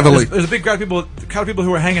 and Heavily. there's a big crowd of people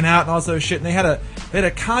who were hanging out and all this other shit, and they had a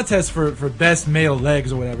contest for best male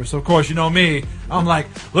legs or whatever. So of course, you know me, I'm like,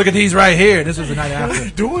 "Look at these right here." This was the night What are you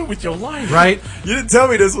after, doing with your life? right? You didn't tell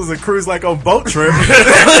me this was a cruise like on boat trip.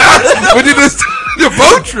 We did this. Your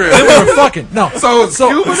boat trip. Then we were fucking. No. So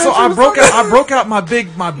I broke out my big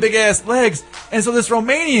ass legs, and so this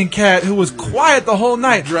Romanian cat who was quiet the whole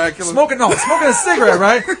night, Dracula. smoking a cigarette,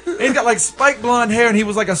 right? And he got like spiked blonde hair, and he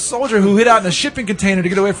was like a soldier who hid out in a shipping container to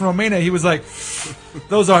get away from Romania. He was like,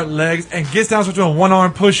 "Those aren't legs," and gets down to doing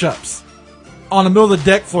 1-arm push-ups on the middle of the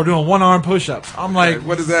deck floor, doing 1-arm push-ups. I'm like,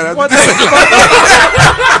 what does that have what to do?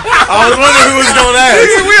 I was wondering who was going to ask.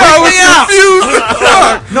 We all was confused.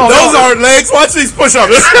 No, Those aren't legs. Watch these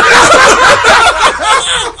push-ups.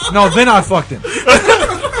 No, then I fucked him.